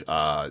match.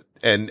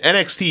 And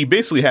NXT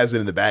basically has it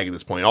in the bag at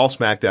this point. All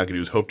SmackDown can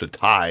do is hope to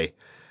tie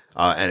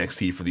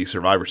NXT for the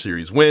Survivor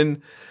Series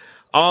win.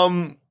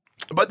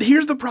 But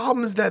here's the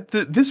problem: is that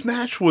this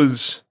match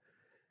was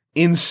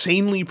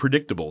insanely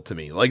predictable to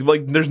me. Like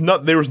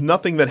there was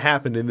nothing that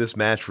happened in this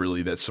match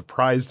really that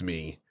surprised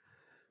me,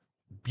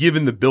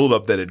 given the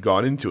buildup that had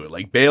gone into it.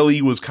 Like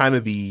Bayley was kind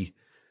of the,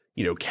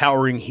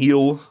 cowering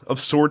heel of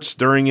sorts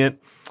during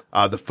it.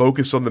 The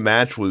focus on the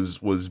match was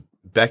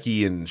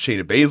Becky and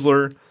Shayna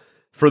Baszler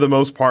for the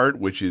most part,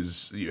 which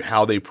is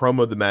how they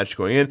promoted the match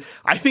going in.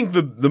 I think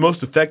the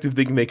most effective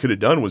thing they could have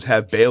done was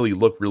have Bayley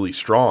look really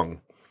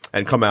strong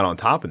and come out on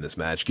top in this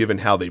match, given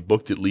how they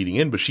booked it leading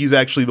in. But she's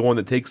actually the one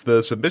that takes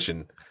the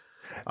submission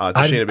to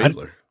Shayna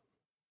Baszler.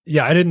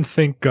 I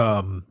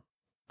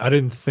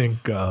didn't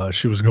think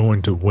she was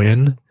going to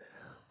win,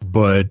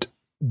 but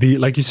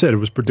like you said, it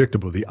was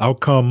predictable. The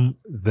outcome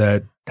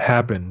that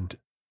happened,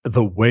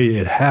 the way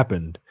it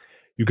happened,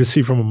 you could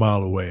see from a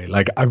mile away.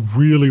 Like, I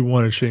really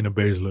wanted Shayna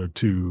Baszler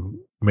to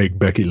make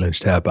Becky Lynch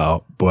tap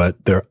out, but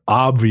they're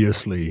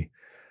obviously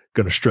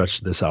going to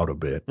stretch this out a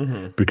bit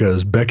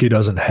because Becky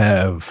doesn't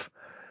have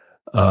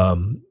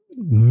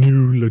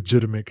new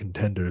legitimate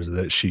contenders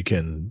that she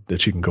can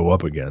go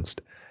up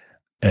against.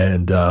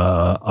 And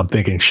I'm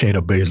thinking Shayna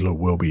Baszler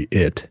will be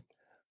it,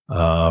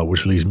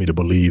 which leads me to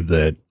believe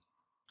that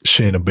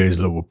Shayna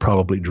Baszler will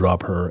probably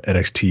drop her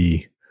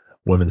NXT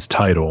women's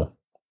title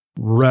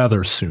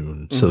rather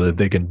soon so that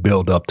they can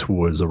build up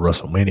towards a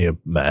WrestleMania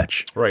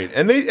match. Right.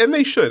 And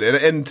they should.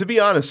 And to be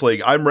honest,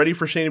 like, I'm ready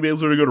for Shayna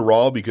Baszler to go to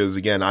Raw because,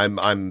 again,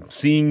 I'm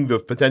seeing the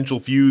potential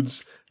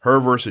feuds. Her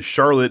versus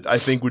Charlotte, I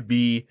think, would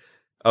be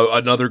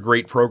another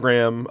great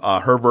program.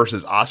 Her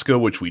versus Asuka,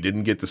 which we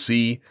didn't get to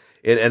see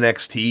in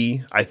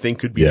NXT, I think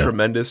could be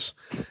tremendous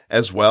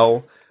as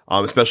well.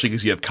 Especially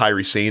because you have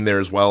Kairi Sane there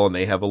as well, and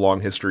they have a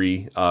long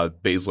history.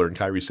 Baszler and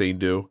Kairi Sane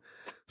do.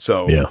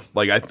 So,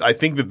 like, I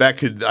think that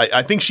could.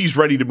 I think she's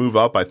ready to move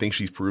up. I think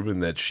she's proven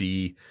that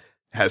she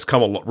has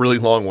come a really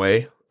long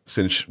way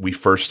since we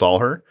first saw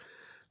her.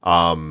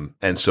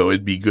 And so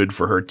it'd be good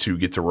for her to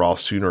get to Raw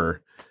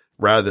sooner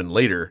rather than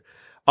later.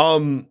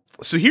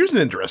 So here's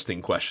an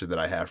interesting question that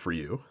I have for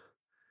you.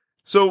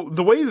 So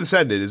the way this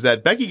ended is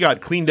that Becky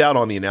got cleaned out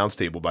on the announce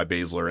table by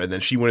Baszler, and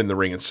then she went in the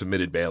ring and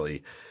submitted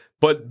Bayley.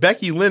 But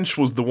Becky Lynch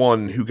was the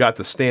one who got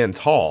to stand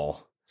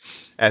tall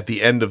at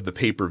the end of the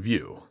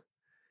pay-per-view.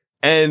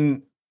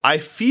 And I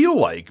feel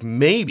like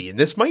maybe, and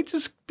this might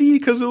just be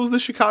because it was the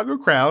Chicago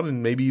crowd,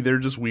 and maybe they're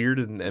just weird,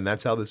 and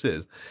that's how this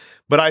is.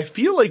 But I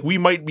feel like we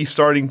might be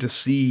starting to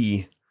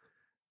see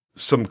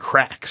some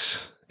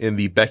cracks in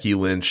the Becky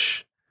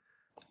Lynch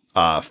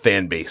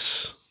fan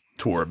base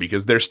tour,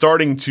 because they're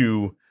starting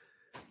to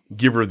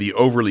give her the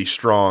overly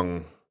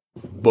strong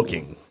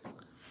booking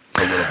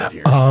a little bit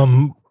here.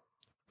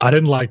 I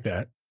didn't like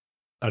that.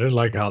 I didn't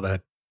like how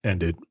that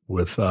ended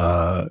with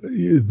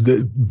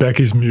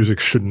Becky's music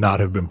should not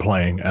have been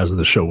playing as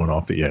the show went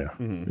off the air.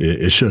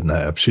 It shouldn't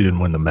have. She didn't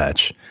win the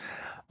match.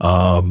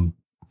 I'm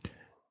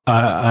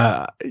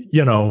kind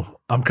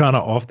of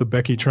off the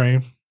Becky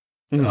train.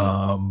 I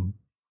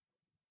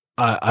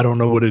don't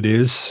know what it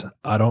is.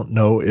 I don't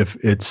know if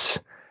it's,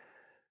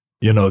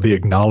 the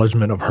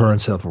acknowledgement of her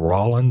and Seth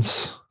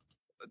Rollins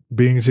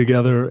being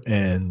together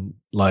and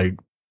like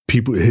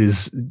people,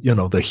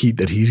 the heat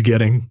that he's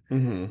getting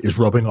is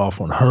rubbing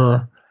off on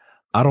her.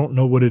 I don't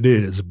know what it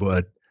is,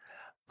 but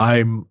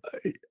I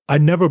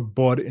never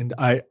bought in.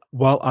 I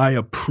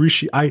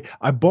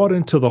bought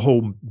into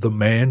the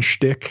man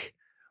shtick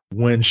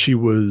when she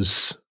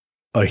was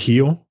a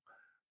heel,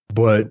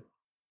 but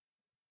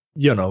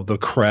the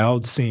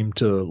crowd seemed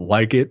to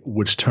like it,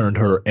 which turned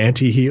her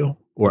anti-heel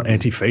or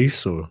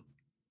anti-face or,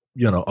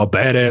 a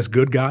badass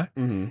good guy.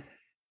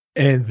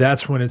 And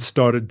that's when it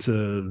started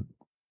to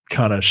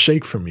kind of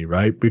shake for me,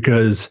 right?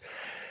 Because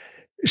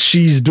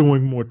she's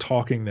doing more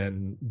talking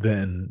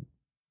than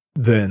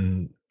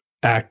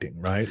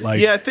acting, right? Like,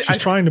 yeah, she's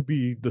trying to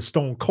be the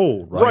Stone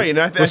Cold, right? Right, and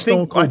I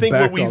think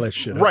what we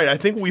right. I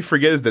think what we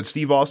forget is that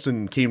Steve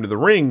Austin came to the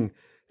ring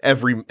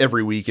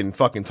every week and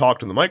fucking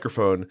talked on the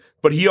microphone,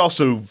 but he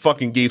also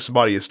fucking gave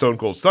somebody a Stone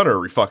Cold Stunner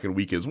every fucking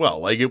week as well.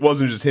 Like, it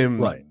wasn't just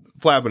him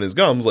flapping his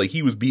gums; like,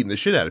 he was beating the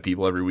shit out of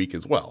people every week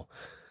as well.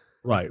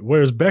 Right.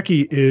 Whereas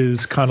Becky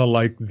is kind of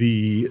like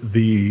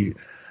the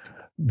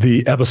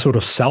episode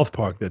of South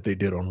Park that they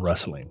did on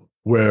wrestling,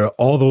 where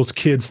all those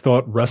kids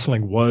thought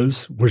wrestling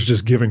was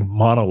just giving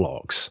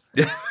monologues.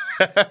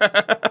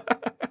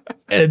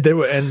 And they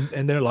were,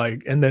 and they're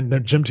like, and then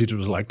their gym teacher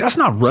was like, "That's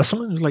not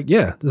wrestling." It's like,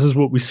 yeah, this is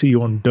what we see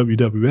on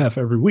WWF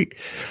every week.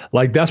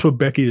 Like, that's what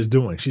Becky is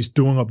doing. She's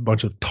doing a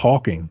bunch of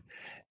talking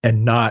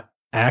and not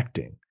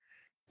acting.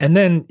 And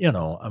then,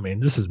 I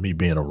mean, this is me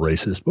being a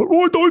racist, but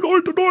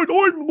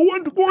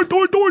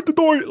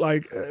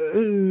like,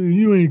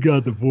 you ain't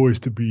got the voice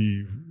to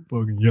be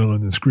fucking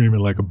yelling and screaming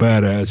like a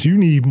badass. You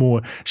need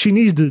more. She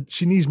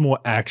needs more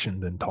action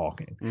than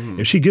talking.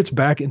 If she gets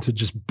back into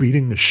just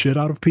beating the shit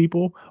out of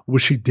people,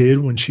 which she did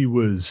when she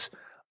was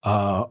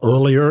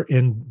earlier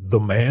in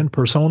the man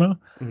persona,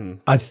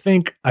 I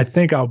think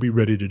I'll be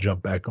ready to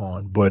jump back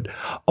on. But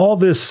all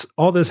this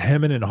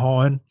hemming and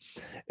hawing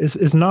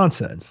is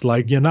nonsense.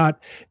 Like, you're not,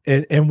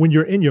 and when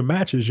you're in your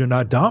matches, you're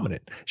not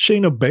dominant.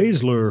 Shayna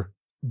Baszler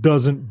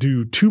doesn't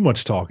do too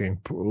much talking,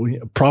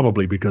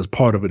 probably because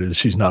part of it is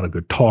she's not a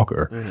good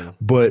talker.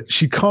 But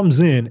she comes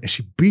in and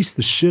she beats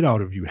the shit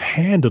out of you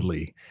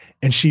handily,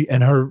 and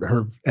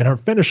her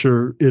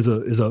finisher is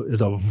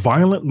a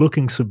violent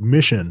looking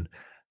submission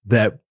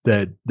that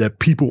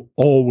people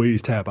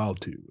always tap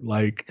out to.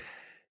 Like,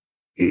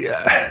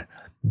 yeah,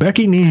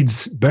 Becky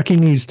needs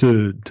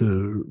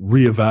to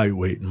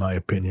reevaluate, in my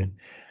opinion,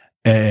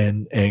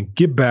 and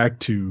get back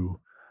to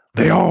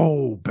the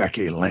old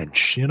Becky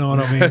Lynch. You know what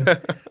I mean?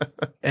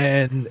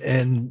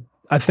 and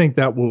I think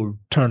that will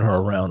turn her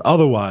around.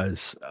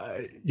 Otherwise,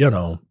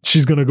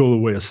 she's going to go the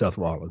way of Seth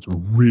Rollins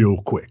real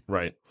quick.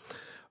 Right.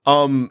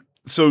 So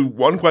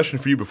one question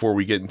for you before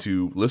we get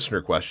into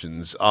listener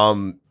questions.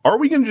 Are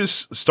we going to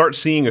just start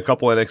seeing a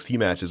couple NXT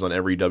matches on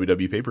every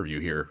WWE pay-per-view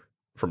here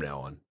from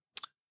now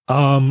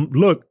on?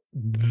 Look,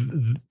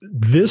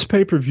 this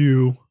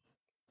pay-per-view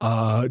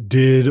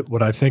did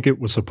what I think it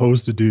was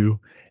supposed to do,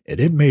 and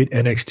it made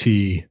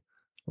NXT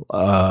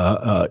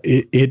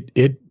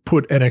it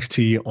put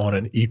NXT on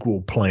an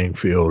equal playing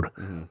field.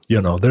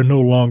 They're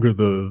no longer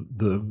the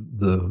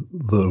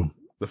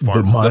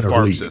farm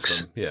leagues.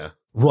 System. Yeah.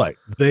 Right.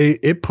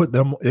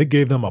 It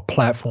gave them a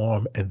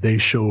platform, and they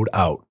showed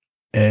out.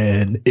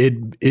 And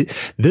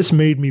this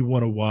made me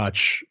want to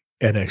watch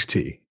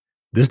NXT.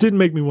 This didn't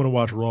make me want to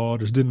watch Raw.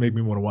 This didn't make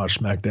me want to watch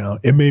SmackDown.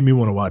 It made me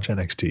want to watch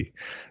NXT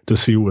to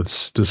see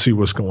what's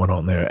going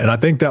on there. And I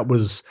think that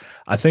was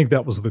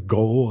the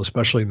goal,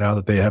 especially now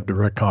that they have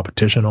direct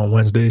competition on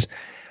Wednesdays.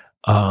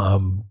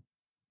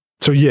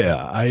 So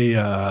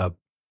yeah,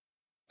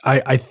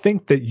 I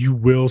think that you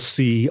will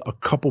see a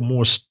couple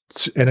more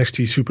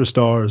NXT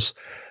superstars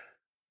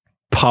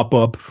pop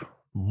up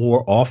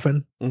more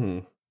often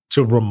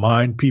to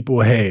remind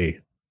people, hey,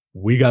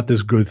 we got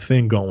this good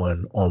thing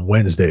going on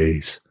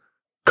Wednesdays.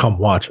 Come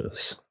watch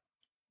us.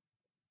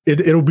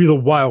 It'll be the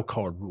wild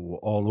card rule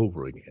all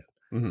over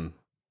again.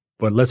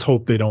 But let's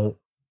hope they don't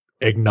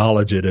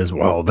acknowledge it as,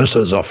 well, this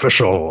is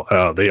official,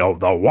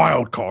 the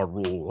wild card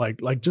rule.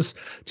 Like just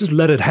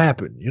let it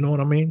happen. You know what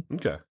I mean?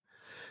 Okay.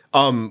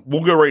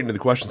 We'll go right into the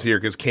questions here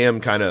because Cam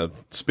kind of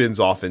spins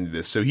off into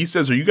this. So he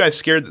says, are you guys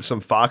scared that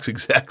some Fox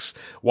execs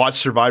watched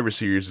Survivor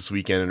Series this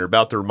weekend and are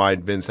about to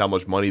remind Vince how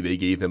much money they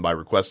gave him by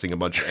requesting a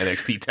bunch of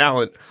NXT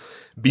talent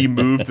be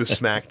moved to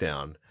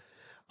SmackDown?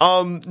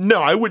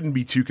 No, I wouldn't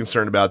be too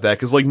concerned about that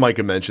because, like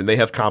Micah mentioned, they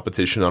have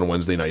competition on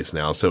Wednesday nights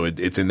now, so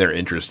it's in their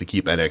interest to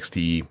keep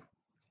NXT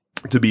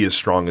to be as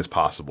strong as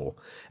possible.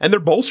 And they're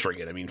bolstering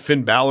it. I mean,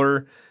 Finn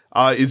Balor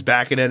is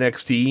back in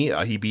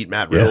NXT. He beat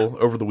Matt Riddle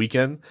over the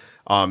weekend.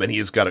 And he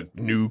has got a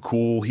new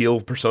cool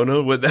heel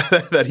persona with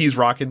that he's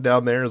rocking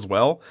down there as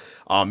well.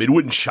 It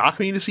wouldn't shock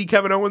me to see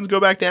Kevin Owens go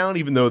back down,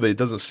 even though it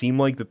doesn't seem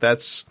like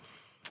that's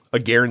a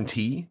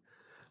guarantee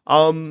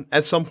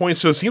at some point.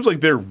 So it seems like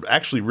they're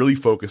actually really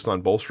focused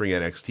on bolstering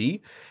NXT.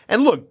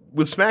 And look,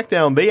 with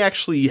SmackDown, they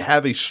actually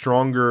have a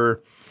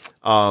stronger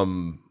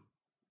pool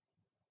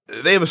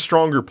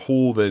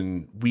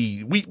than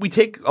we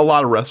take a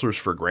lot of wrestlers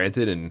for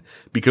granted, and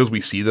because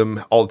we see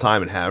them all the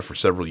time and have for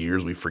several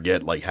years, we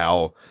forget like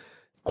how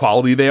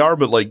quality they are.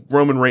 But like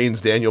Roman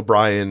Reigns, Daniel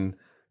Bryan,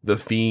 The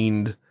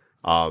Fiend,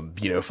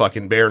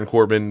 fucking Baron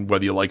Corbin,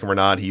 whether you like him or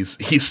not, he's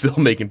still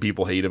making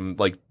people hate him.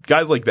 Like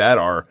guys like that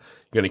are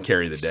going to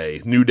carry the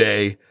day. New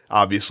Day,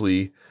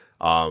 obviously,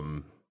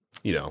 so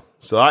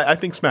I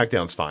think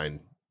SmackDown's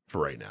fine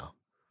for right now.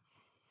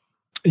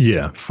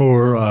 Yeah.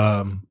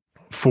 For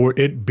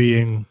it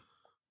being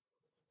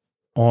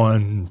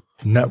on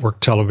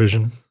network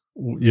television,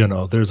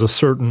 there's a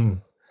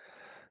certain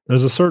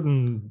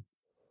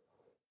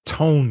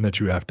tone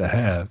that you have to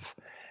have,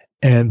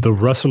 and the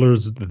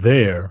wrestlers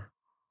there,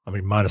 I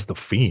mean, minus The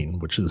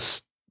Fiend, which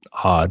is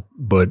odd,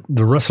 but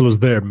the wrestlers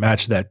there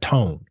match that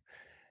tone.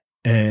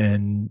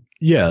 And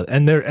yeah,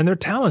 and they're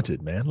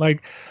talented, man.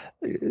 Like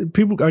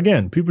people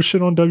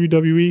shit on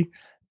WWE.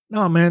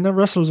 No, man, the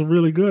wrestlers are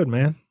really good,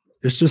 man.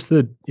 It's just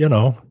that,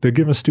 they're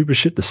giving stupid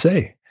shit to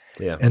say.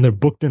 Yeah. And they're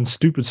booked in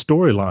stupid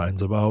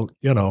storylines about,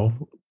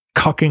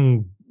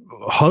 cucking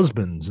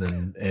husbands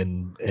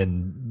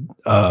and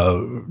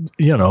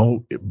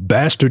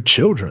bastard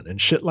children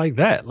and shit like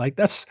that. Like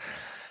that's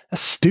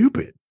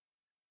stupid.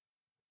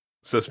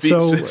 So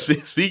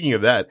speaking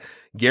of that,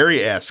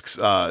 Gary asks,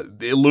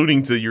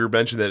 alluding to your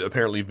mention that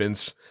apparently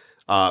Vince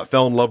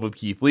fell in love with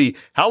Keith Lee,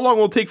 how long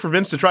will it take for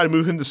Vince to try to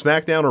move him to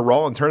SmackDown or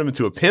Raw and turn him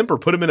into a pimp or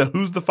put him in a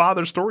Who's the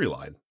Father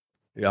storyline?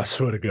 Yeah, I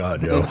swear to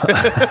God, yo.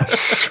 I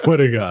swear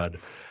to God.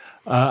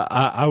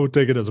 I would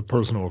take it as a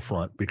personal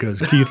affront because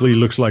Keith Lee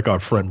looks like our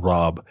friend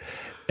Rob.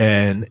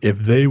 And if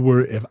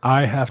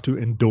I have to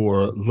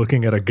endure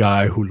looking at a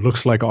guy who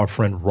looks like our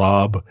friend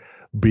Rob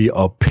be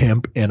a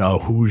pimp in a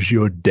Who's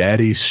Your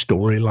Daddy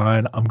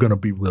storyline, I'm going to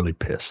be really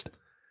pissed.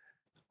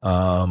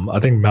 I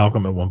think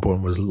Malcolm at one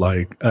point was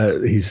like,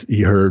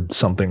 he heard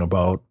something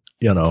about,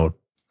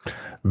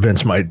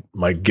 Vince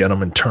might get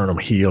him and turn him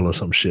heel or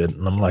some shit.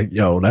 And I'm like,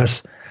 yo,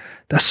 that's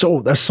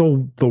so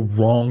the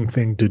wrong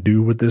thing to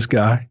do with this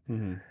guy.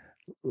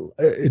 Mm-hmm.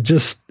 It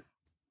just,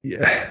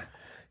 yeah.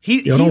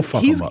 He's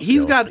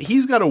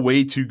got a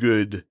way too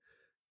good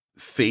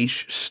face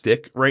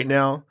shtick right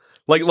now.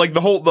 Like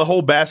the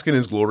whole Bask in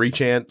His Glory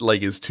chant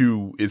is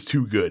too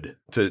good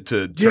to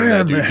turn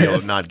that dude heel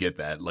and not get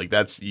that. Like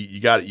that's you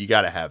got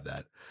to have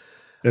that.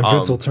 And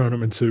Vince will turn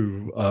him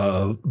into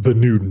the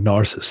new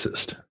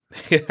narcissist.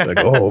 Like,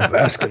 oh,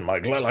 Bask in my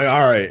glory. Like,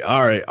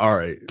 all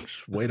right.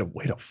 Way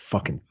to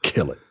fucking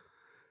kill it.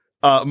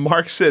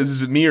 Mark says,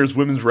 is it me or is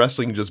women's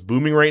wrestling just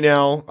booming right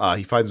now?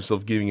 He finds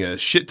himself giving a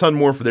shit ton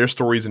more for their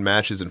stories and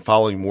matches and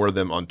following more of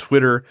them on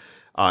Twitter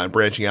and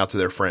branching out to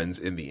their friends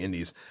in the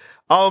indies.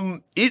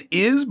 It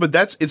is, but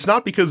it's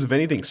not because of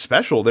anything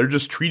special. They're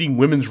just treating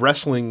women's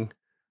wrestling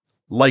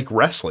like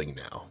wrestling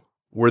now,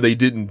 where they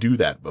didn't do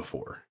that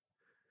before.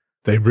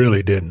 They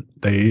really didn't.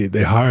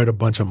 They hired a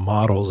bunch of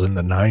models in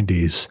the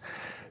 90s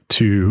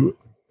to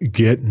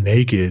get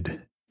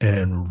naked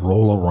and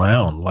roll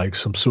around like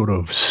some sort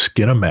of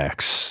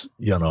Skinamax,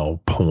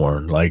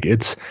 porn. Like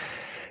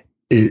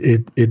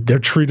they're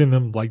treating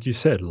them, like you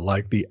said,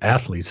 like the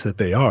athletes that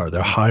they are.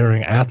 They're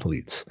hiring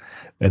athletes,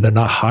 and they're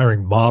not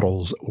hiring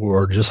models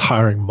or just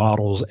hiring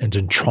models and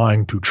then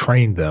trying to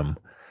train them.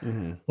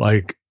 Mm-hmm.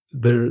 Like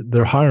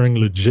they're hiring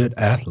legit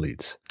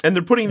athletes, and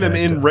they're putting them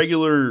in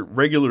regular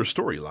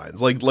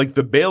storylines. Like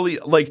the Bayley.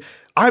 Like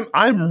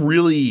I'm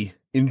really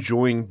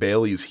enjoying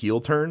Bayley's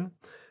heel turn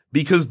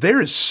because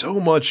there is so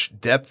much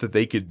depth that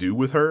they could do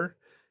with her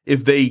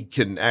if they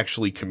can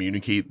actually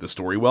communicate the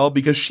story well,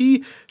 because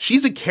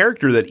she's a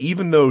character that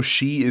even though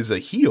she is a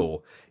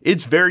heel,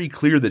 it's very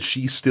clear that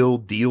she still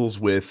deals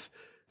with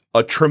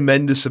a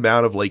tremendous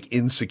amount of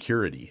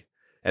insecurity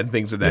and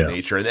things of that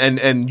nature.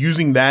 And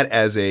using that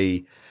as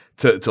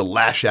to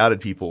lash out at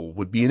people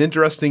would be an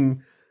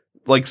interesting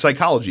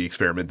psychology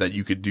experiment that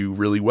you could do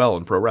really well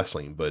in pro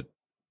wrestling. But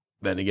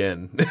then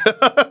again,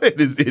 it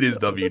is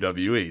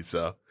WWE.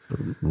 So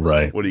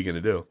right. What are you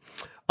going to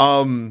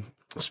do?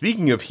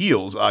 Speaking of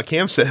heels,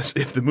 Cam says,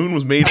 if the moon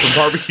was made from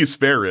barbecue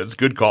spare ribs,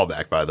 good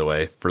callback, by the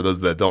way. For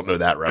those that don't know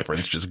that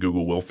reference, just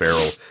Google Will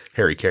Ferrell,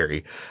 Harry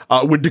Carey.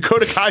 Would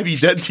Dakota Kai be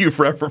dead to you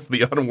forever for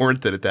the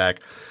unwarranted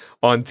attack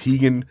on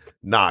Tegan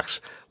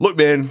Nox? Look,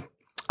 man,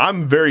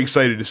 I'm very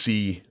excited to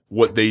see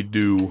what they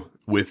do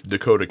with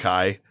Dakota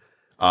Kai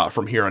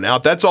from here on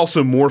out. That's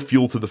also more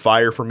fuel to the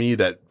fire for me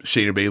that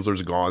Shayna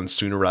Baszler's gone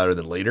sooner rather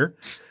than later.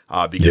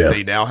 Because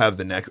they now have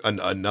the next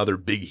another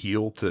big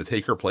heel to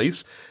take her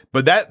place.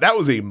 But that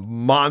was a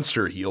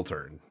monster heel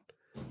turn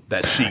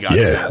that she got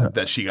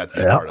to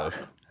be part of.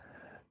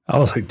 I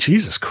was like,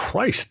 Jesus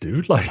Christ,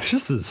 dude! Like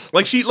this is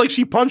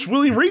she punched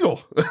William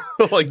Regal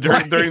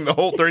during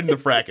the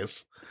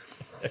fracas.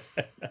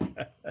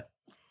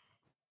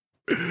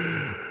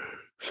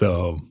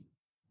 So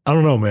I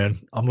don't know, man.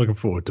 I'm looking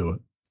forward to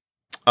it.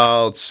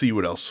 Let's see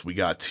what else we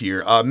got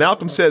here.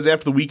 Malcolm says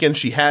after the weekend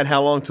she had,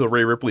 how long till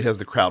Rhea Ripley has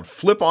the crowd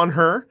flip on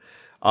her?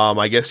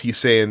 I guess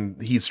he's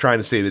trying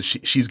to say that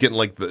she's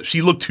getting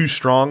she looked too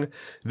strong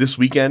this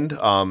weekend.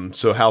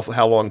 So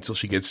how long until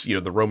she gets, the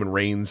Roman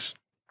Reigns,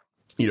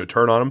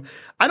 turn on him?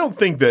 I don't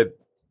think that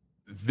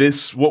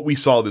what we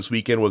saw this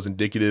weekend was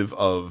indicative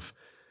of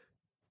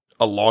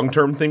a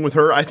long-term thing with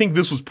her. I think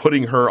this was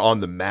putting her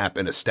on the map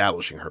and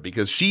establishing her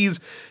because she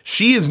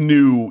is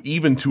new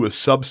even to a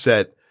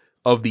subset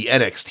of the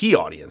NXT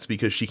audience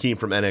because she came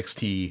from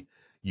NXT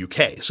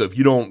UK. So if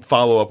you don't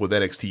follow up with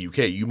NXT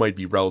UK, you might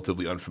be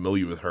relatively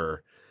unfamiliar with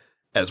her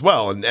as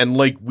well. And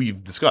like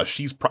we've discussed,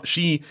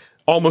 she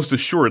almost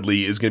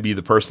assuredly is going to be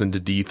the person to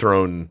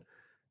dethrone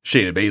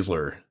Shayna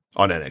Baszler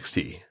on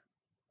NXT.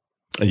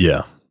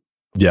 Yeah.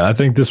 Yeah. I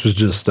think this was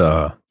just,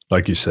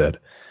 like you said,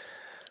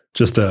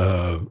 just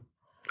a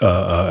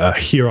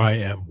here I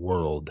am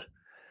world.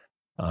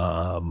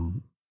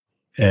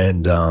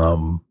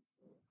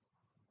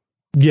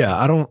 Yeah,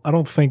 I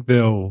don't think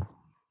they'll.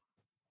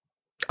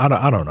 I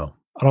don't know.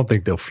 I don't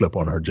think they'll flip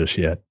on her just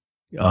yet.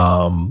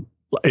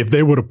 If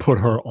they would have put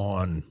her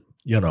on,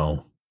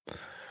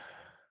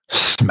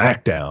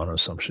 SmackDown or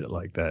some shit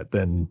like that,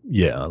 then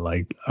yeah,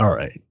 like all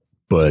right.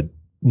 But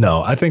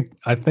no, I think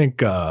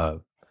does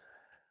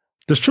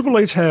Triple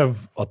H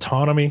have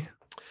autonomy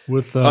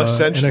with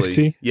essentially,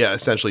 NXT? yeah,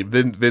 essentially,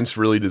 Vince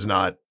really does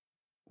not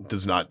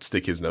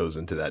stick his nose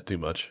into that too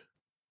much.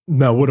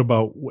 Now, what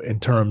about in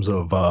terms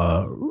of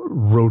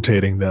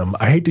rotating them?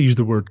 I hate to use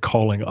the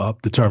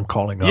term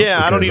calling up.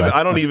 Yeah, I don't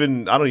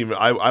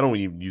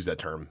even use that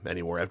term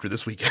anymore after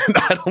this weekend.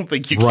 I don't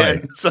think you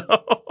can. So,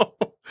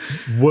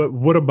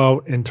 what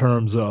about in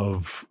terms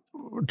of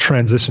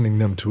transitioning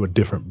them to a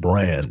different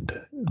brand?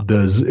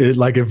 Does it,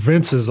 like, if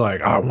Vince is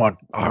like, I want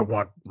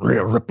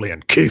Rhea Ripley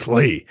and Keith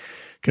Lee,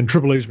 can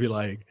Triple H be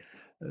like,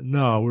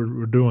 no,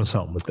 we're doing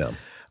something with them?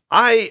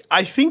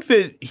 I think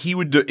that he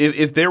would do,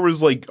 if there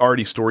was like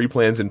already story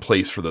plans in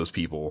place for those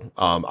people.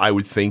 I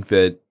would think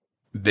that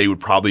they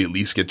would probably at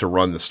least get to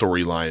run the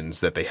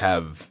storylines that they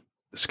have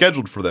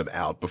scheduled for them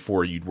out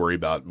before you'd worry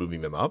about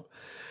moving them up.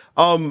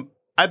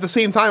 At the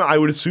same time, I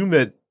would assume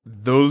that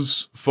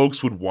those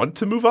folks would want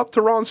to move up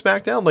to Raw and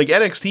SmackDown. Like,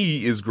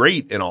 NXT is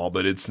great and all,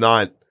 but it's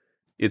not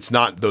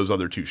those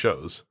other two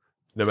shows,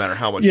 no matter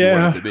how much you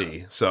want it to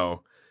be.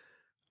 So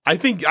I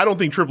don't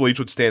think Triple H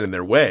would stand in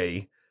their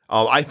way.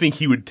 I think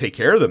he would take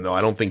care of them, though.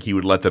 I don't think he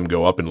would let them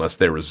go up unless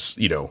there was,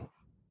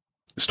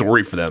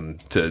 story for them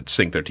to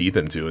sink their teeth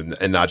into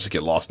and not just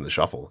get lost in the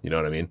shuffle. You know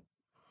what I mean?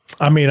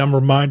 I mean, I'm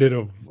reminded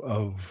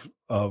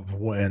of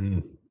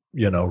when,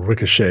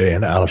 Ricochet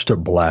and Aleister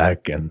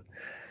Black and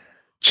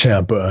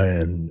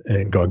Ciampa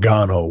and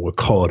Gargano were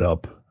caught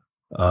up,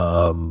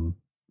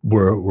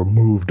 were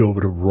moved over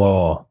to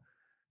Raw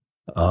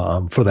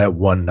for that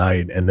one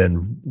night, and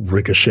then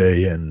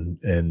Ricochet and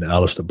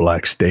Aleister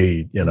Black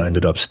stayed,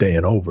 ended up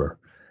staying over.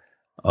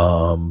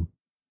 I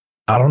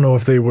don't know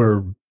if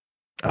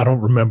I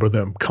don't remember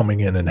them coming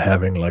in and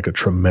having like a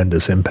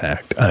tremendous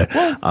impact.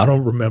 I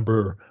don't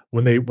remember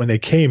when they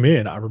came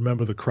in. I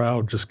remember the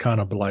crowd just kind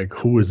of like,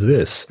 who is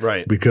this?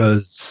 Right.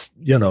 Because,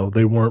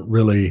 they weren't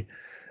really,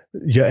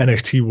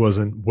 NXT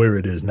wasn't where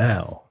it is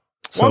now.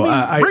 So well,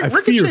 I mean, I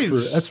fear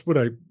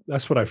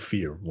that's what I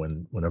fear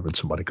whenever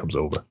somebody comes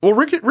over. Well,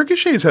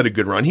 Ricochet's had a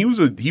good run. He was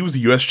a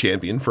US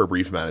champion for a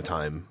brief amount of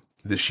time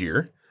this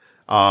year.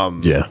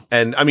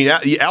 And I mean,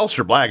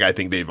 Aleister Black, I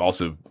think they've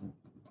also,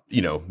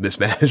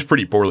 mismanaged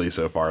pretty poorly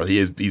so far.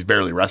 He's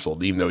barely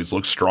wrestled, even though he's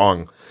looked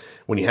strong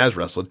when he has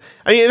wrestled.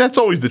 I mean, that's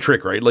always the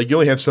trick, right? Like, you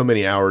only have so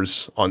many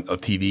hours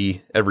of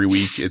TV every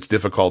week. It's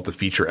difficult to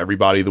feature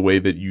everybody the way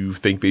that you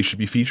think they should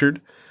be featured.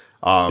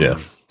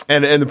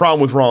 And the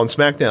problem with Raw and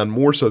SmackDown,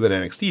 more so than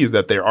NXT, is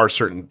that there are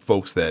certain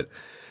folks that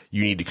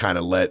you need to kind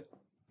of let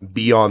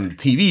be on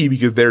TV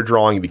because they're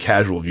drawing the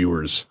casual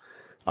viewers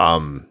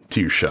to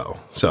your show.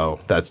 So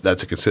that's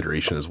a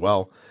consideration as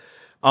well.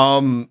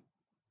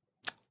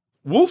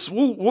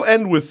 We'll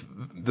end with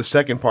the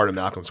second part of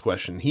Malcolm's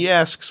question. He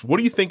asks, what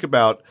do you think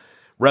about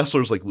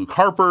wrestlers like Luke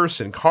Harper,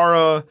 Sin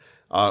Cara,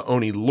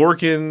 Oney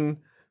Lorcan,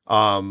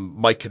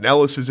 Mike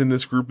Kanellis is in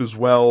this group as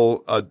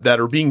well, that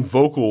are being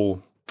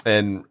vocal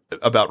and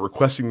about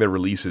requesting their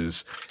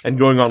releases and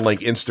going on like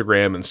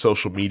Instagram and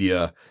social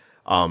media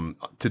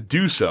to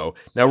do so.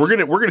 Now we're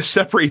gonna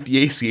separate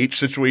the ACH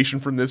situation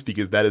from this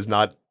because that is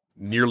not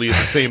nearly in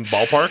the same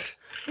ballpark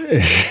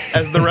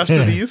as the rest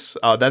of these.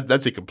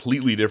 That's a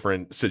completely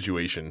different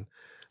situation.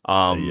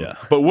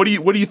 But what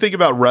do you think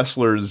about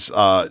wrestlers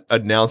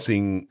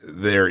announcing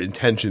their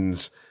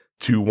intentions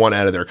to want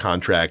out of their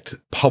contract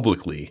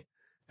publicly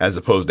as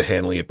opposed to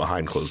handling it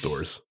behind closed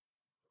doors?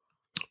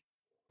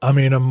 I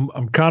mean,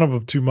 I'm kind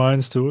of two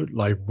minds to it.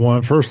 Like,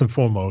 first and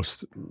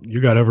foremost, you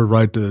got every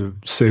right to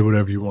say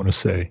whatever you want to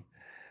say,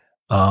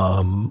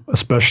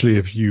 especially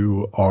if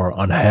you are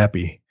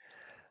unhappy.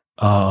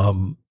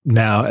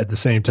 Now, at the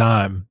same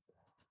time,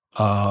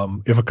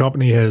 if a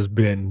company has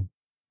been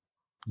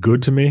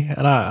good to me,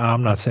 and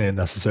I'm not saying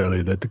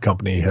necessarily that the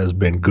company has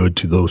been good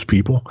to those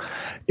people.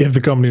 If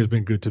the company has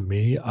been good to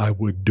me, I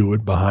would do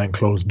it behind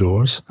closed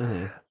doors.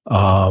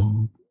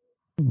 Mm-hmm.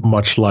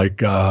 Much like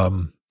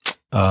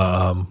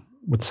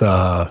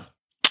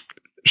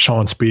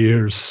Sean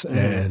Spears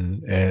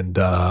and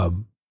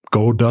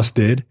Goldust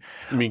did.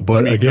 I mean,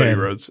 again, Cody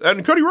Rhodes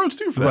and Cody Rhodes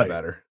too, for that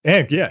matter.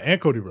 And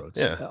Cody Rhodes.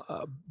 Yeah.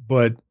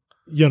 But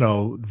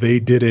they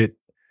did it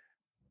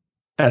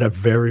at a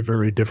very,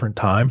 very different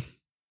time.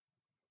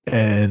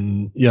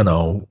 And,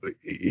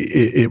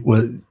 it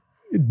was,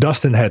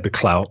 Dustin had the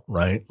clout,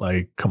 right?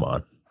 Like, come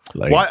on.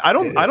 Like,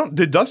 well,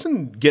 did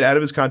Dustin get out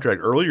of his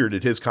contract earlier? Or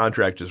did his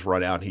contract just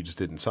run out and he just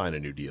didn't sign a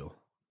new deal?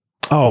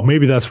 Oh,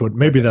 maybe that's what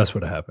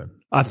happened.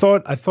 I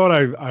thought I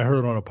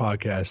heard on a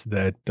podcast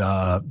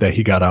that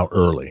he got out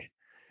early,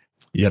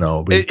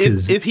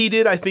 because if he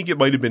did, I think it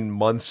might've been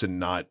months and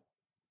not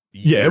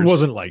years. Yeah, it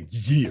wasn't like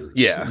years.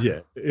 Yeah.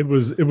 It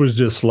was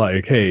just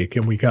like, hey,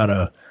 can we kind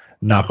of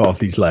knock off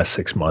these last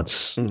 6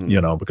 months,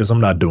 because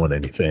I'm not doing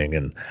anything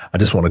and I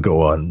just want to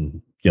go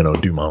on,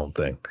 do my own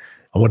thing.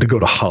 I want to go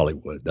to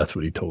Hollywood. That's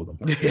what he told them.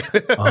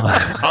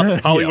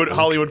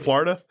 Hollywood,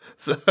 Florida.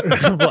 So.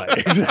 Right,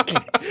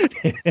 exactly.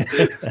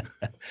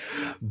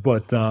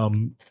 But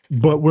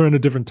we're in a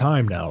different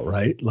time now,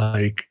 right?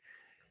 Like,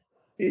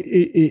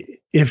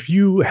 if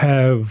you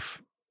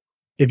have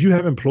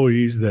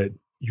employees that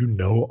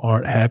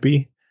aren't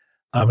happy,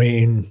 I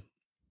mean,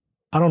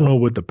 I don't know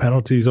what the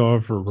penalties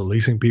are for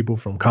releasing people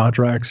from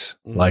contracts.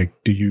 Mm-hmm. Like,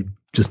 do you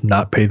just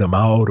not pay them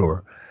out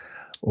or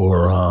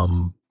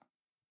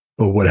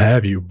what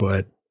have you?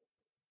 But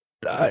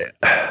I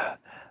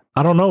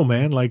don't know,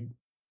 man. Like,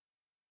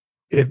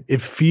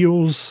 it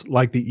feels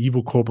like the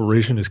evil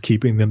corporation is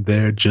keeping them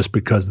there just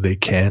because they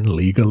can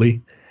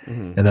legally,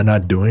 mm-hmm. and they're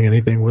not doing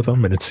anything with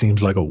them, and it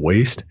seems like a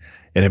waste,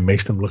 and it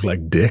makes them look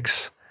like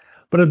dicks.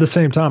 But at the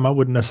same time, I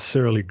wouldn't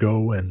necessarily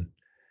go and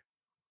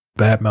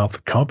badmouth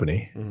the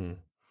company, mm-hmm.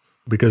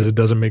 because it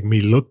doesn't make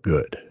me look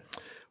good.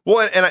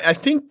 Well, and I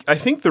think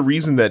the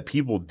reason that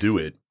people do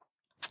it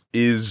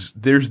is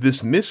there's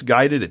this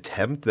misguided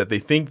attempt that they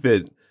think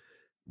that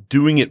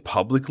doing it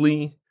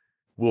publicly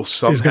will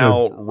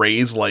somehow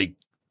raise like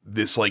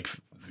this like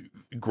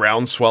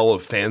groundswell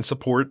of fan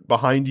support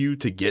behind you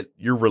to get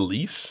your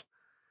release.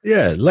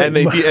 Yeah, and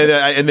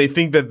they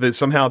think that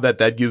somehow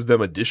that gives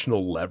them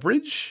additional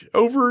leverage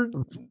over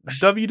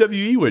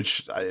WWE,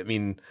 which I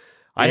mean,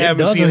 I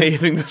haven't seen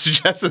anything that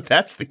suggests that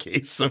that's the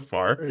case so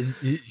far.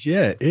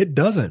 Yeah, it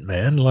doesn't,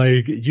 man.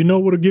 Like,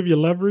 what'll give you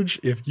leverage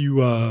if you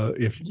have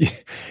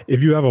a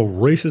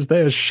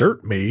racist ass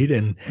shirt made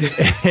and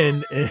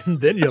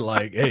then you're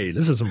like, hey,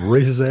 this is some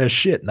racist ass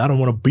shit, and I don't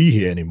want to be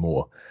here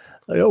anymore.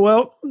 Like,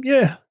 well,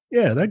 yeah,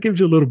 that gives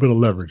you a little bit of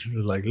leverage.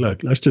 You're like,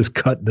 look, let's just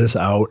cut this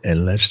out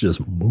and let's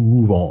just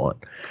move on.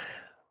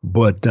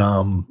 But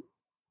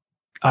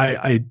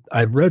I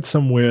read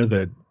somewhere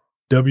that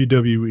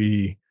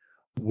WWE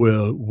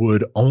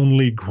would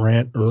only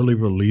grant early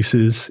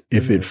releases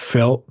if it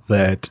felt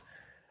that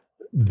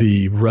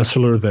the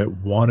wrestler that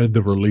wanted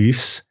the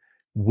release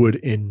would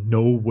in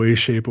no way,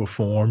 shape, or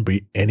form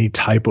be any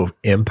type of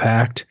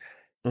impact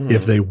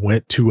if they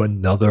went to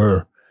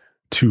another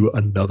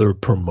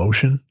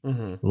promotion.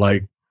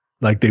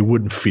 Like they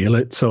wouldn't feel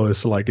it. So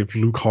it's like if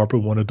Luke Harper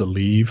wanted to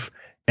leave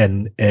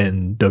and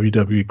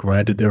WWE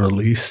granted their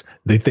release,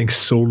 they think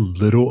so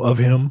little of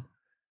him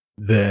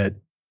that,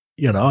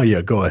 oh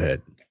yeah, go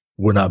ahead.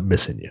 We're not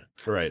missing you.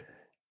 Right.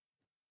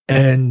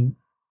 And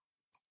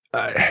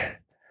I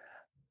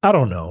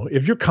don't know.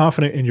 If you're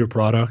confident in your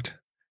product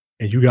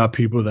and you got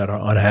people that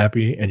are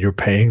unhappy and you're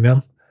paying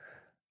them,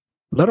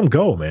 let them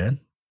go, man.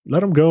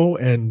 Let them go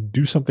and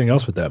do something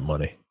else with that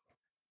money.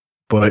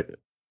 But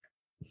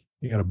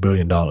you got $1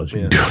 billion. You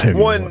can do whatever you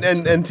want.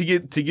 And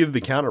to give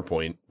the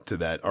counterpoint to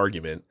that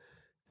argument,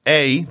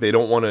 they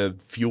don't want to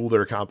fuel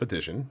their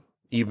competition.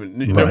 Even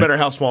no matter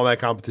how small that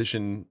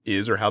competition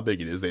is or how big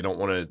it is, they don't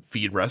want to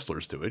feed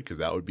wrestlers to it because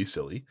that would be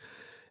silly.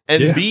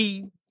 And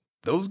B,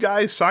 those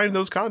guys signed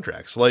those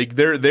contracts. Like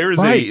there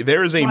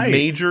is a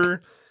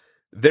major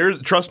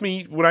trust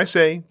me when I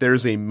say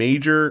there's a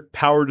major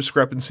power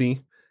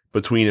discrepancy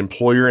between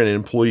employer and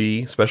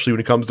employee, especially when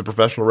it comes to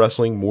professional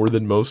wrestling, more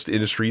than most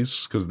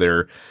industries, because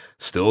they're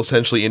still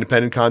essentially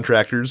independent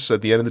contractors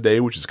at the end of the day,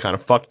 which is kind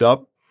of fucked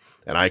up.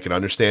 And I can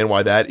understand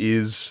why that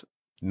is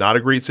not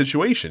a great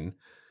situation.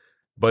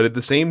 But at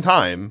the same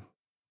time,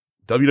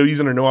 WWE's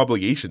under no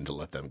obligation to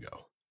let them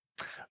go.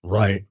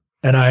 Right.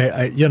 And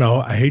I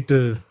hate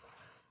to,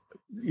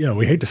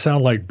 we hate to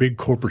sound like big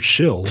corporate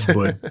shills,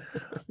 but,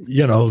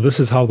 this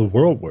is how the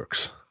world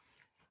works.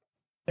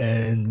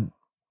 And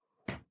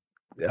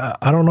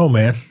I don't know,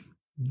 man.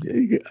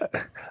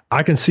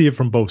 I can see it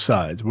from both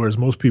sides, whereas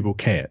most people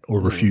can't or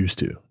refuse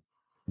to.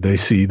 They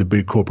see the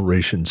big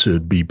corporation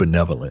should be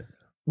benevolent.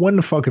 When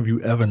the fuck have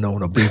you ever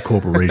known a big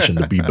corporation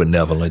to be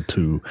benevolent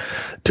to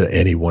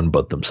anyone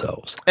but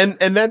themselves? And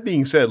that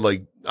being said,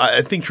 like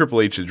I think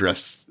Triple H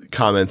addressed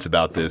comments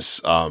about this,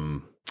 I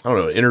don't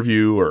know, an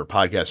interview or a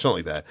podcast,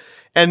 something like that.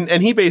 And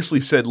he basically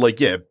said, like,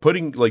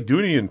 doing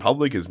it in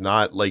public is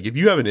not like if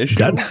you have an issue,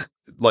 come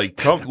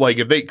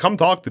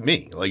talk to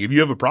me. Like if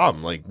you have a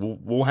problem, like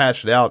we'll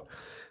hash it out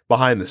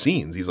behind the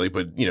scenes. He's like,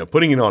 but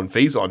putting it on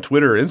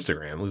Twitter or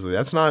Instagram, he's like,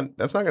 that's not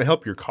going to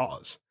help your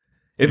cause.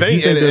 If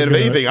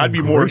anything, I'd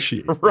be more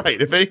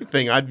right. If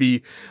anything, I'd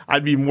be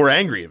more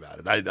angry about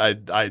it.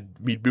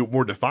 I'd be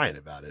more defiant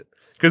about it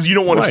because you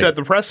don't want to set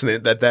the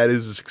precedent that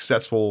is a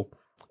successful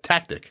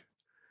tactic.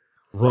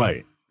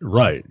 Right.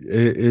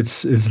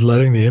 It's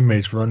letting the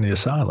inmates run the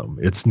asylum.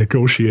 It's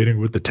negotiating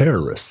with the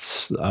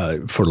terrorists,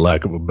 for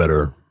lack of a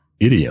better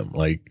idiom.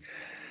 Like,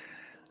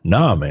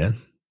 nah, man,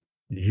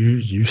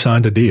 you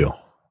signed a deal.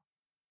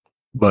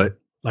 But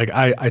like,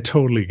 I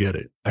totally get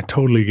it. I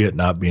totally get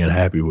not being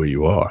happy where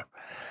you are.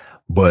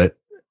 But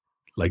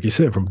like you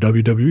said, from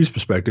WWE's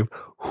perspective,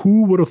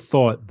 who would have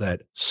thought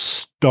that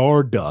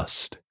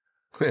Stardust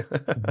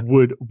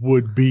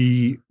would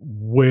be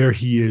where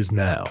he is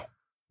now?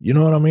 You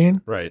know what I mean?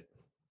 Right.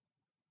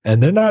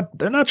 And they're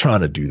not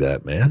trying to do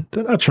that, man.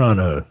 They're not trying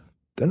to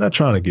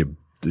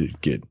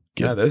get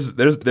get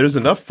there's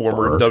enough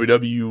former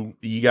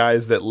WWE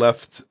guys that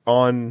left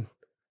on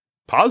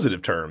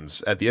positive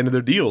terms at the end of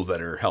their deals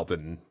that are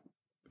helping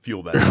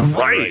fuel that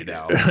right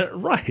now.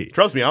 Right.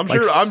 Trust me, I'm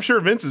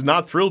sure Vince is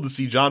not thrilled to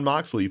see Jon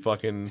Moxley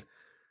fucking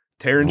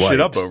tearing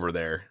shit up over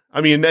there. I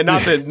mean, and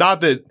not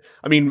that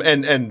I mean,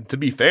 and to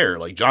be fair,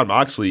 like Jon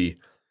Moxley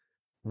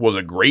was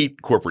a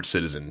great corporate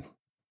citizen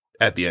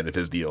at the end of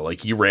his deal. Like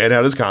he ran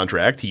out his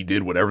contract, he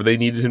did whatever they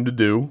needed him to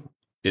do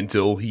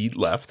until he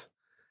left.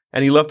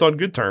 And he left on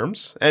good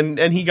terms, and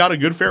he got a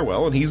good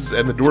farewell, and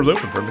the door's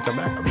open for him to come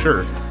back, I'm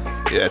sure,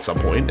 at some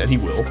point, and he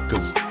will,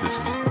 because this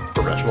is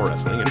professional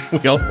wrestling,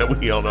 and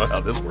we all know how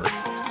this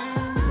works.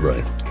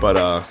 Right. But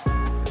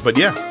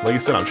yeah, like I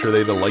said, I'm sure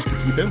they'd have liked to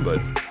keep him, but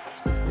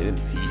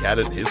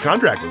his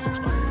contract was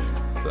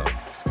expired, so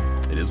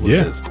it is what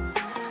it is.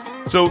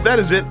 So that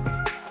is it.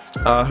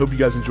 Hope you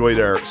guys enjoyed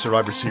our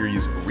Survivor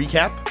Series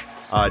recap.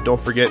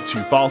 Don't forget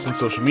to follow us on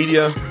social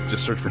media.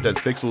 Just search for Dense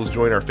Pixels.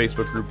 Join our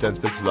Facebook group,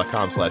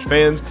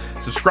 densepixels.com/fans.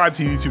 Subscribe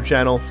to the YouTube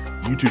channel,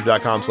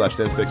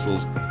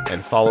 youtube.com/densepixels.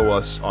 And follow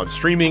us on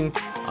streaming.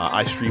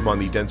 I stream on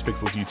the Dense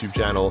Pixels YouTube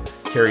channel.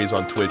 Carrie is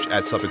on Twitch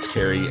at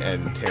SuppetsCarrie,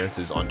 and Terrence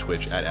is on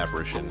Twitch at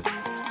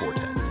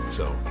Apparition410.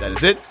 So that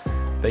is it.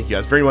 Thank you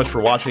guys very much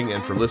for watching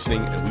and for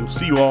listening, and we will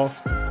see you all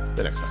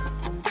the next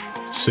time.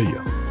 See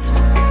ya.